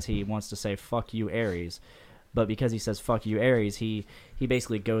decides he wants to say fuck you Ares. But because he says fuck you Ares, he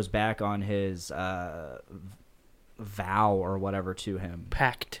basically goes back on his vow or whatever to him.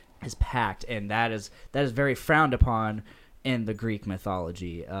 His pact, and that is very frowned upon in the Greek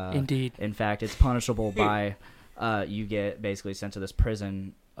mythology. Indeed. In fact, it's punishable by you get basically sent to this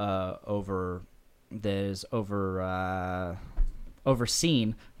prison overseen.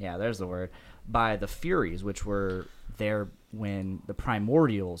 Yeah, there's the word. By the Furies, which were there when the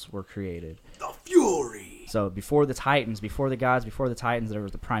Primordials were created. The Fury. So before the Titans, before the gods, before the Titans, there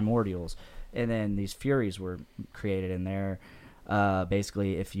was the Primordials, and then these Furies were created, and they're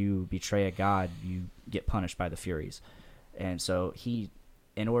basically, if you betray a god, you get punished by the Furies. And so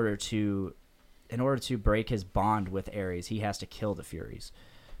in order to break his bond with Ares, he has to kill the Furies.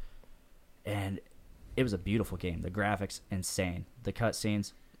 And it was a beautiful game. The graphics, insane. The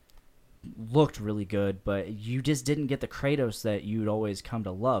cutscenes looked really good, but you just didn't get the Kratos that you'd always come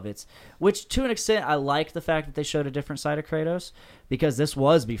to love. Which to an extent, I like the fact that they showed a different side of Kratos, because this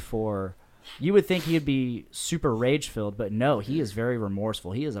was before. You would think he'd be super rage-filled, but no, he is very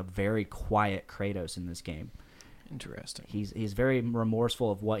remorseful. He is a very quiet Kratos in this game. Interesting. He's very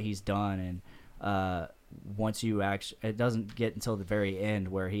remorseful of what he's done, and once you it doesn't get until the very end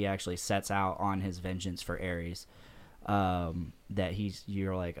where he actually sets out on his vengeance for Ares. that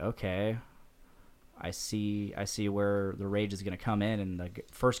you're like, okay, I see where the rage is going to come in the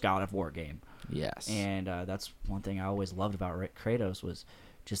first God of War game. Yes. And that's one thing I always loved about Kratos was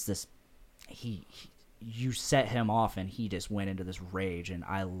just this. You set him off, and he just went into this rage, and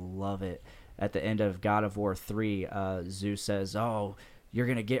I love it. At the end of God of War 3, Zeus says, "Oh, you're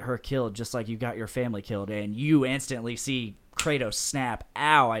gonna get her killed, just like you got your family killed," and you instantly see Kratos snap.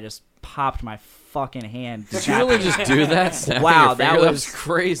 Ow! I just popped my fucking hand. Did you really just do that? Snapping Wow, your that finger? was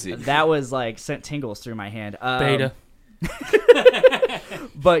crazy. That was like sent tingles through my hand. Beta.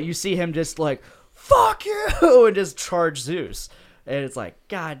 But you see him just like, fuck you, and just charge Zeus. And it's like,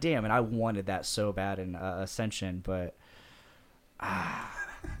 god damn. And I wanted that so bad in Ascension, but...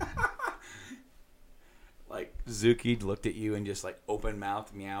 Like, Zuki looked at you and just, like, open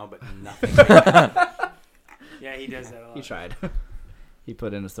mouth meow, but nothing. Yeah, he does that a lot. He tried. He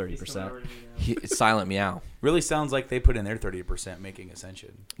put in his 30%. Silent meow. Really sounds like they put in their 30% making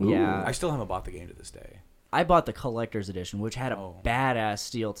Ascension. Yeah. I still haven't bought the game to this day. I bought the collector's edition, which had a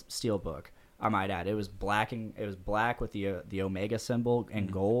badass steel book. I might add, it was black with the Omega symbol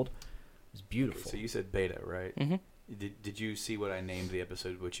and gold. It was beautiful. Okay, so you said beta, right? Mm-hmm. Did you see what I named the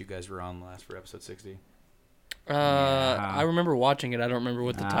episode which you guys were on last for episode 60? I remember watching it. I don't remember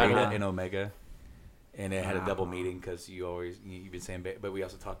what the title Beta was. and Omega, and it had a double meeting because you've been saying beta, but we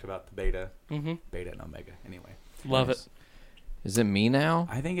also talked about the beta, beta and Omega. Anyway, love it. Is it me now?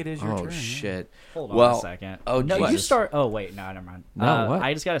 I think it is your turn. Oh shit! Hold on a second. Oh no, Jesus. you start. Oh wait, no, never mind. No, what?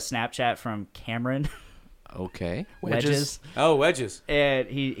 I just got a Snapchat from Cameron. Okay. Wedges. Oh, Wedges. And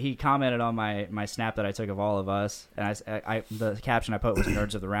he commented on my snap that I took of all of us, and I the caption I put was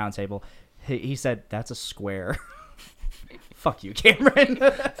 "Nerds of the Round Table." He said, "That's a square." Fuck you, Cameron.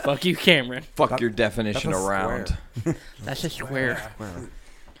 Fuck you, Cameron. Fuck your definition of round. That's a square.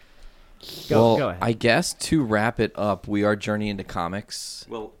 Go ahead. I guess to wrap it up, we are Journey into Comics.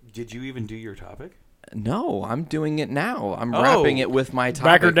 Well, did you even do your topic? No, I'm doing it now. I'm wrapping it with my topic.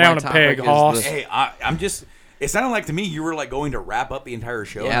 Back her down My a topic peg, is Hoss. Hey, I'm just. It sounded like to me you were like going to wrap up the entire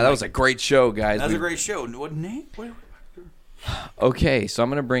show. Yeah, that was a great show, guys. That was a great show. What name? Okay, so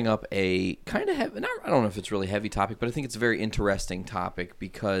I'm going to bring up a kind of heavy, I don't know if it's really heavy topic, but I think it's a very interesting topic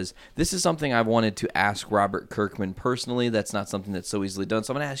because this is something I've wanted to ask Robert Kirkman personally. That's not something that's so easily done.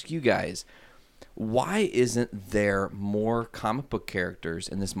 So I'm going to ask you guys, why isn't there more comic book characters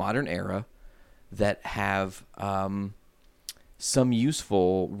in this modern era that have some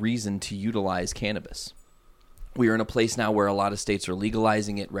useful reason to utilize cannabis? We are in a place now where a lot of states are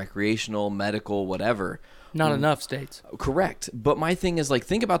legalizing it, recreational, medical, whatever. Not enough states. Correct. But my thing is, like,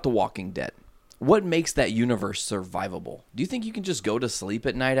 think about The Walking Dead. What makes that universe survivable? Do you think you can just go to sleep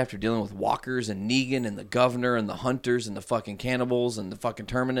at night after dealing with walkers and Negan and the governor and the hunters and the fucking cannibals and the fucking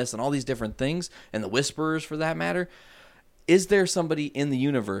terminus and all these different things and the whisperers for that matter? Is there somebody in the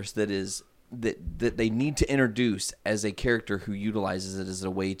universe that is that they need to introduce as a character who utilizes it as a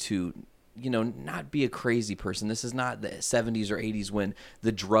way to, you know, not be a crazy person? This is not the 70s or 80s when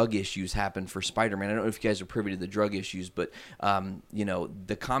the drug issues happened for Spider-Man. I don't know if you guys are privy to the drug issues, but, you know,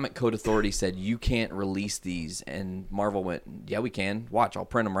 the Comic Code Authority said you can't release these, and Marvel went, yeah, we can. Watch, I'll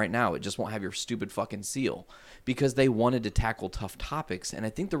print them right now. It just won't have your stupid fucking seal, because they wanted to tackle tough topics. And I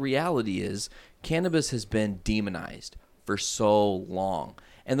think the reality is cannabis has been demonized for so long.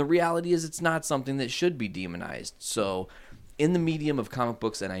 And the reality is it's not something that should be demonized. So in the medium of comic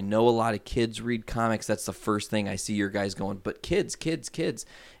books, and I know a lot of kids read comics, that's the first thing I see your guys going, but kids,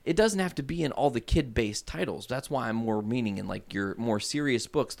 it doesn't have to be in all the kid-based titles. That's why I'm more meaning in like your more serious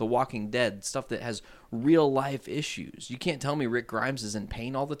books, The Walking Dead, stuff that has real-life issues. You can't tell me Rick Grimes is in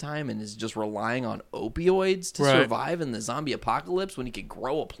pain all the time and is just relying on opioids to survive in the zombie apocalypse when he could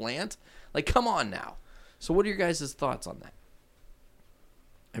grow a plant. Like, come on now. So what are your guys' thoughts on that?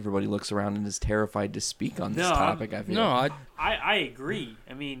 Everybody looks around and is terrified to speak on this topic. I feel. No, I agree.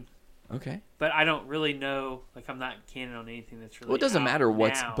 I mean, okay, but I don't really know. Like, I'm not canon on anything that's really. Well, it doesn't matter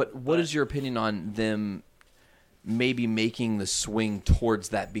what's. now, But what is your opinion on them maybe making the swing towards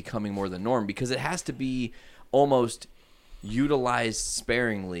that becoming more the norm? Because it has to be almost utilized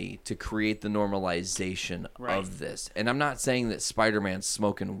sparingly to create the normalization of this. And I'm not saying that Spider-Man's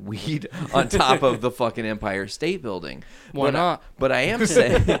smoking weed on top of the fucking Empire State Building. Why not? But I am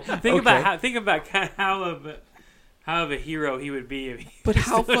saying think about how of a hero he would be if he But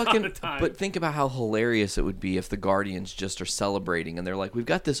how stood on fucking? the time. But think about how hilarious it would be if the Guardians just are celebrating and they're like, "We've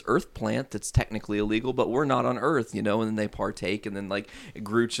got this Earth plant that's technically illegal, but we're not on Earth," you know. And then they partake, and then like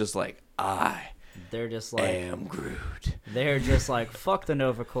Groot's just like, They're just like am Groot. They're just like, fuck the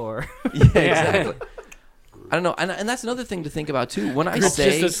Nova Corps. Yeah, exactly. I don't know, and that's another thing to think about too. When I Groot's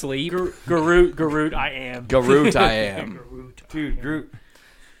say just asleep. Garut, I am. Garut, I am. Dude, Groot.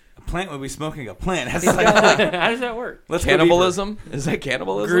 A plant would be smoking a plant. That's How does that work? Let's go deeper. Cannibalism? Is that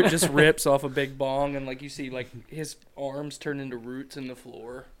cannibalism? Groot just rips off a big bong, and like you see, like his arms turn into roots in the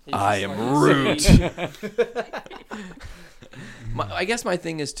floor. He's I just am like, Groot. I guess my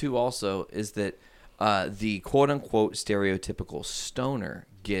thing is too. Also, is that the quote unquote stereotypical stoner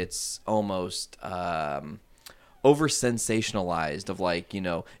gets almost over sensationalized. Of like, you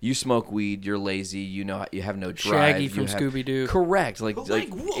know, you smoke weed, you're lazy, you know, you have no drive. Shaggy from Scooby-Doo. Correct. Like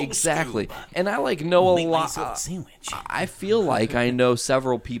exactly. And I like know a lot. I feel like I know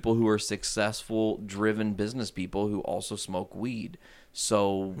several people who are successful, driven business people who also smoke weed.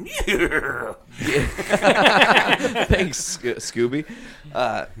 So, thanks, Scooby.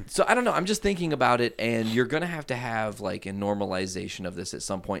 So I don't know. I'm just thinking about it, and you're gonna have to have like a normalization of this at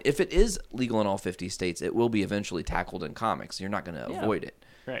some point. If it is legal in all 50 states, it will be eventually tackled in comics. You're not gonna avoid it.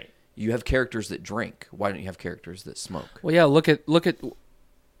 Right. You have characters that drink. Why don't you have characters that smoke? Well, yeah. Look at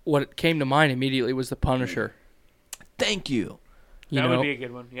what came to mind immediately was the Punisher. Thank you. That would be a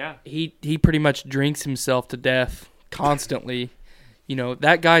good one. Yeah. He pretty much drinks himself to death constantly. You know,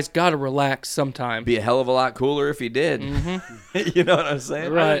 that guy's got to relax sometime. Be a hell of a lot cooler if he did. Mm-hmm. You know what I'm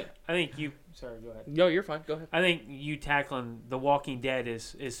saying? Right. I think you. Sorry, go ahead. No, you're fine. Go ahead. I think you tackling The Walking Dead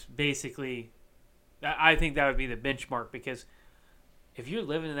is basically. I think that would be the benchmark, because if you're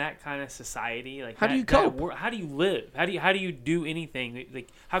living in that kind of society, like how do you cope? How do you live? How do you do anything? Like,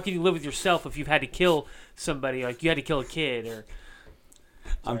 how can you live with yourself if you've had to kill somebody? Like, you had to kill a kid, or.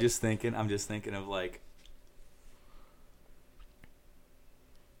 I'm just thinking of like.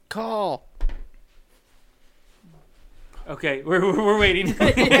 Call. Okay, we're waiting.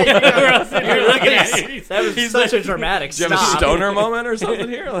 We're all sitting here looking at it. That was such a dramatic Do you have a stoner moment or something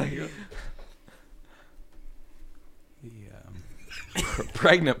here? Like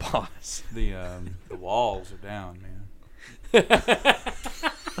pregnant pause. The walls are down, man.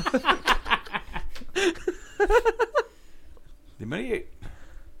 Did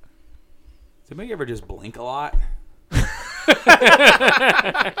anybody ever just blink a lot?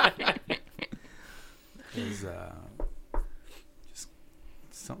 It's just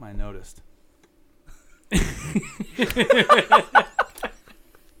something I noticed.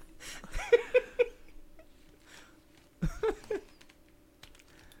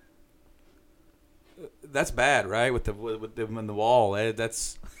 That's bad, right? With them in the wall,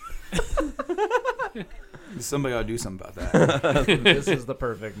 that's. Somebody ought to do something about that. This is the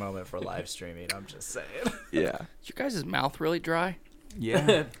perfect moment for live streaming. I'm just saying. Yeah. Is your guys' mouth really dry?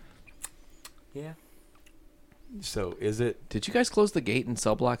 Yeah. Yeah. So is it? Did you guys close the gate in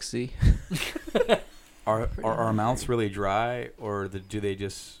Cell Block C? Are our mouths really dry, or do they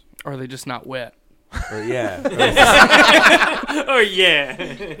just? Or are they just not wet? Or yeah. Or yeah.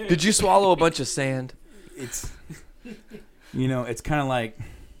 Did you swallow a bunch of sand? It's. It's kind of like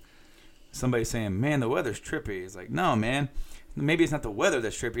somebody saying, "Man, the weather's trippy." It's like, no, man. Maybe it's not the weather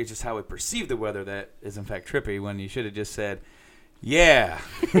that's trippy. It's just how we perceive the weather that is in fact trippy. When you should have just said, "Yeah."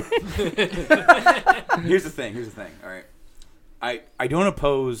 Here's the thing. All right, I don't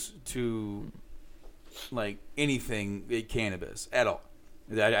oppose to like anything cannabis at all.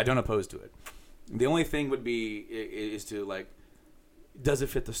 I don't oppose to it. The only thing would be is to like, does it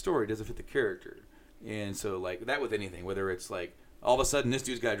fit the story? Does it fit the character? And so like that with anything, whether it's like all of a sudden this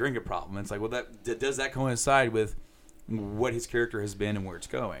dude's got a drinking problem, it's like, well, does that coincide with what his character has been and where it's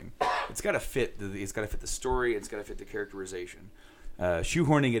going? It's got to fit. It's got to fit the story. It's got to fit the characterization.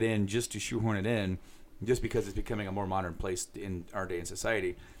 Shoehorning it in just to shoehorn it in, just because it's becoming a more modern place in our day in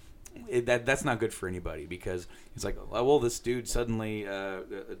society, that's not good for anybody, because it's like, oh, well, this dude suddenly,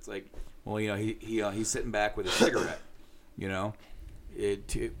 it's like, well, he's sitting back with a cigarette,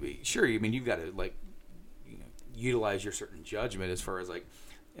 sure. I mean, you've got to like utilize your certain judgment as far as like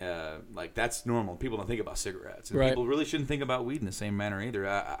that's normal. People don't think about cigarettes, and right. People really shouldn't think about weed in the same manner either.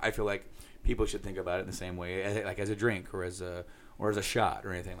 I feel like people should think about it in the same way, like as a drink or as a shot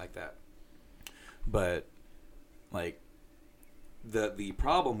or anything like that. But like the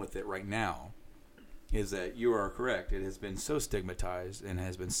problem with it right now is that you are correct. It has been so stigmatized and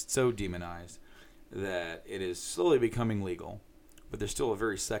has been so demonized that it is slowly becoming legal. But there's still a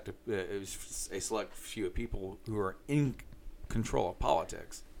very select few of people who are in control of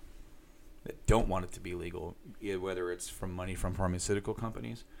politics that don't want it to be legal, whether it's from money from pharmaceutical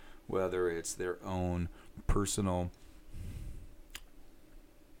companies, whether it's their own personal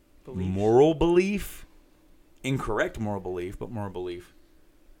moral belief, incorrect moral belief, but moral belief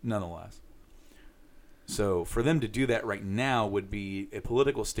nonetheless. So for them to do that right now would be a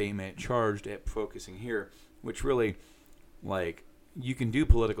political statement charged at focusing here which really, like, you can do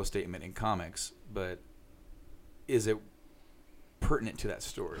political statement in comics, but is it pertinent to that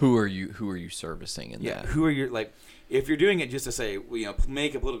story? Who are you servicing in that? Who are you, like, if you're doing it just to say, well, you know,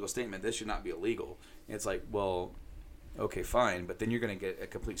 make a political statement, this should not be illegal. It's like, well, okay, fine, but then you're going to get a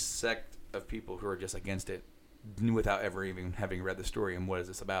complete sect of people who are just against it without ever even having read the story. And what is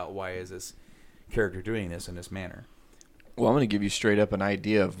this about? Why is this character doing this in this manner? Well, I'm going to give you straight up an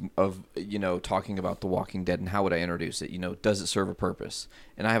idea of you know, talking about The Walking Dead and how would I introduce it. You know, does it serve a purpose?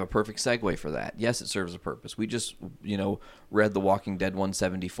 And I have a perfect segue for that. Yes, it serves a purpose. We just, you know, read The Walking Dead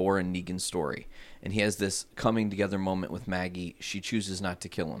 174 and Negan's story. And he has this coming together moment with Maggie. She chooses not to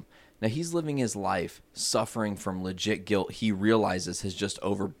kill him. Now, he's living his life suffering from legit guilt he realizes has just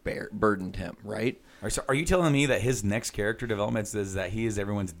overburdened him, right? So are you telling me that his next character development is that he is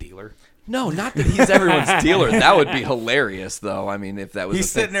everyone's dealer? No, not that he's everyone's dealer. That would be hilarious, though. I mean, if that was he's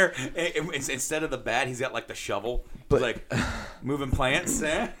sitting there, instead of the bat, he's got like the shovel, but like moving plants.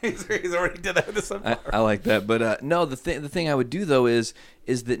 He's already did that with the sunflower. I like that, but no, the thing I would do though is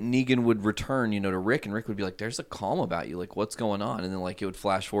that Negan would return, you know, to Rick, and Rick would be like, "There's a calm about you, like what's going on?" And then like it would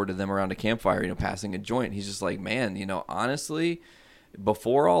flash forward to them around a campfire, you know, passing a joint. He's just like, "Man, you know, honestly,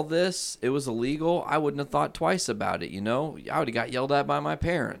 before all this, it was illegal. I wouldn't have thought twice about it. You know, I would have got yelled at by my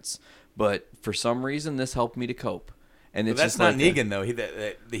parents." But for some reason, this helped me to cope. And it's that's just not like Negan, though.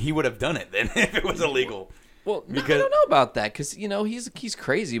 He would have done it then if it was illegal. Well, I don't know about that because you know he's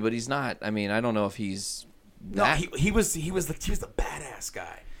crazy, but he's not. I mean, I don't know if he's. No, he was the badass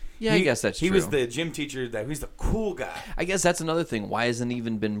guy. Yeah, I guess that's true. He was the gym teacher. He's the cool guy. I guess that's another thing. Why hasn't it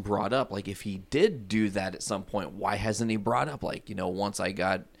even been brought up? Like, if he did do that at some point, why hasn't he brought up? Like, you know, once I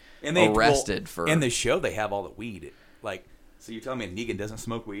got arrested for. In the show, they have all the weed. Like, so you're telling me Negan doesn't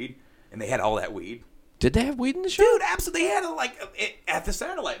smoke weed? And they had all that weed. Did they have weed in the show? Dude, absolutely. They had it at the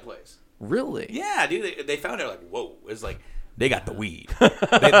satellite place. Really? Yeah, dude. They found it like, whoa. It's like, they got the weed. they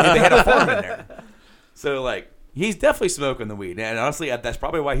had a farm in there. So, like, he's definitely smoking the weed. And honestly, that's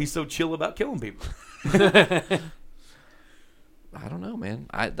probably why he's so chill about killing people. I don't know, man.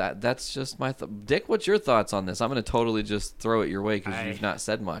 That's just my Dick, what's your thoughts on this? I'm going to totally just throw it your way because you've not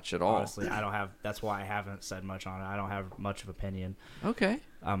said much at all. Honestly, I don't have. That's why I haven't said much on it. I don't have much of opinion. Okay.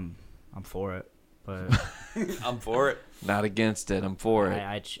 I'm for it, but I'm for it. Not against it. I'm for it.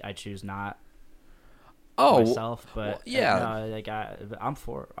 I choose not. Myself, but well, yeah. No, like I'm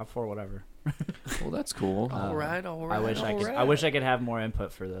for whatever. Well, that's cool. All right. I wish I could have more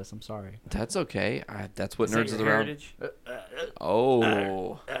input for this. I'm sorry. That's okay. That's what nerds is are around.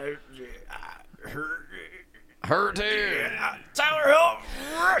 Oh. Heritage. Tyler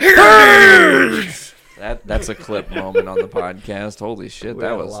That's a clip moment on the podcast. Holy shit,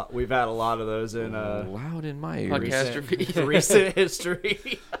 we've had a lot of those in loud in my ears. recent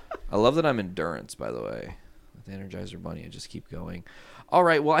history. I love that I'm endurance, by the way. With the Energizer Bunny, I just keep going. All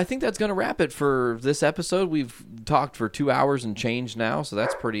right, well, I think that's going to wrap it for this episode. We've talked for 2 hours and change now, so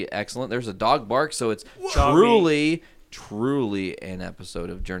that's pretty excellent. There's a dog bark, so it's truly an episode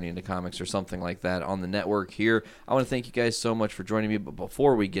of Journey into Comics or something like that on the network here. I want to thank you guys so much for joining me, but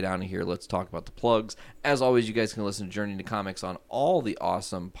before we get out of here, let's talk about the plugs. As always, you guys can listen to Journey into Comics on all the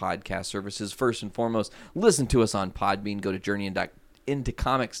awesome podcast services. First and foremost, listen to us on Podbean. Go to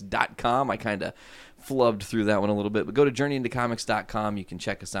journeyintocomics.com. I kind of flubbed through that one a little bit, but go to journeyintocomics.com. You can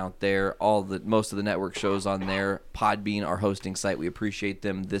check us out there. Most of the network shows on there. Podbean, our hosting site, we appreciate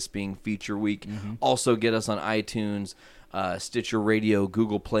them, this being feature week. Also get us on iTunes, Stitcher Radio,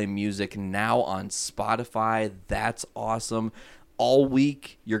 Google Play Music, now on Spotify. That's awesome. All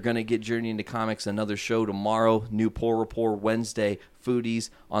week, you're going to get Journey into Comics, another show tomorrow, new Poor Rapport Wednesday, Foodies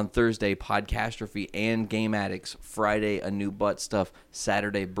on Thursday, Podcastrophe and Game Addicts. Friday, a new butt stuff.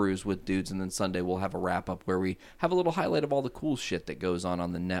 Saturday, Brews with Dudes. And then Sunday, we'll have a wrap-up where we have a little highlight of all the cool shit that goes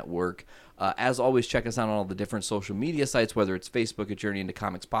on the network. As always, check us out on all the different social media sites, whether it's Facebook at Journey into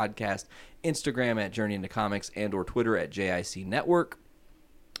Comics Podcast, Instagram at Journey into Comics, and or Twitter at JIC Network.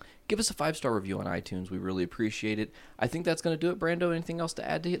 Give us a 5-star review on iTunes. We really appreciate it. I think that's going to do it, Brando. Anything else to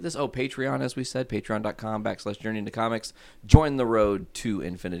add to hit this? Oh, Patreon, as we said, patreon.com/Journey into Comics. Join the road to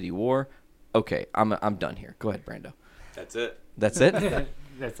Infinity War. Okay, I'm done here. Go ahead, Brando. That's it. That's it?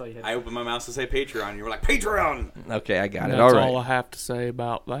 That's all you had. I opened my mouth to say Patreon. You were like, Patreon! Okay, I got it. That's all right. all I have to say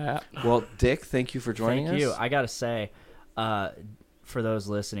about that. Well, Dick, thank you for joining us. Thank you. I got to say, for those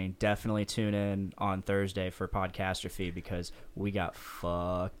listening, definitely tune in on Thursday for Podcastrophe because we got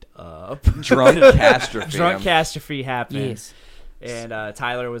fucked up. Drunkastrophe happened. Yes. And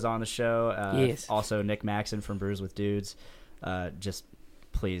Tyler was on the show. Yes. Also, Nick Maxon from Brews with Dudes. Just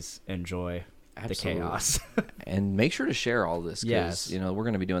please enjoy. Absolutely. the chaos. And make sure to share all this because Yes. we're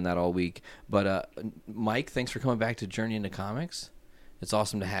going to be doing that all week. But Mike, thanks for coming back to Journey into Comics. It's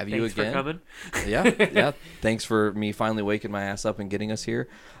awesome to have you Thanks again. for coming. Yeah. Thanks for me finally waking my ass up and getting us here.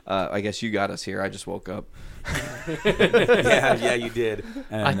 I guess you got us here. I just woke up. Yeah, you did.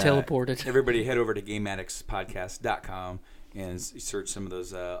 And, I teleported. Everybody head over to GameAddictsPodcast.com and search some of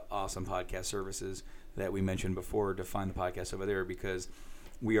those awesome podcast services that we mentioned before to find the podcast over there because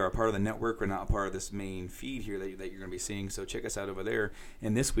we are a part of the network. We're not a part of this main feed here that you're going to be seeing. So check us out over there.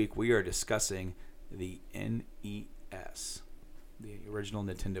 And this week we are discussing the NES, the original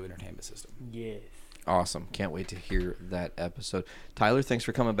Nintendo Entertainment System. Yes. Awesome. Can't wait to hear that episode. Tyler, thanks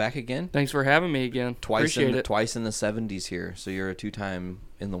for coming back again. Thanks for having me again. Appreciate it. Twice in the 70s here. So you're a 2-time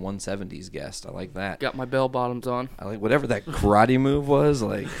in the 170s guest. I like that. Got my bell bottoms on. I like whatever that karate move was.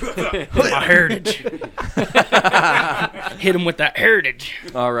 Like My heritage. Hit him with that heritage.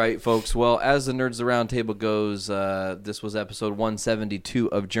 All right, folks. Well, as the Nerds the Round Table goes, this was episode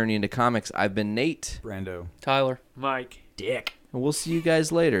 172 of Journey into Comics. I've been Nate. Brando. Tyler. Mike. Dick. And we'll see you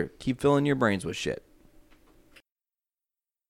guys later. Keep filling your brains with shit.